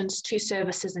 organizations, 2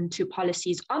 services, and 2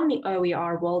 policies on the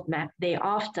OER world map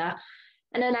thereafter,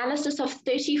 An analysis of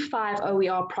 35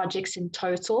 OER projects in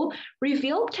total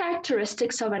revealed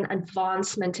characteristics of an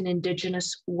advancement in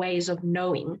Indigenous ways of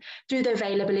knowing through the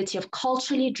availability of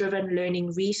culturally driven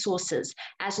learning resources,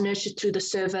 as nurtured through the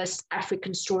Service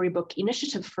African Storybook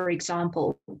Initiative, for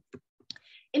example.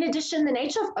 In addition, the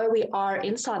nature of OER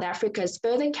in South Africa is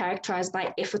further characterized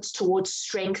by efforts towards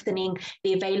strengthening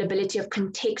the availability of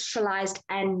contextualized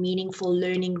and meaningful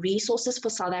learning resources for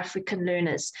South African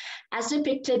learners, as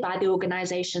depicted by the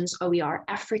organizations OER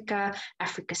Africa,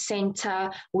 Africa Center,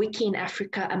 Wiki in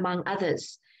Africa, among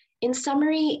others. In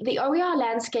summary, the OER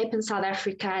landscape in South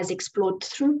Africa is explored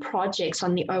through projects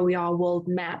on the OER world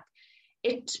map.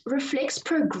 It reflects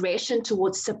progression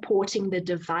towards supporting the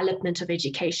development of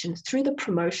education through the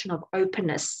promotion of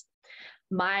openness.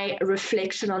 My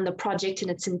reflection on the project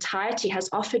in its entirety has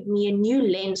offered me a new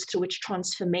lens through which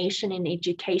transformation in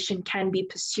education can be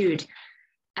pursued.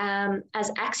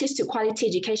 As access to quality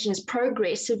education is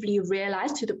progressively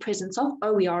realized through the presence of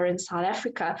OER in South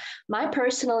Africa, my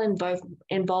personal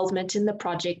involvement in the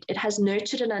project, it has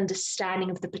nurtured an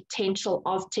understanding of the potential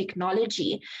of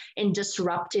technology in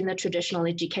disrupting the traditional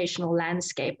educational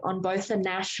landscape on both a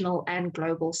national and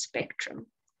global spectrum.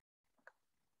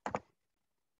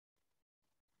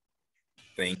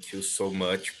 Thank you so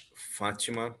much,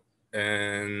 Fatima.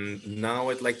 And now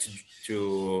I'd like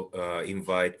to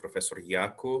invite Professor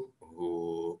Jaco,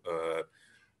 who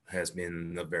has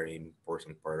been a very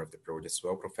important part of the project as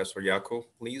well. Professor Jaco,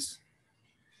 please.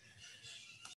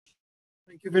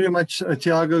 Thank you very much,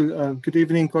 Tiago. Good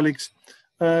evening, colleagues.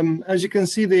 As you can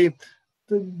see, the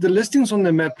listings on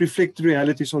the map reflect the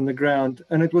realities on the ground.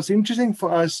 And it was interesting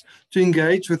for us to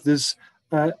engage with this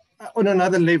on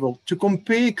another level, to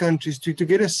compare countries, to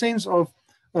get a sense of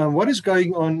what is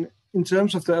going on in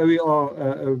terms of the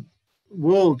OER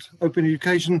world, open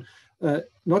education,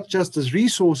 not just as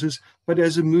resources, but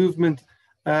as a movement.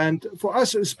 And for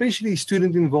us, especially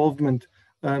student involvement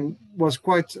was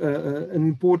quite an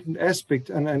important aspect.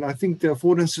 And I think the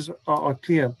affordances are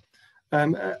clear.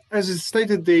 As is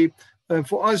stated there,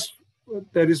 for us,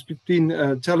 that is between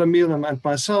Talamil and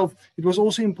myself, it was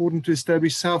also important to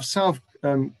establish South-South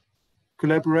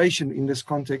collaboration in this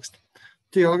context.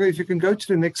 Tiago, if you can go to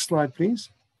the next slide, please.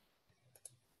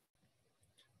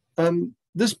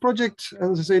 This project,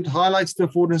 as I said, highlights the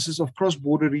affordances of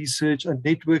cross-border research and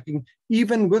networking,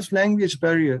 even with language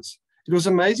barriers. It was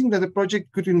amazing that the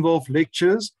project could involve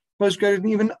lecturers, postgraduate,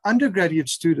 and even undergraduate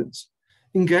students.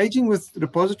 Engaging with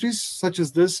repositories such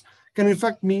as this can in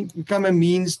fact become a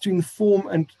means to inform,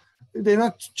 and they're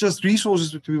not just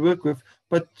resources that we work with,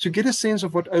 but to get a sense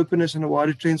of what openness and the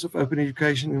wider trends of open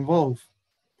education involve.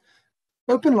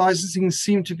 Open licensing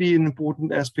seems to be an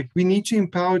important aspect. We need to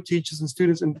empower teachers and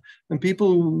students and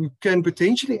people who can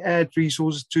potentially add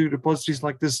resources to repositories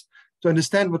like this to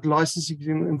understand what licensing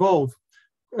can involve.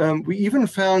 We even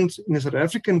found in a South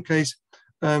African case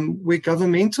where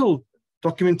governmental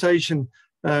documentation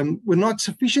were not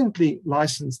sufficiently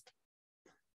licensed.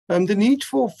 The need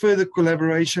for further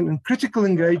collaboration and critical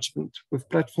engagement with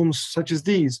platforms such as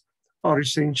these are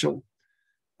essential.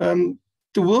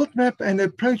 The world map and the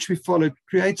approach we followed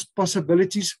creates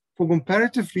possibilities for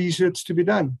comparative research to be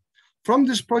done. From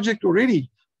this project already,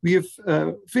 we have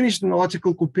finished an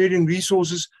article comparing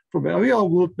resources from the OER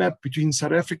world map between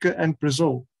South Africa and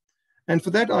Brazil. And for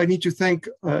that, I need to thank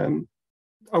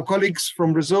our colleagues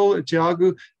from Brazil,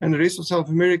 Tiago, and the rest of South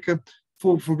America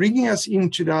for bringing us in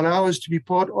to allow us to be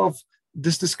part of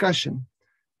this discussion.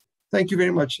 Thank you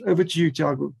very much. Over to you,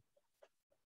 Tiago.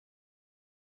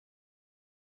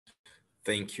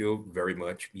 Thank you very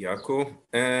much, Jaco.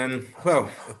 And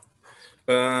well,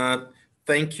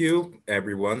 thank you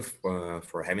everyone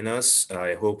for having us.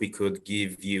 I hope we could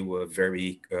give you a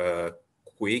very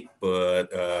quick but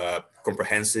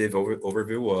comprehensive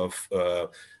overview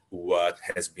of what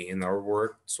has been our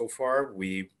work so far.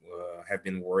 We have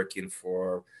been working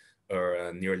for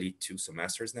nearly 2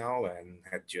 semesters now and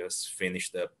had just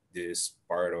finished up this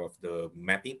part of the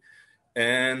mapping,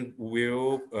 and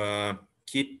we'll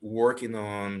keep working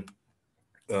on,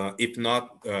 if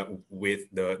not with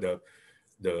the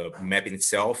mapping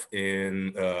itself,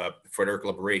 in further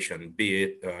collaboration, be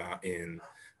it in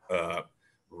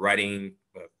writing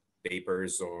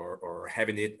papers or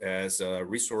having it as a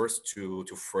resource to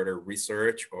further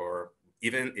research, or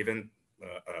even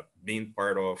being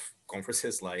part of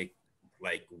conferences like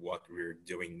what we're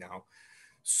doing now.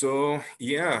 So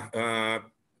yeah,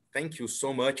 thank you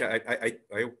so much.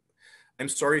 I'm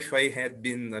sorry if I had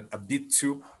been a bit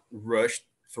too rushed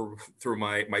through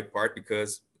my part,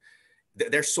 because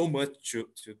there's so much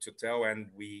to tell, and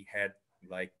we had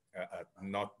like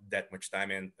not that much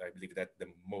time. And I believe that the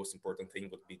most important thing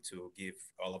would be to give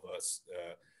all of us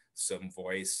some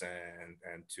voice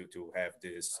and to have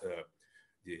this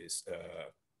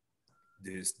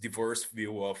diverse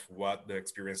view of what the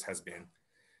experience has been.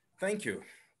 Thank you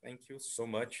so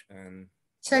much. And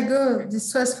Thiago,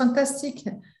 this was fantastic.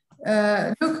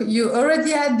 Look, you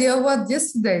already had the award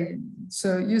yesterday.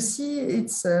 So you see,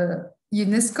 it's a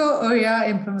UNESCO OER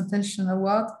Implementation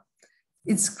Award.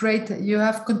 It's great. You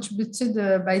have contributed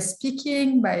by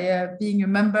speaking, by being a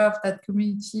member of that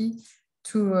community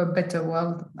to a better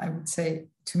world, I would say,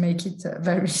 to make it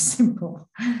very simple.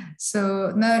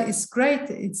 So no, it's great.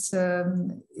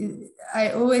 I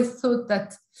always thought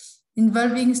that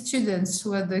involving students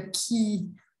were the key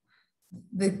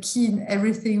in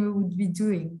everything we would be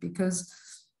doing, because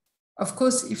of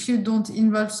course, if you don't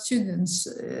involve students,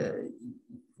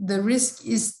 the risk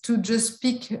is to just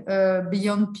speak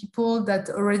beyond people that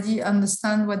already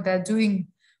understand what they're doing,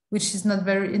 which is not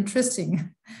very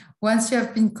interesting. Once you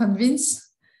have been convinced,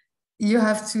 you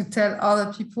have to tell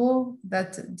other people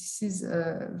that this is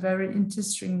a very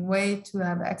interesting way to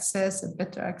have access, a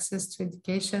better access to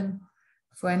education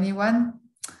for anyone,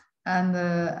 and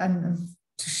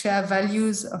to share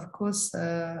values, of course,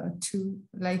 too,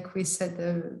 like we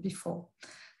said before.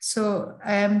 So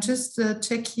I am just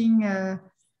checking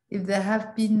if there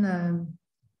have been,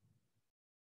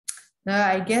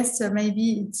 I guess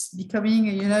maybe it's becoming,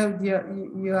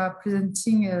 you are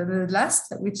presenting the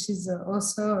last, which is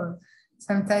also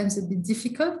sometimes a bit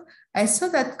difficult. I saw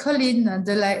that Colin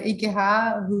de la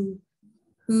Higuera,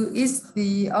 who is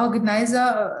the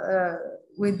organizer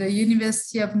with the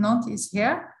University of Nantes, is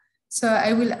here. So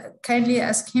I will kindly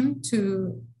ask him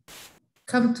to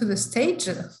come to the stage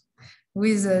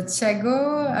with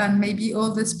Thiago and maybe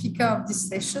all the speakers of this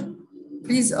session.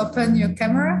 Please open your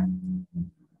camera.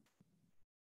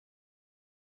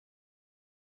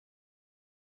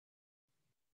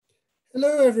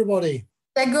 Hello, everybody.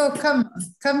 Thiago,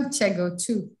 come, Thiago,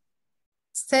 too.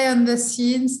 Stay on the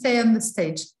scene, stay on the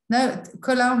stage. No,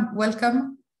 Colin,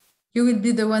 welcome. You will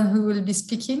be the one who will be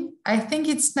speaking. I think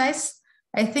it's nice.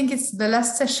 I think it's the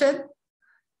last session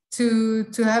to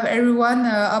have everyone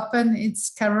open its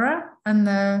camera. And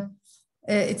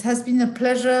it has been a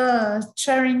pleasure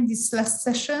chairing this last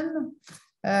session.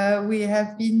 We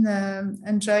have been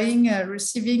enjoying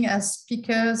receiving as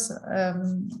speakers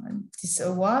this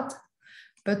award,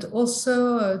 but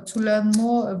also to learn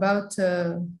more about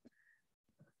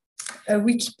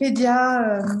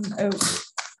Wikipedia,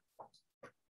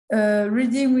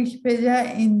 reading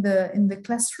Wikipedia in the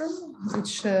classroom,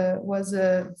 which was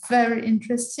very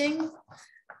interesting,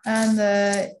 and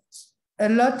a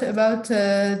lot about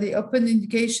the open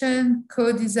education,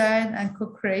 co-design and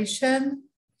co-creation.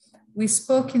 We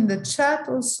spoke in the chat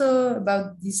also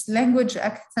about this language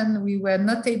hackathon we were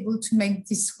not able to make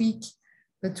this week,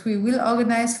 but we will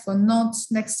organize for Nantes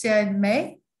next year in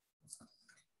May.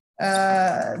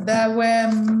 There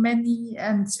were many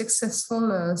and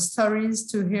successful stories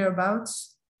to hear about,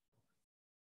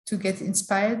 to get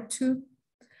inspired to.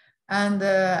 And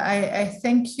I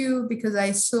thank you, because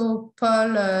I saw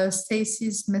Paul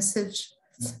Stacey's message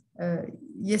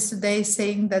yesterday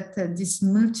saying that this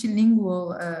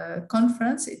multilingual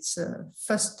conference, it's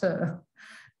first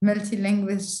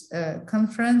multilingual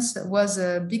conference, was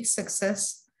a big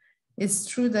success. It's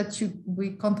true that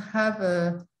we can't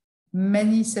have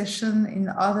many sessions in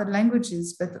other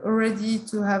languages, but already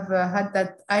to have had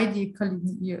that idea,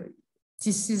 Colin,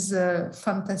 this is a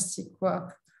fantastic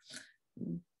work.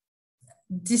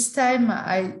 This time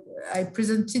I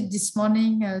presented this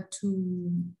morning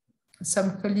to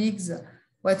some colleagues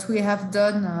what we have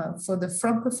done for the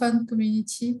Francophone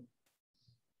community.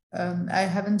 I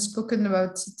haven't spoken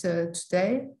about it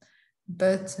today,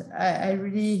 but I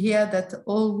really hear that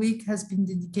all week has been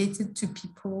dedicated to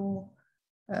people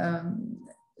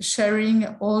sharing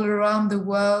all around the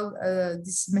world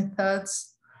these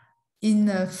methods in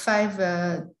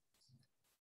 5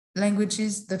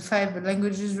 languages, the 5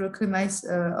 languages recognized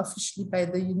officially by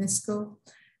the UNESCO.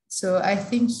 So I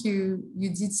think you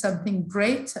did something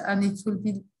great, and it will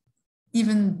be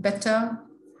even better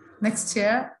next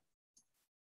year,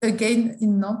 again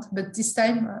in Nantes, but this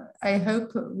time I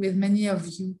hope with many of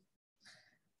you.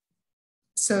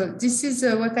 So this is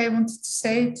what I wanted to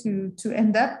say to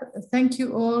end up. Thank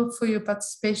you all for your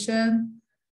participation.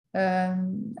 I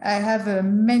have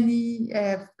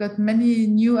got many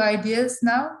new ideas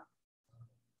now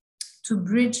to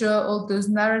bridge all those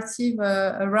narratives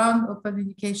around open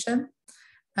education.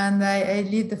 And I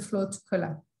leave the floor to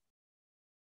Colin.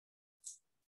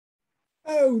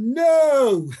 Oh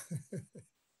no!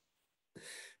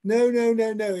 No,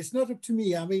 it's not up to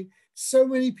me. I mean, so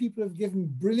many people have given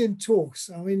brilliant talks.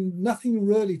 I mean, nothing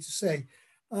really to say.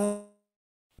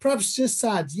 Perhaps just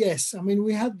add, yes, I mean,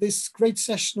 we had this great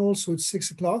session also at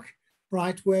 6 o'clock,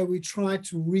 right, where we tried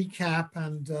to recap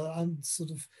and sort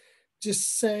of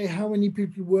just say how many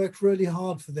people worked really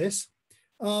hard for this.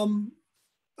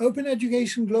 Open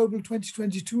Education Global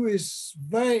 2022 is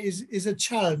a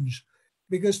challenge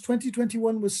because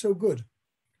 2021 was so good.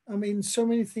 I mean, so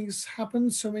many things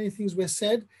happened, so many things were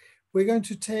said. We're going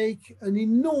to take an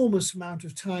enormous amount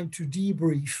of time to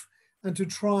debrief and to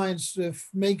try and sort of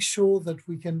make sure that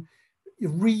we can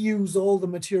reuse all the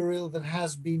material that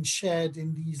has been shared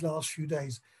in these last few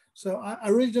days. So I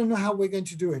really don't know how we're going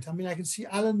to do it. I mean, I can see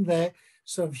Alan there,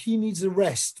 so he needs a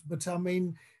rest, but I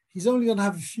mean, he's only going to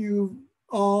have a few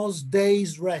hours,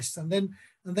 days rest, and then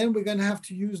we're going to have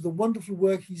to use the wonderful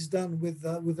work he's done with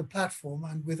the platform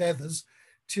and with others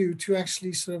to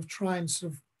actually sort of try and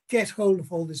sort of get hold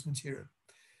of all this material.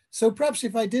 So perhaps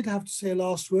if I did have to say a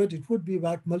last word, it would be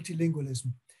about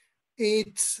multilingualism.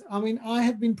 I mean, I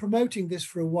have been promoting this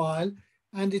for a while,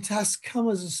 and it has come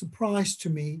as a surprise to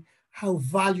me how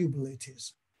valuable it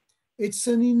is. It's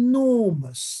an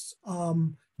enormous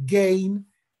gain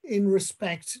in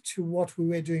respect to what we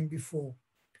were doing before.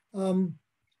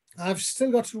 I've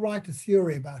still got to write a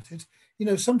theory about it. You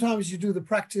know, sometimes you do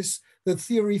the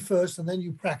theory first, and then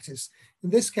you practice. In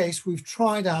this case, we've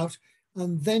tried out,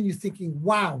 and then you're thinking,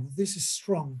 wow, this is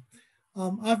strong.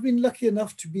 I've been lucky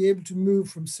enough to be able to move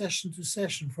from session to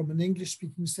session, from an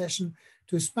English-speaking session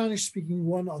to a Spanish-speaking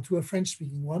one or to a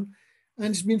French-speaking one. And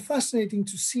it's been fascinating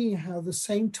to see how the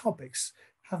same topics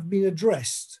have been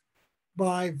addressed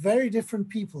by very different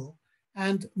people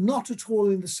and not at all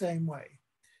in the same way.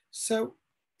 So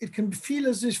it can feel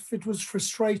as if it was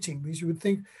frustrating because you would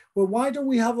think, well, why don't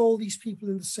we have all these people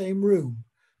in the same room?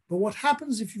 But what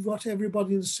happens if you've got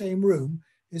everybody in the same room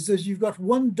is that you've got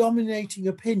one dominating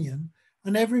opinion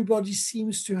and everybody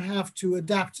seems to have to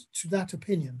adapt to that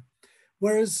opinion.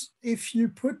 Whereas if you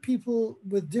put people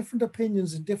with different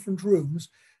opinions in different rooms,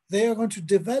 they are going to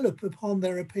develop upon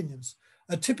their opinions.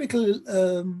 A typical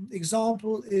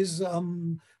example is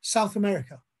South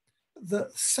America. The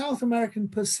South American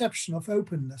perception of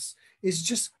openness is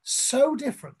just so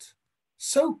different,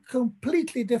 so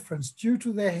completely different due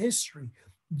to their history,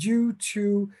 due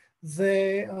to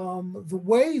the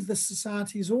way the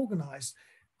society is organized.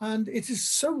 And it is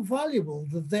so valuable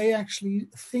that they actually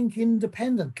think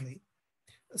independently.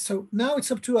 So now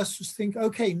it's up to us to think,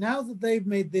 okay, now that they've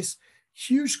made this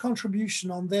huge contribution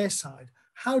on their side,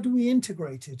 how do we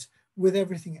integrate it with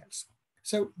everything else?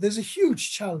 So there's a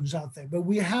huge challenge out there, but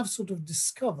we have sort of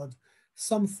discovered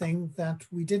something that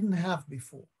we didn't have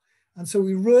before. And so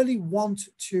we really want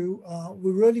to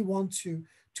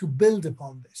build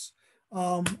upon this.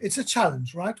 It's a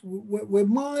challenge, right? We're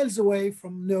miles away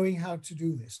from knowing how to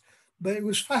do this, but it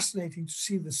was fascinating to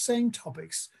see the same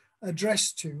topics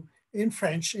addressed to in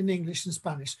French, in English, and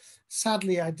Spanish.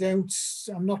 Sadly, I don't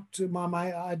speak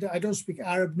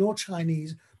Arab nor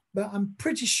Chinese, but I'm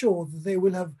pretty sure that they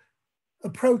will have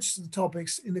approached the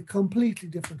topics in a completely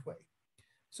different way.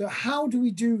 So how do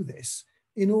we do this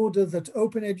in order that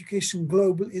Open Education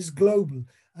Global is global?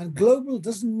 And global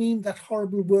doesn't mean that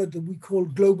horrible word that we call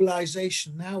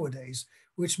globalization nowadays,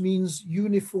 which means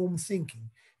uniform thinking.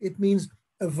 It means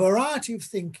a variety of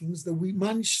thinkings that we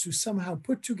manage to somehow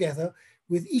put together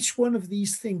with each one of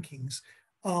these thinkings,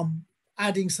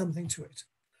 adding something to it.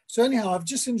 So anyhow, I've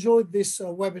just enjoyed this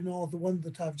webinar, the one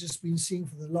that I've just been seeing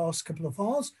for the last couple of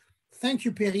hours. Thank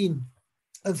you, Perrine,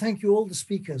 and thank you all the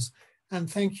speakers, and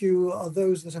thank you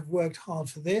those that have worked hard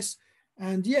for this.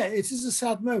 And yeah, it is a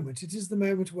sad moment. It is the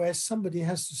moment where somebody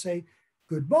has to say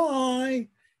goodbye,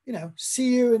 you know,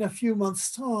 see you in a few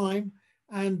months' time.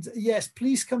 And yes,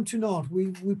 please come to Nantes.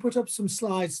 We put up some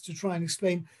slides to try and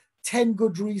explain 10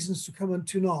 good reasons to come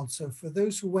to Nantes. So for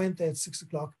those who went there at 6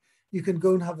 o'clock, you can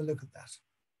go and have a look at that.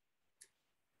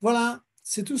 Voilà,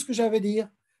 c'est tout ce que j'avais à dire.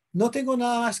 No tengo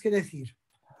nada más que decir.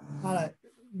 All right.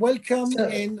 Welcome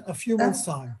in a few months'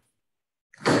 time.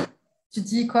 Tu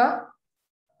dis quoi?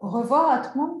 Au revoir à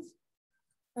tout le monde.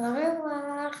 Au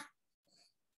revoir.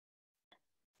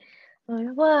 Au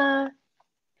revoir.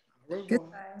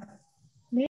 Goodbye.